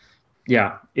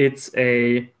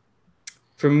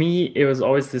 For me, it was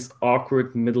always this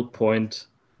awkward middle point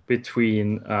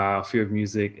between Fear of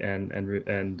Music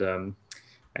and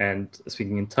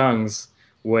Speaking in Tongues,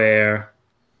 where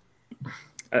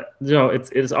it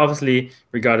is obviously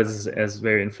regarded as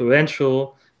very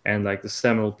influential and like the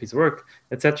seminal piece of work,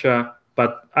 etc.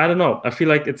 But I don't know. I feel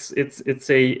like it's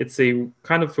a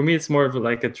kind of, for me, it's more of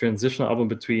like a transitional album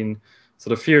between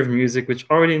sort of Fear of Music, which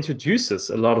already introduces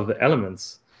a lot of the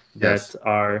elements Yes. that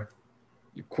are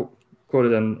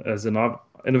quoted as an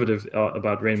innovative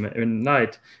about Rain in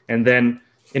Night, and then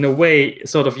in a way,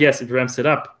 sort of, yes, it ramps it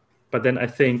up. But then I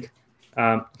think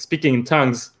Speaking in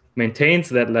Tongues maintains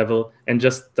that level and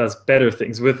just does better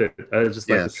things with it. Just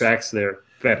like the Yes. tracks there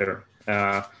better.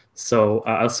 So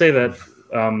I'll say that.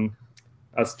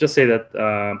 I'll just say that.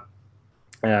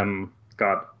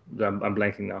 God, I'm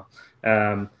blanking now.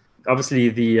 Obviously,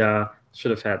 the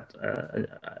should have had.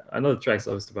 I know the tracks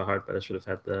obviously by heart, but I should have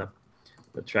had the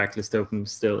track list open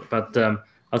still. But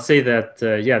I'll say that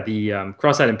the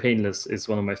Cross-Eyed and Painless is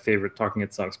one of my favorite Talking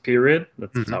Head songs. Period.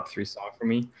 That's the top 3 song for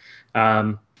me.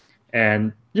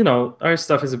 And our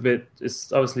stuff is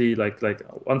obviously like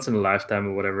once in a lifetime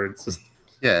or whatever. It's just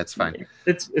it's fine.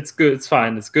 It's good. It's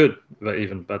fine. It's good, but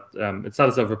it's not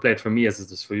as overplayed for me as it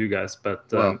is for you guys. But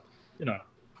Well,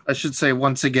 I should say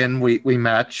once again we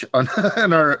match on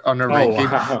our ranking.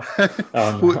 Wow.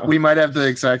 Oh, no. We might have the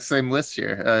exact same list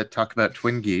here. Talk about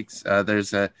Twin Geeks.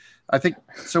 There's I think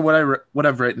so. What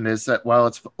I've written is that while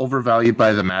it's overvalued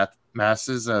by the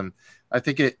masses, I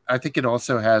think it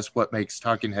also has what makes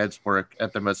Talking Heads work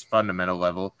at the most fundamental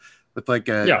level, with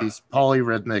these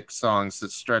polyrhythmic songs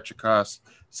that stretch across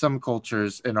some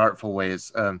cultures in artful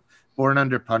ways. Born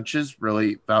Under Punches,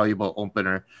 really valuable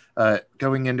opener.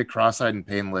 Going into Cross-Eyed and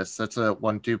Painless, that's a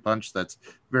 1-2 punch that's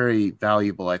very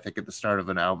valuable, I think, at the start of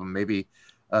an album. Maybe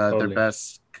their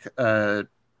best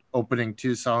opening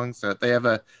 2 songs. They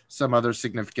have some other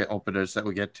significant openers that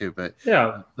we'll get to, but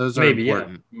those are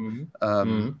important.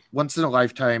 Yeah. Once in a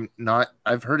Lifetime,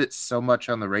 I've heard it so much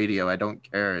on the radio, I don't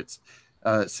care. It's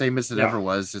same as it ever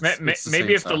was. It's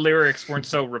maybe if the lyrics weren't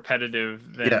so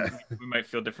repetitive, then we might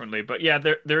feel differently. But yeah,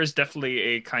 there is definitely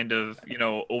a kind of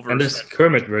over. And there's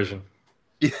Kermit version.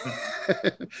 There's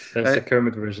the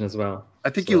Kermit version as well.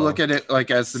 I think you look at it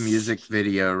like as the music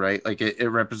video, right? Like it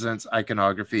represents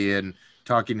iconography and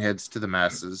Talking Heads to the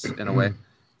masses in a way.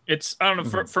 It's I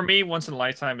don't know. For me, Once in a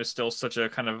Lifetime is still such a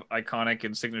kind of iconic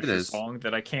and signature song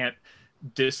that I can't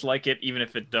dislike it, even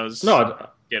if it does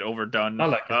get overdone. I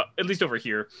like it. At least over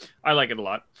here, I like it a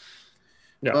lot.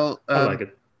 Yeah, well, I like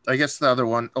it. I guess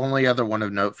the only other one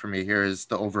of note for me here is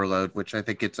the Overload, which I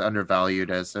think it's undervalued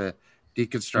as a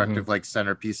deconstructive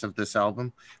centerpiece of this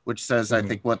album, which says I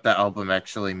think what the album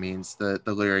actually means. The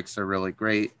lyrics are really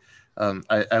great.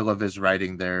 I love his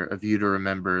writing there. A view to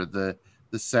remember, the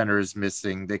center is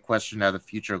missing. They question how the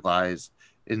future lies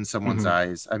in someone's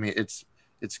eyes. I mean, it's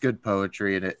good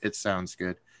poetry and it sounds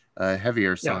good.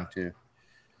 Heavier song too.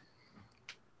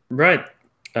 Right.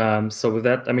 So with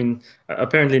that, I mean,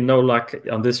 apparently no luck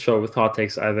on this show with hot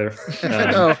takes either.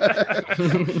 We're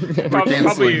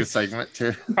canceling the segment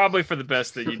too. Probably for the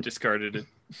best that you discarded it.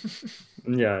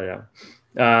 Yeah.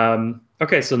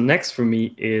 Okay, so next for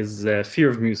me is Fear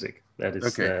of Music. That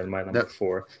is my number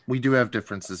 4. We do have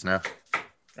differences now.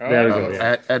 There we go.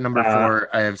 Yeah. At number 4,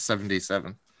 I have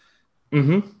 77.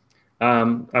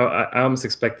 I almost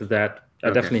expected that.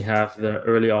 I definitely have the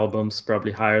early albums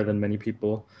probably higher than many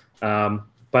people.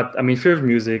 But I mean, Fear of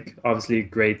Music, obviously a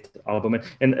great album.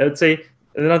 And I'd say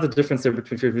another difference there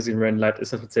between Fear of Music and Remain Light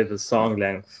is, I would say, the song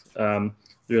length.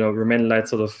 Remain Light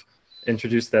sort of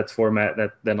introduced that format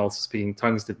that then also Speaking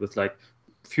Tongues did, with like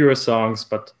fewer songs,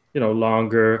 but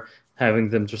longer, having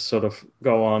them just sort of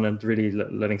go on and really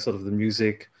letting sort of the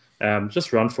music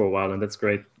just run for a while, and that's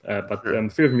great. But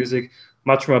Fear of Music,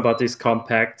 much more about these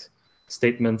compact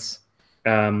statements,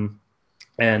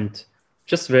 and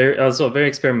just very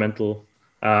experimental.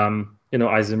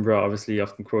 Isimbra obviously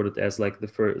often quoted as like the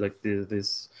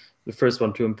first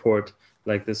one to import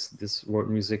like this world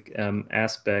music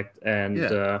aspect,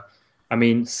 and I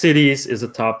mean, Cities is a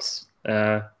tops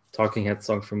Talking Head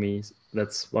song for me.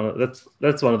 That's one of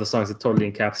the songs that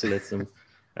totally encapsulates them.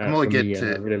 I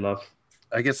really love.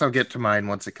 I guess I'll get to mine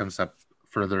once it comes up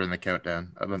further in the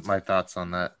countdown. My thoughts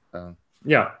on that.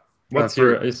 What's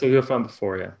you're from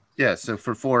before? Yeah, so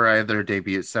for 4, I had their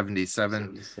debut at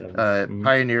 77.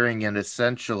 Pioneering and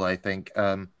essential, I think.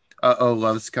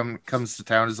 Loves Comes to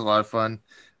Town is a lot of fun.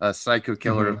 Psycho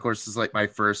Killer, of course, is like my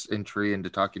first entry into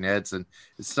Talking Heads, and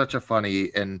it's such a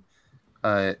funny and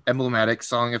emblematic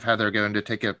song of how they're going to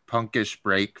take a punkish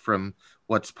break from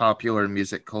what's popular in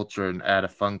music culture and add a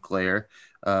funk layer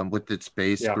with its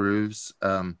bass grooves.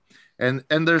 And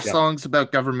there's songs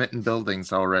about government and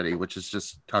buildings already, which is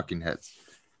just Talking Heads.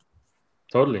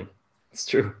 Totally. It's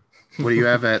true. What do you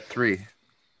have at 3?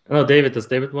 Oh, David. Does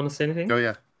David want to say anything? Oh,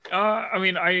 yeah. I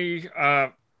mean,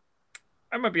 I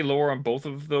might be lower on both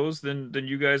of those than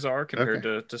you guys are compared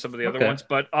to some of the other ones,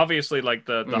 but obviously, like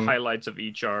the highlights of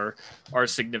each are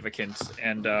significant,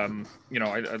 and I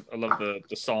love the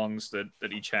songs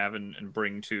that each have and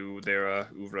bring to their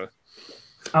oeuvre.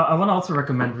 I want to also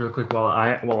recommend real quick while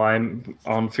I'm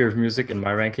on Fear of Music in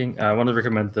my ranking. I want to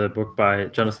recommend the book by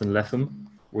Jonathan Lethem,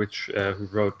 which who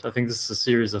wrote. I think this is a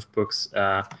series of books.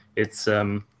 It's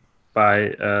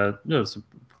by it's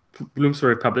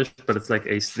Bloomsbury published, but it's like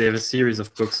they have a series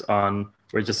of books on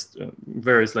where just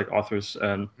various like authors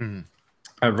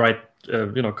write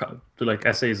do like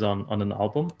essays on an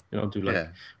album, do like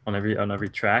on every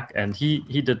track, and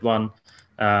he did one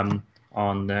on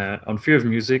Fear of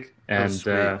Music,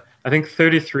 and I think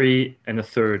 33 and a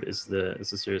third is the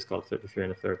series called 33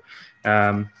 and a third.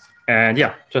 And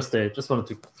yeah, just wanted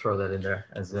to throw that in there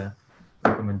as a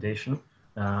recommendation.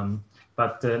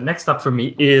 But next up for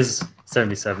me is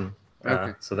 77.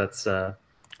 Okay. So that's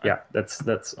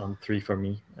that's on 3 for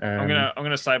me. I'm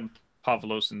gonna side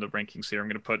Pavlos in the rankings here. I'm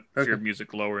gonna put Fear of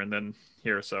Music lower and then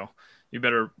here. So you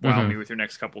better wow me with your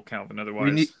next couple, Calvin.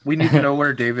 Otherwise, we need to know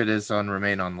where David is on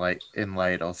Remain on Light in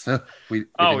Light. Also,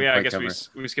 I guess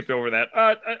we skipped over that.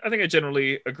 I think I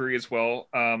generally agree as well.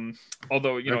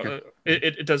 Although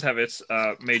it does have its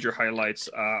major highlights.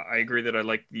 I agree that I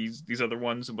like these other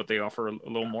ones, but they offer a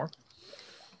little more.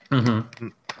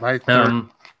 Mm-hmm.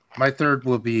 My third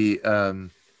will be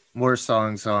more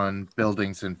songs on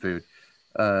buildings and food,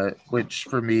 which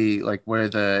for me, like where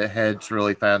the heads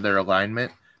really found their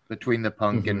alignment between the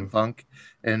punk and funk,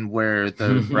 and where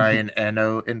the Brian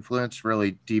Eno influence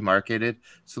really demarcated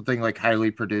something like highly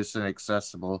produced and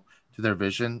accessible to their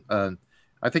vision.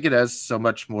 I think it has so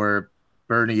much more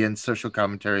Bernie social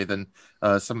commentary than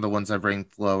some of the ones I've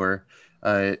ranked lower.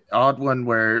 Odd one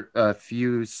where a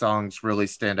few songs really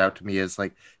stand out to me as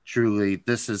like truly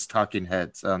this is Talking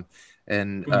Heads,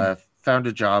 and Found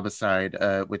a Job Aside,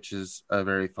 which is a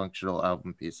very functional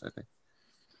album piece, I think.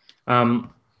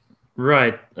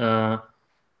 Right.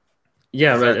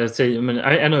 Yeah, right. I'd say. I mean,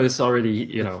 I know it's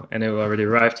already, I know it already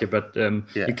arrived here, but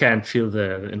you can't feel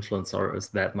the influence or is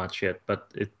that much yet. But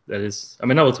that is. I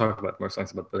mean, I will talk about more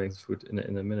songs about buildings and food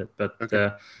in a minute. But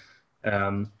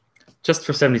just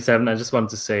for 77, I just wanted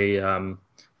to say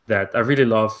that I really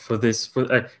love I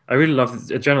really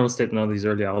love a general statement on these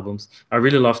early albums. I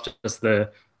really love just the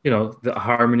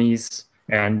harmonies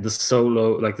and the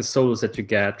solos that you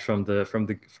get from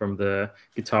the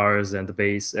guitars and the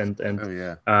bass and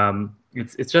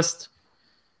it's just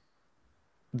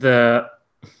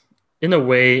in a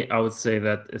way I would say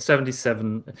that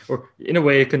 77, or in a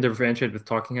way it can differentiate with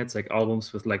Talking Heads, like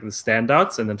albums with like the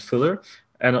standouts and then filler,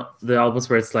 and the albums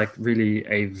where it's like really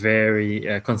a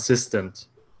very consistent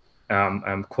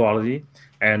quality.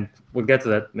 And we'll get to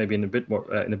that maybe in a bit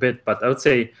more in a bit, but I would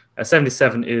say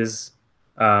 77 is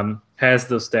has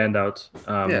those standout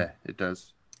it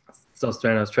does, those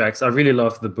standout tracks. I really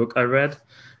love the book I read.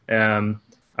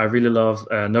 I really love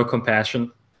No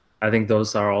Compassion. I think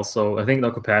those are also, I think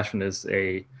No Compassion is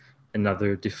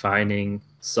another defining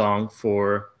song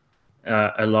for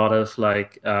a lot of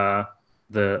like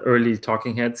the early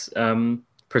Talking Heads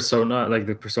persona, like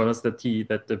the personas that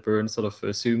the Byrne sort of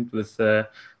assumed with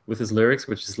his lyrics,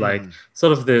 which is like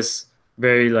sort of this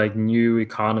very like new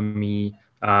economy,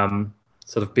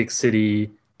 sort of big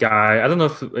city guy. I don't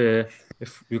know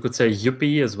if you could say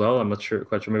yuppie as well. I'm not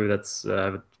quite sure. Maybe that's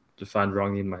defined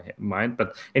wrongly in my mind.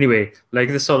 But anyway, like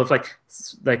this sort of like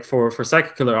for Psycho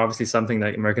Killer, obviously something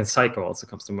like American Psycho also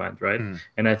comes to mind, right?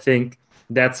 And I think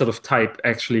that sort of type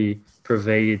actually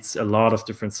pervades a lot of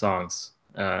different songs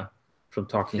from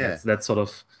Talking Heads. That sort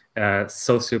of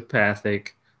sociopathic,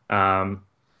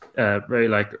 very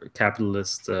like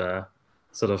capitalist,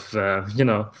 sort of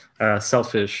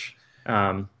selfish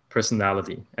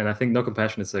personality. And I think No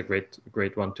Compassion is a great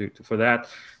one for that.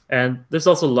 And there's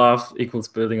also Love Equals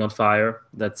Building on Fire.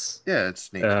 That's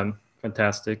it's neat.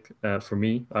 Fantastic for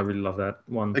me. I really love that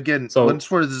one. Again, so once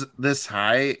we're this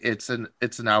high, it's an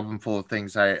album full of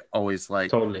things I always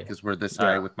like. Totally, because we're this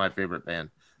high with my favorite band.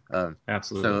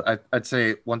 Absolutely. So I'd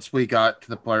say once we got to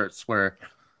the parts where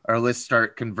our lists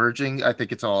start converging, I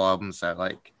think it's all albums I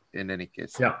like in any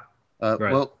case. Yeah.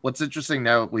 Right. Well, what's interesting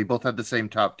now, we both have the same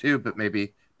top two, but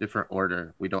maybe different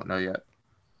order. We don't know yet.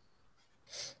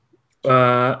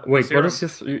 Wait, what is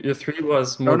your three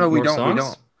was more? No, we more don't.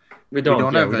 Songs? We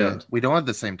don't have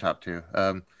the same top two.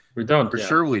 We don't. For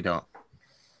sure we don't.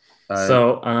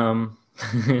 I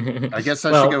guess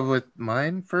I should go with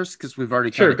mine first because we've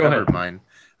already kind of covered mine.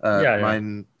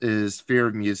 Mine is Fear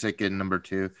of Music in number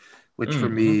 2, which for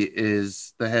me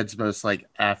is the Head's most like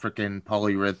African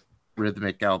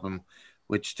polyrhythmic album,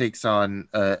 which takes on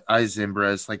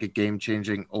Zimbra as like a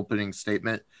game-changing opening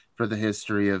statement for the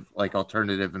history of like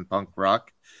alternative and punk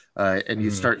rock. And you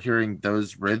start hearing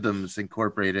those rhythms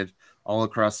incorporated all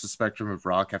across the spectrum of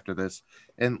rock after this.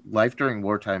 And Life During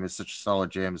Wartime is such a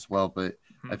solid jam as well, but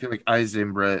I feel like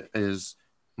Zimbra is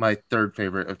my third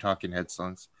favorite of Talking Heads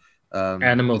songs.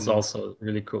 Animals and- also a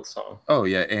really cool song. Oh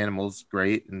yeah, Animals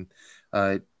great, and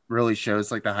it really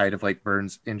shows like the height of like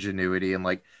Burns' ingenuity and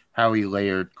like how he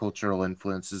layered cultural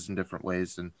influences in different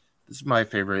ways. And this is my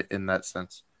favorite in that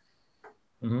sense.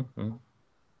 Mm-hmm.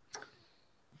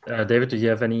 David, do you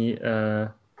have any?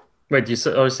 Wait, you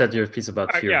already said your piece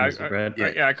about Fear of Music,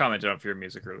 right? I commented on Fear of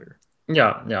Music earlier.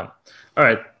 Yeah. All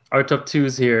right, our top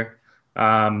twos here.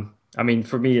 I mean,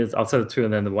 for me, I'll say the two,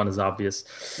 and then the one is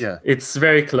obvious. Yeah. It's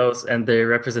very close, and they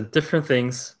represent different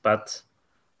things. But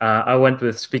I went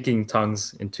with Speaking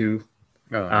Tongues in two.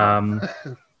 Oh, no. Um,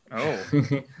 Oh,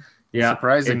 yeah,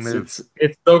 Surprising move.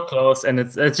 It's so close, and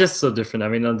it's just so different. I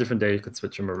mean, on a different day you could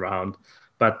switch them around,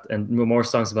 and more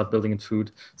songs about building and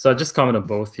food. So I just comment on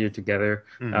both here together.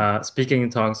 Speaking in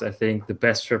Tongues, I think the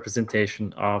best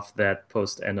representation of that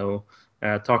post NO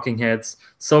Talking Heads.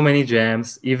 So many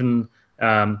jams, even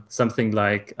something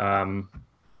like I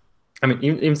mean,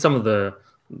 even some of the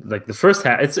like the first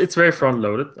half, it's very front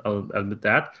loaded. I'll admit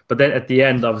that. But then at the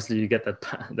end, obviously, you get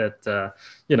that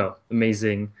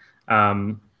amazing.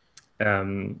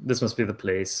 This must be the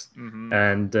place. Mhm.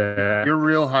 And Your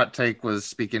real hot take was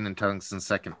Speaking in Tongues in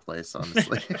second place,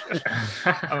 honestly.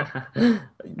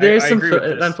 there's I some agree with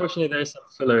this. unfortunately there's some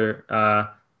filler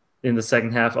in the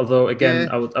second half. Although again,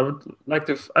 Yeah.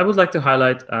 I would like to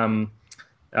highlight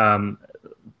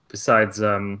besides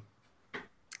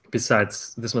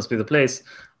This Must Be the Place,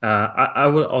 I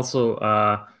would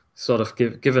also sort of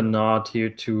give a nod here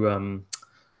to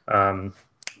I'll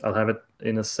have it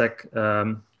in a sec.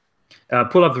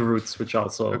 Pull Up the Roots, which I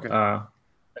also Okay.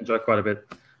 enjoy quite a bit.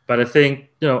 But I think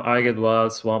I Get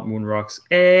Wild, Swamp Moon Rocks,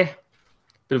 bit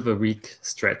of a weak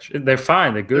stretch. They're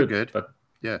fine, they're good, good. but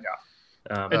Yeah.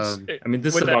 I mean,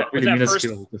 this is with that- about with really that first-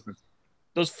 minuscule difference.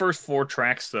 Those first 4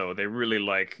 tracks, though, they really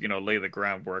lay the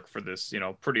groundwork for this,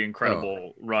 pretty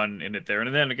incredible run in it there.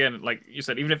 And then again, like you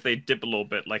said, even if they dip a little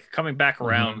bit, like coming back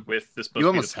around with this, You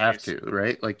almost have to,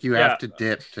 right? Like you have to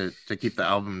dip to keep the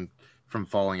album from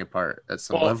falling apart at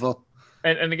some level.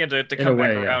 And again, to come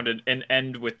back around and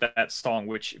end with that song,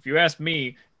 which, if you ask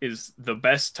me, is the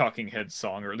best Talking Heads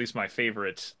song, or at least my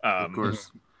favorite. Of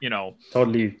course.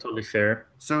 Totally fair.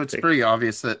 So it's pretty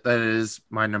obvious that it is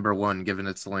my number one, given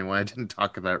it's the only one I didn't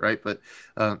talk about, right? But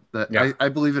I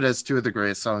believe it has 2 of the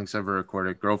greatest songs ever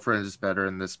recorded. Girlfriend is Better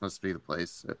and This Must Be the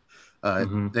Place.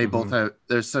 They both have,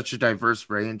 there's such a diverse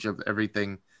range of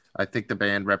everything I think the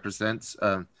band represents.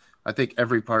 I think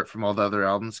every part from all the other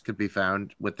albums could be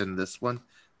found within this one.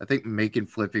 I think Making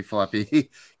Flippy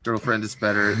Floppy, Girlfriend is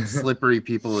Better, Slippery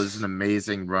People is an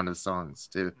amazing run of songs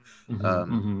too.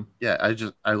 Yeah,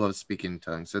 I love Speaking in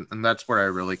Tongues, and that's where I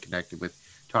really connected with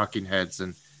Talking Heads,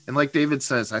 and like David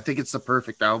says, I think it's the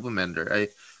perfect album ender.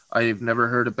 I've never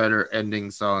heard a better ending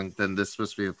song than This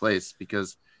Must Be the Place,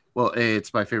 because, well, A,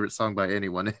 it's my favorite song by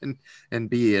anyone, and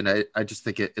B, and I just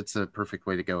think it's a perfect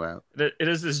way to go out. It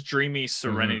is this dreamy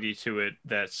serenity to it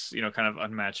that's kind of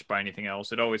unmatched by anything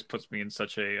else. It always puts me in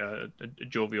such a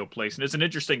jovial place, and it's an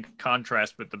interesting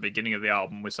contrast with the beginning of the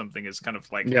album, with something as kind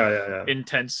of like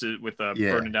intense with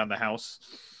burning down the house.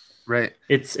 Right.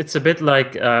 It's a bit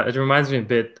like it reminds me a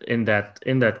bit in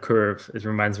that curve. It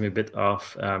reminds me a bit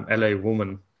of L.A.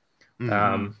 Woman.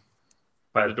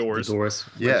 By the Doors,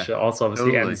 which also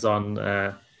obviously ends on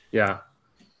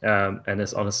and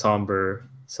is on a somber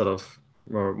sort of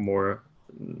more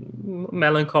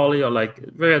melancholy, or like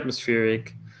very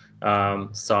atmospheric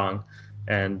song,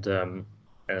 and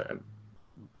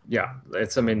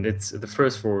it's the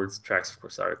first 4 tracks, of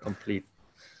course, are complete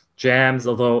jams.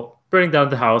 Although Burning Down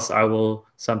the House I will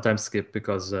sometimes skip,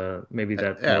 because maybe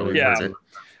that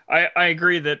I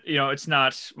agree that it's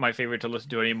not my favorite to listen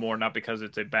to anymore, not because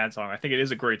it's a bad song. I think it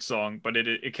is a great song, but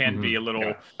it can be a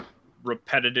little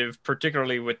repetitive,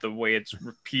 particularly with the way it's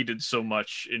repeated so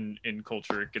much in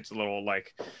culture. It gets a little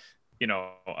like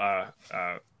a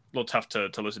little tough to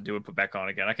listen to and put back on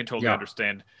again. I can totally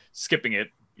understand skipping it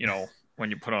when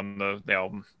you put on the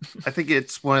album. I think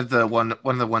it's one of the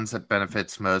ones that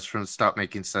benefits most from Stop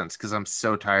Making Sense, because I'm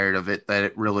so tired of it that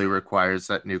it really requires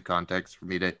that new context for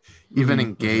me to even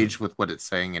engage with what it's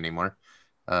saying anymore.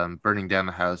 Burning Down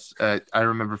the House. I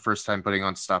remember first time putting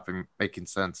on Stop Making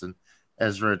Sense and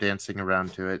Ezra dancing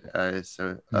around to it.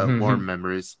 Warm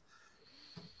memories.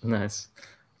 Nice.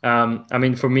 I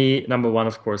mean, for me, number one,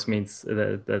 of course, means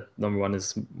that number one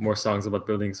is more songs about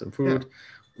buildings and food,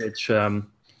 which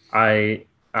I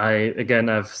again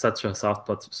have such a soft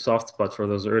spot for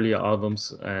those earlier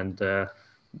albums, and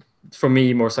for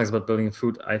me, more songs about building and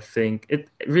food, I think it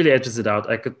really edges it out.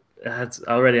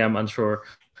 I'm unsure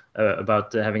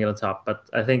about having it on top, but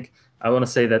I think I want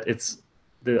to say that it's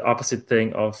the opposite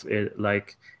thing of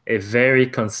like a very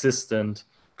consistent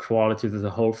quality to the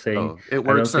whole thing. Oh, it I don't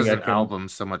works think as I an can- album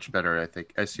so much better. I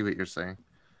think I see what you're saying.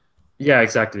 Yeah,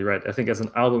 exactly right. I think as an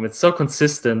album, it's so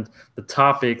consistent. The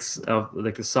topics of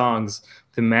like the songs,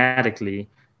 thematically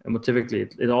and motivically,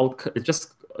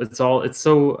 it's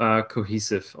so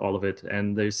cohesive, all of it,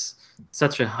 and there's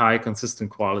such a high consistent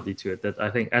quality to it that I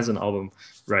think as an album,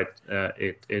 right,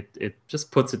 it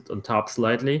just puts it on top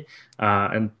slightly,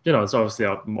 and it's obviously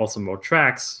also more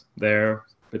tracks there,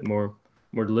 a bit more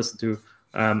to listen to.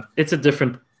 It's a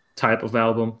different type of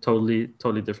album, totally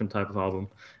different type of album,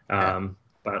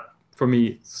 but for me,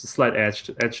 it's a slight edge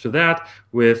to that.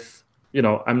 With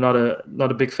I'm not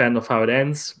a big fan of how it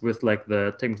ends with like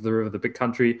the Take Me to the River, the Big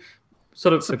Country,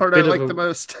 sort of It's the a part I bit like of the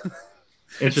most.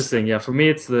 interesting. Yeah, for me,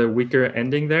 it's the weaker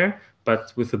ending there.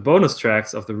 But with the bonus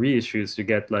tracks of the reissues, you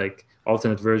get like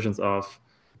alternate versions of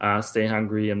 "Stay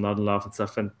Hungry," "I'm Not in Love" and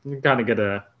stuff, and you kind of get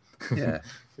a Yeah,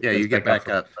 it you get back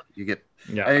from- up. You get.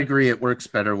 Yeah, I agree. It works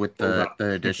better with Hold the up.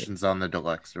 additions on the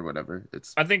deluxe or whatever.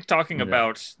 It's I think talking Yeah.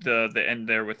 about the end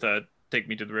there with "Take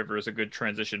Me to the River" is a good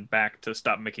transition back to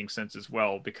 "Stop Making Sense" as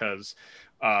well, because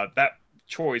that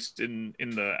choice in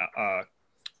the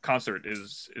concert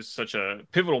is such a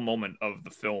pivotal moment of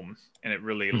the film, and it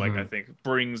really like I think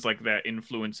brings like that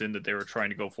influence in that they were trying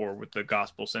to go for with the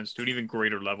gospel sense to an even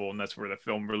greater level, and that's where the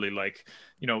film really like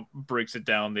breaks it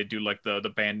down. They do like the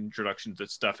band introductions and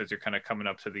stuff as you're kind of coming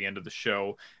up to the end of the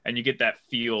show, and you get that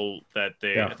feel that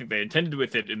I think they intended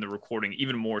with it in the recording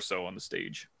even more so on the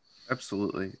stage.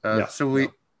 absolutely. Yeah, So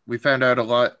we found out a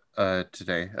lot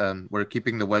today. We're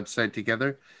keeping the website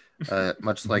together.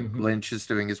 Much like Lynch is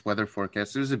doing his weather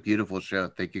forecast. It was a beautiful show.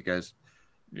 Thank you guys.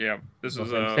 Yeah, this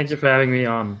was Thank you for having me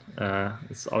on.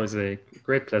 It's always a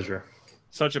great pleasure.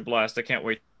 such a blast. I can't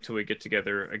wait till we get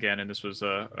together again. And this was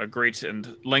a great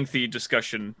and lengthy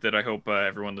discussion that I hope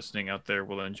everyone listening out there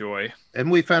will enjoy.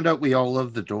 And we found out we all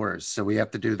love the Doors, so we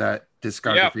have to do that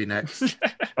discography next.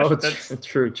 Oh, That's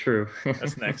true.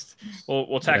 that's next.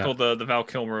 We'll tackle the Val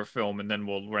Kilmer film, and then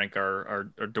we'll rank our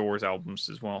Doors albums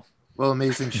as well. Well,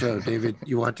 amazing show, David.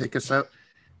 You want to take us out?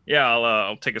 Yeah,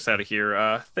 I'll take us out of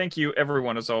here. Thank you,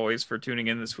 everyone, as always, for tuning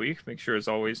in this week. Make sure, as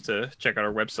always, to check out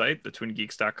our website,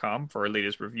 thetwingeeks.com, for our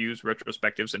latest reviews,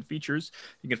 retrospectives, and features.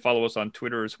 You can follow us on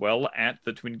Twitter as well, at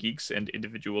The Twin Geeks, and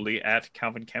individually at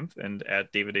Calvin Kemp and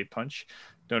at David A. Punch.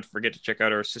 Don't forget to check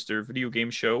out our sister video game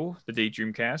show, The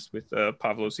Daydreamcast, with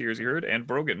Pavlo Sears, you heard, and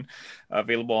Brogan.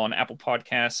 Available on Apple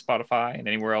Podcasts, Spotify, and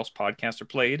anywhere else podcasts are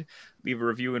played. Leave a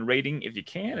review and rating if you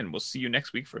can, and we'll see you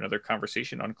next week for another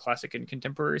conversation on classic and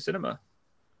contemporary cinema.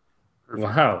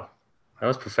 Wow, that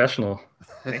was professional.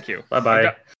 Thank you.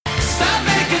 Bye-bye. Stop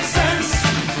making sense.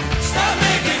 Stop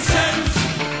making